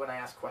pronouns when I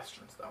ask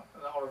questions, though,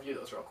 and I'll review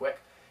those real quick.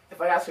 If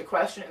I ask a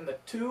question in the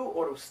tú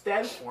or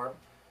usted form,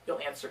 you'll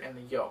answer in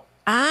the yo.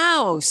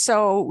 Oh,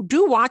 so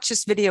do watch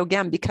this video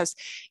again, because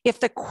if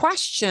the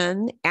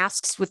question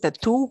asks with a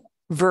tú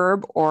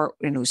verb or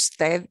an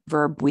usted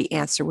verb, we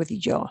answer with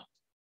yo,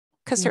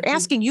 because they're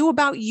asking you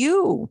about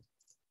you.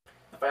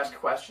 If I ask a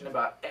question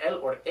about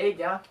él or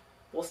ella,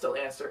 we'll still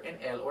answer in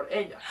él or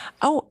ella.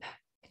 Oh,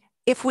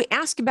 if we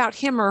ask about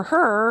him or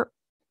her,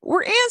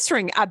 we're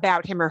answering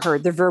about him or her.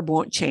 The verb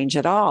won't change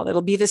at all.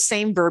 It'll be the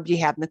same verb you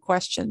had in the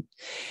question.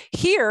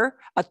 Here,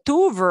 a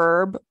tú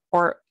verb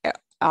or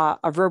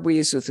a verb we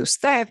use with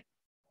usted,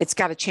 it's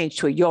got to change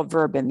to a yo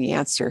verb in the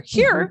answer.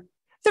 Here,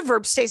 the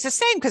verb stays the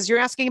same because you're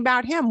asking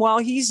about him while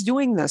he's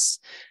doing this.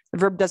 The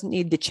verb doesn't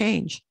need to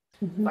change.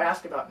 If I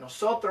ask about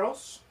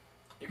nosotros,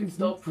 you can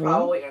still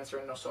probably answer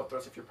in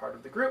nosotros if you're part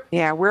of the group.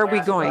 Yeah, where are If I we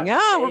ask going?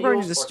 about Oh, we're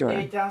going to the ellos or store.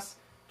 ellas,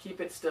 keep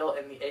it still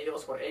in the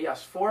ellos or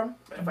ellas form.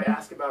 And if I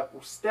ask about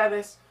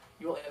ustedes,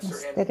 you'll answer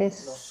in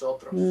Ustedes.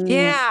 nosotros.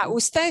 Yeah,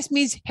 ustedes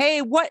means,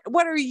 hey, what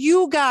are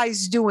you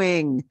guys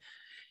doing?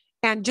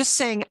 And just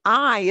saying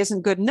I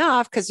isn't good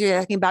enough because you're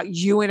asking about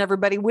you and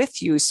everybody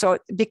with you. So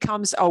it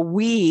becomes a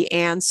we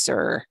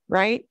answer,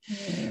 right?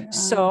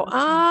 So,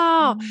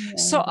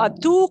 so a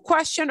tú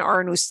question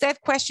or an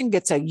usted question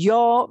gets a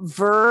yo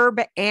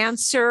verb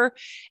answer,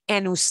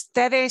 and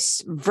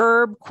ustedes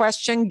verb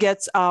question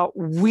gets a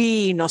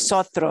we,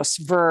 nosotros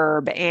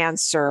verb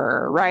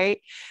answer,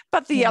 right?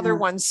 But the other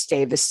ones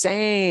stay the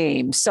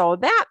same. So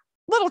that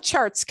little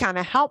chart's kind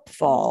of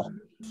helpful.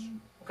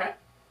 Okay?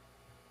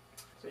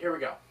 So here we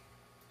go.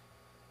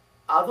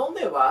 ¿A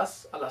dónde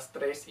vas a las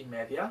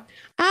 3:30?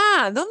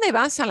 Ah, ¿dónde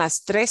vas a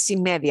las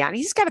 3:30? And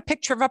he's got a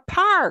picture of a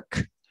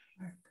park.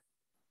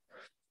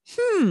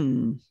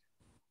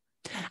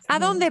 ¿A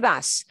dónde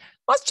vas?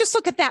 Let's just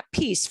look at that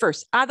piece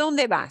first. ¿A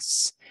dónde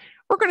vas?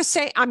 We're going to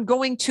say, I'm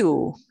going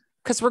to,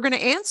 because we're going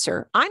to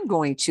answer, I'm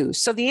going to.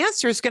 So the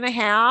answer is going to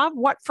have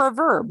what for a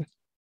verb?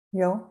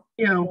 Yo.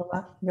 Yo.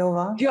 Yo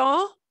va.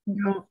 Yo,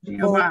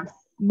 Yo va.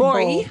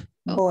 boy,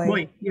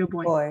 Boy. Yo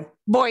boy. Boy.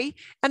 boy.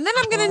 And then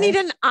I'm going to Boy. need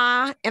an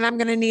and I'm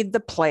going to need the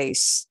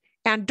place.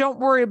 And don't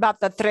worry about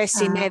the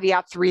 3:30,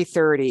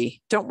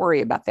 3:30. Don't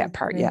worry about that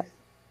part yet.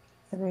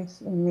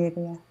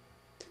 3:30.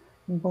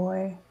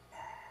 Boy.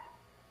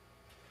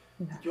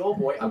 Yo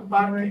voy al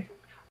parque.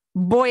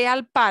 Voy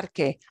al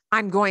parque.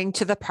 I'm going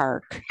to the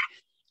park.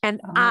 And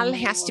al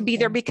has to be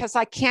there because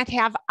I can't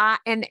have a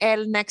and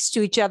el next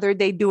to each other.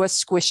 They do a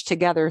squish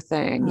together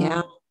thing.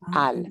 Yeah.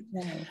 Al.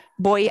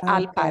 Voy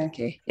al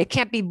parque. It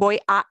can't be voy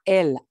a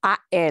el. A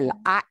el.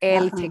 A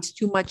el takes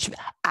too much.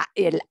 A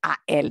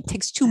el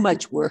takes too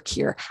much work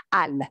here.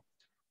 Al.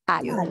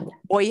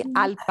 Voy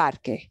al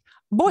parque.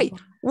 Voy.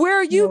 Where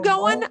are you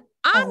going?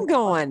 I'm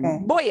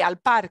going. Voy al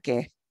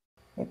parque.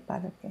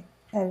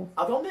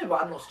 ¿A dónde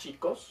van los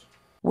chicos?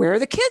 Where are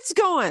the kids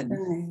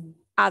going?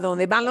 ¿A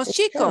dónde van los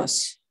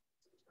chicos?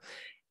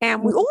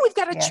 And we've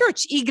got a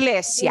church.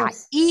 Iglesia.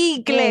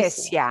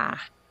 Iglesia.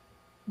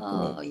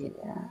 Oh,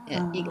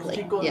 yeah. Los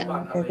chicos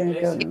van a la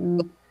iglesia.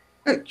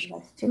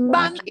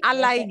 Van a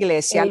la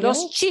iglesia. Los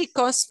Ellos.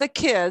 chicos, the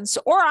kids,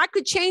 or I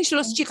could change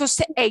los chicos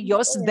to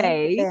ellos,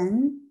 they.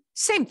 Then,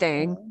 Same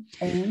thing.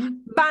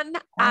 en Van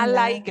a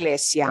la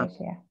iglesia.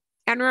 iglesia.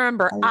 And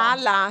remember, A la. a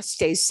la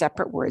stays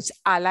separate words.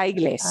 A la A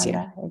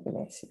iglesia. la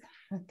iglesia.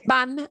 Okay.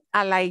 Van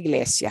a la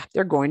iglesia.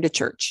 They're going to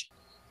church.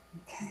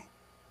 Okay.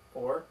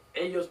 Or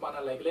ellos van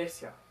a la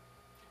iglesia.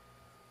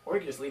 Or you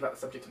can just leave out the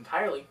subject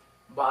entirely.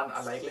 Van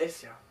a la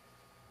iglesia.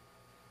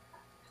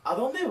 ¿A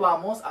dónde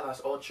vamos a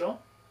las 8?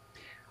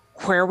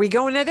 Where are we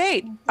going at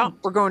 8? Oh,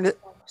 we're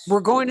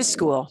going to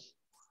school.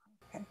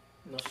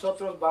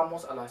 Nosotros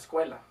vamos a la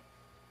escuela.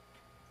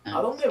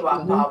 ¿A dónde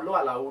va Pablo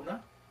a la 1?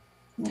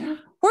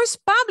 Where's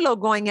Pablo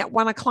going at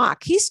 1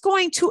 o'clock? He's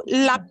going to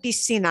la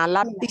piscina.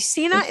 La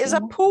piscina is a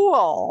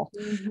pool,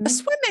 a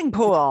swimming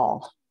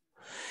pool.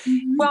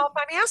 Well, if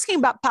I'm asking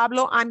about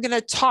Pablo, I'm going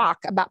to talk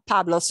about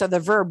Pablo so the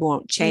verb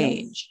won't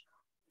change.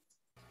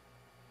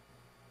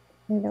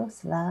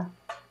 Ellos va.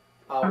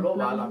 Pablo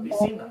va a la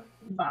piscina.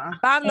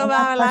 Pablo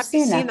va a la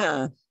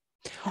piscina.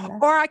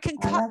 Or I can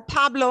cut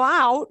Pablo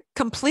out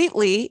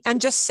completely and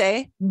just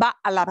say va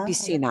a la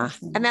piscina.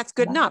 And that's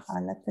good enough.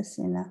 A la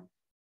piscina.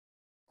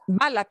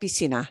 Va a la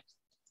piscina.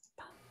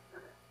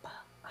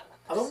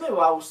 ¿A dónde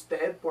va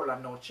usted por la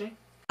noche?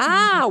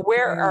 Ah,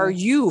 where are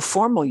you?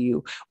 Formal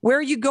you. Where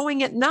are you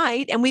going at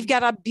night? And we've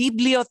got a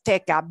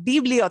biblioteca.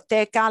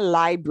 Biblioteca,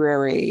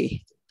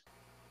 library.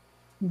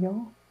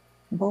 Yo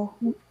Yo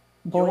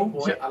voy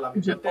voy a la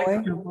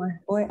biblioteca.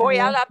 Voy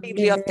a la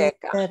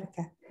biblioteca.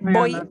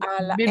 Voy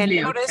a la, and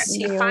Biblioteca. notice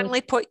he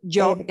finally put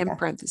yo in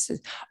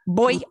parentheses.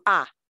 Voy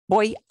a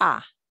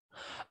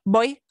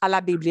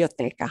la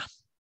biblioteca.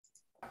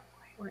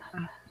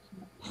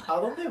 ¿A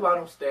dónde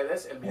van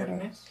ustedes el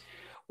viernes?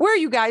 Where are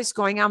you guys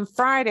going on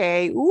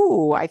Friday?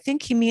 Ooh, I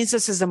think he means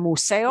this is a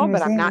museo,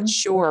 but I'm not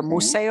sure.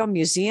 Museo,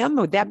 museum,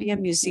 would that be a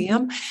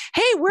museum?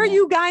 Hey, where are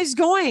you guys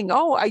going?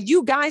 Oh,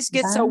 you guys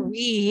gets a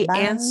we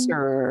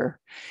answer.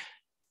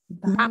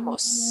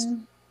 Vamos.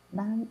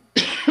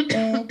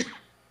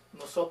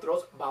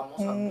 Nosotros vamos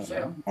al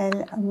museo.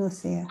 El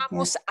museo.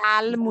 Vamos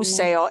al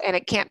museo, and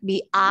it can't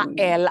be a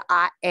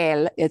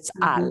el, it's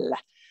al.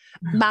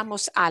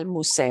 Vamos al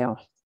museo.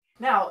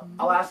 Now,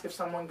 I'll ask if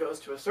someone goes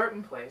to a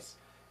certain place,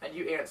 and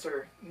you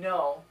answer,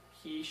 no,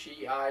 he,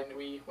 she, I,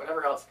 we,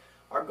 whatever else,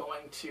 are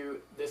going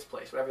to this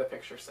place, whatever the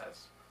picture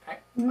says. Okay?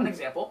 An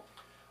example,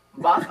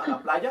 ¿vas a la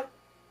playa?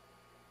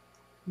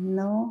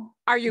 No.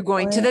 Are you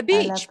going to the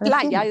beach?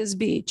 Playa is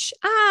beach.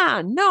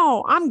 Ah,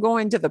 no, I'm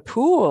going to the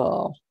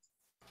pool.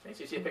 Okay,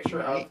 so you see a picture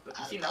of the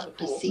piscina, the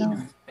pool,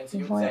 Piscina. and so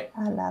you would Voy say,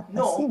 a la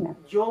no, piscina.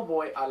 yo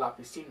voy a la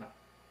piscina.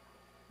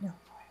 Yo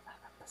voy a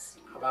la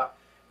piscina. How about,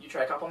 you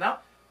try a couple now,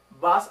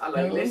 ¿vas a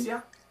la No.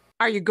 iglesia?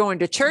 Are you going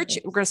to church?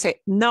 We're going to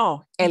say,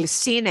 no, el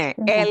cine.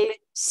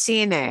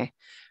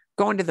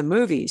 Going to the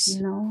movies.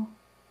 No.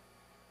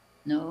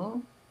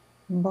 No.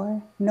 Voy.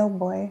 No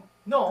voy.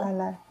 A No,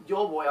 la.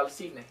 yo voy al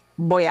cine.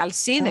 Voy al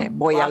cine.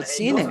 Voy ¿Van al ellos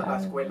cine. a la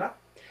escuela?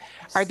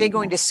 Are they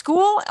going to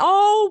school?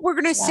 Oh, we're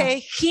going to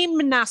say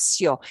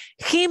gimnasio.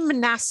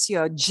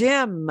 Gimnasio,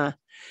 gym.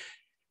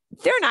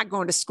 They're not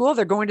going to school.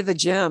 They're going to the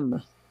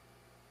gym.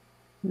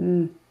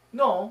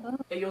 No,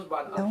 ellos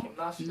van al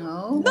gimnasio.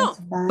 No. No,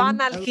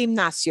 van al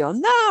gimnasio.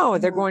 No,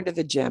 they're going to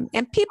the gym.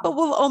 And people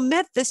will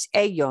omit this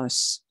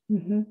ellos.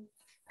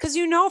 Because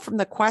you know from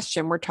the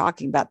question we're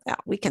talking about that.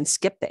 We can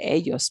skip the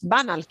ellos.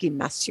 Van al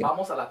gimnasio.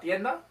 Vamos a la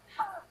tienda.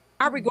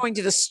 Are we going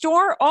to the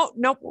store? Oh,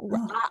 no.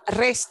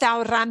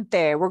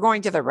 Restaurante. We're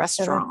going to the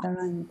restaurant.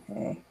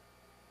 Restaurante.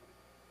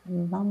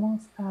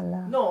 Vamos a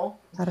la. No,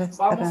 vamos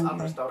al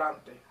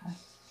restaurante.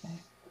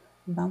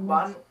 Vamos.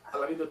 ¿Van a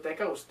la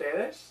biblioteca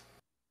ustedes?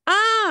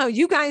 Ah,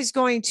 you guys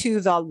going to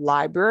the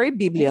library,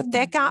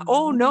 biblioteca?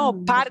 Oh, no,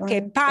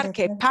 parque.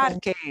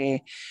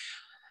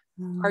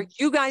 Are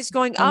you guys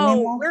going?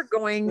 Oh, we're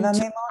going to Vamos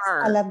a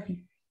park.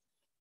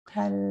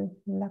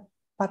 la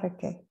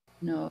parque.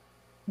 No.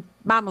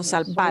 Vamos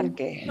al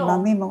parque. No,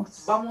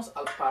 Vamos. vamos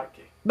al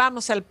parque.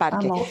 Vamos al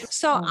parque. Vamos.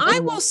 So I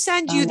will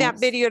send you that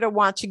Vamos. video to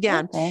watch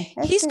again. Okay,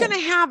 He's okay. going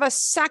to have a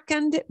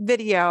second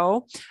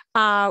video.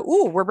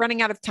 We're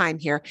running out of time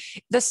here.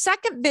 The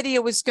second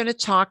video is going to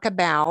talk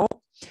about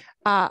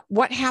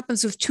what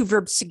happens with two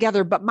verbs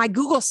together, but my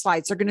Google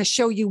slides are going to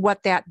show you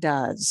what that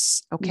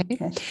does. Okay.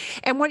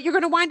 And what you're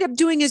going to wind up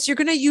doing is you're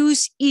going to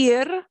use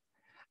ir,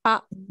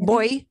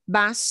 voy,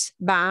 vas,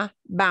 va,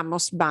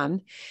 vamos,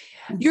 van.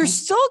 You're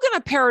still going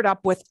to pair it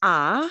up with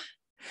a,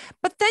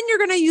 but then you're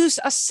going to use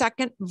a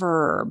second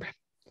verb.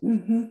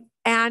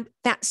 And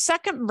that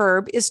second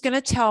verb is going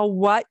to tell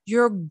what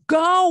you're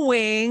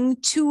going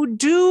to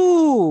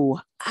do.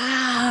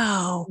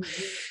 Oh,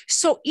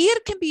 so ir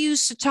can be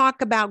used to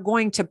talk about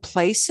going to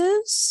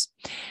places,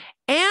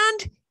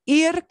 and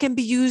ir can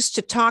be used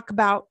to talk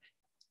about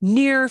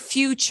near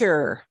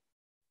future.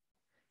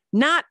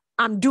 Not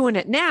I'm doing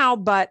it now,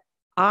 but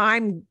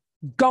I'm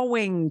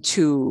going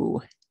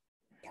to.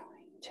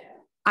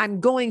 I'm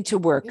going to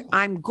work.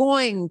 I'm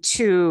going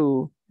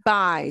to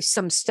buy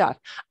some stuff.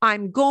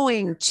 I'm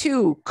going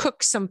to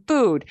cook some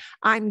food.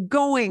 I'm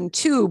going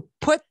to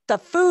put the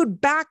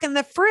food back in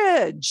the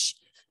fridge,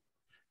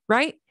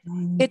 right?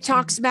 It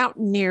talks about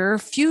near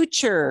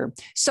future.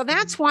 So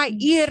that's why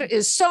ir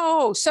is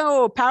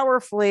so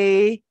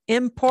powerfully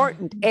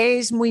important.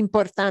 Es muy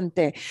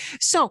importante.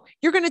 So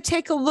you're going to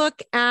take a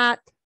look at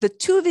the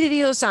 2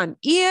 videos on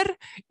ir.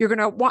 You're going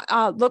to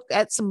look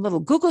at some little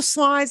Google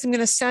slides I'm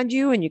going to send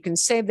you, and you can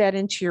save that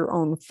into your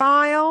own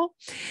file.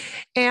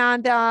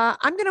 And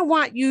I'm going to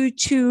want you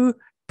to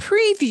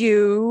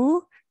preview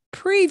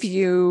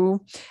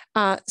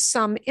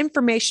some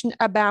information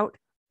about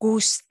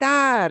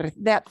gustar,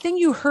 that thing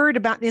you heard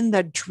about in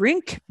the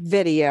drink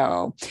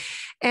video.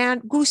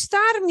 And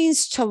gustar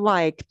means to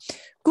like.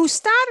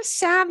 Gustar,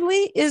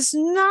 sadly, is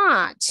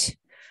not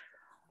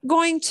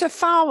going to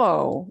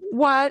follow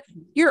what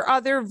your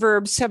other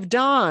verbs have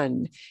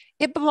done.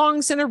 It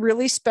belongs in a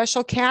really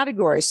special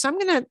category. So I'm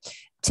going to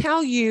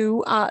tell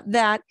you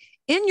that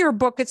in your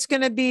book, it's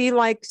going to be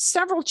like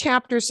several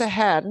chapters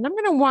ahead. And I'm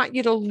going to want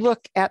you to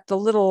look at the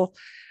little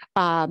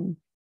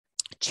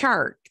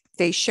chart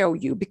they show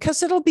you,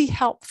 because it'll be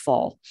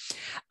helpful.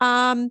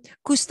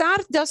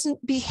 Gustar doesn't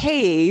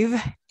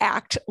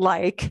act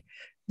like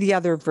the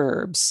other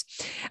verbs.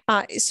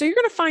 So you're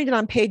going to find it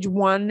on page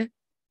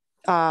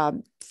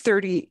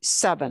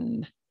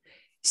 137.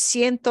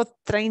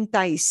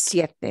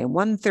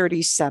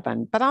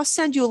 137. But I'll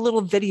send you a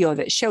little video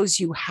that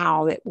shows you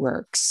how it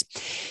works.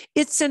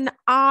 It's an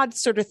odd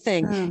sort of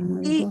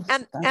thing.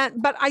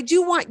 But I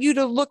do want you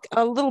to look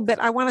a little bit.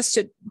 I want us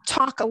to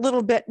talk a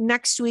little bit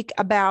next week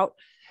about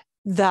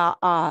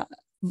the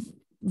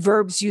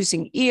verbs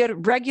using ir,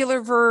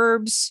 regular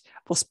verbs.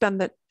 We'll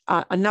spend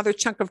another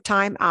chunk of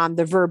time on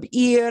the verb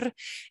ir,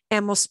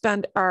 and we'll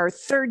spend our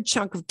third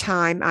chunk of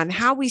time on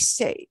how we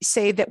say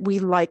that we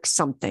like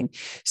something.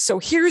 So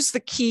here's the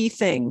key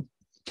thing.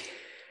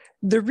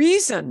 The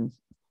reason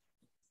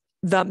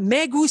the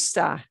me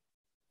gusta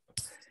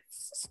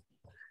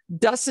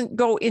doesn't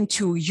go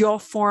into yo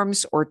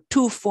forms or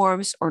tú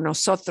forms or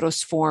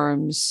nosotros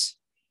forms,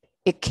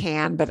 it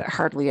can, but it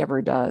hardly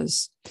ever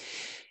does,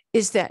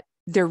 is that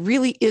there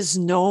really is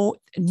no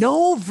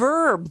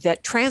verb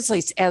that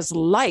translates as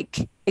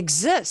like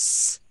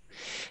exists.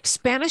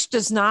 Spanish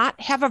does not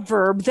have a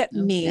verb that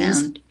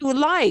means to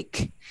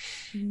like.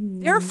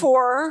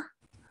 Therefore,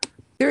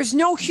 there's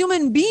no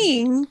human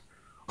being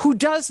who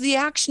does the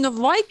action of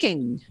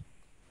liking.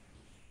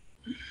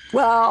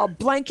 Well,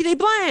 blankety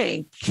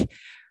blank.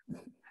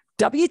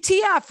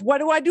 WTF, what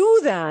do I do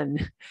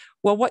then?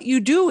 Well, what you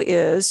do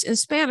is, in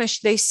Spanish,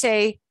 they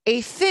say,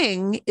 a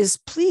thing is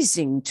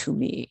pleasing to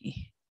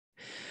me.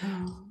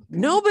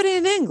 Nobody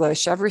in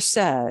English ever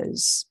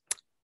says,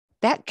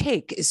 that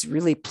cake is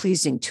really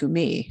pleasing to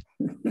me.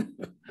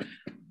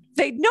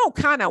 They'd know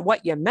kind of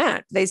what you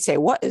meant. They'd say,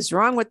 what is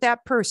wrong with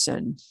that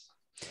person?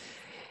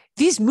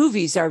 These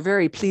movies are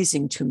very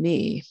pleasing to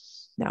me.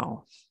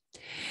 No.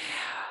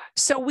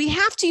 So we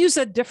have to use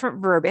a different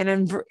verb.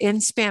 And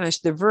in Spanish,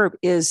 the verb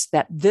is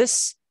that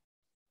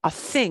a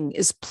thing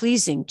is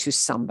pleasing to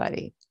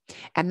somebody.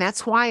 And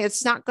that's why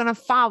it's not going to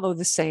follow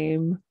the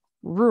same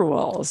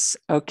rules.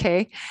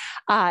 Okay.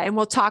 And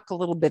we'll talk a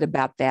little bit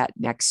about that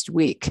next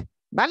week.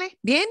 Vale?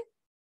 Bien?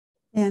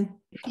 Bien.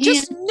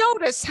 Just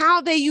notice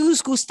how they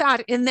use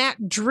gustar in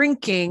that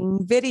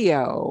drinking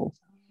video.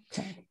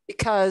 Okay.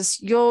 Because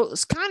you'll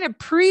kind of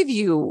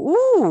preview,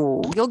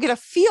 you'll get a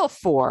feel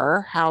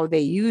for how they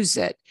use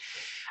it.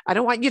 I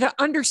don't want you to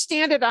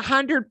understand it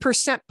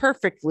 100%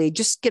 perfectly.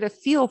 Just get a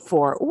feel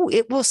for,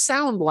 it will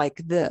sound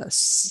like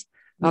this.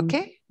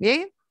 Okay?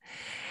 Yeah.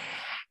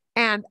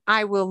 And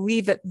I will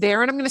leave it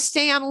there. And I'm going to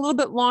stay on a little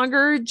bit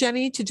longer,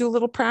 Jenny, to do a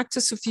little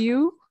practice with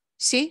you.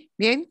 See?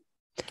 Bien?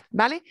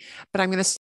 Vale? But I'm going to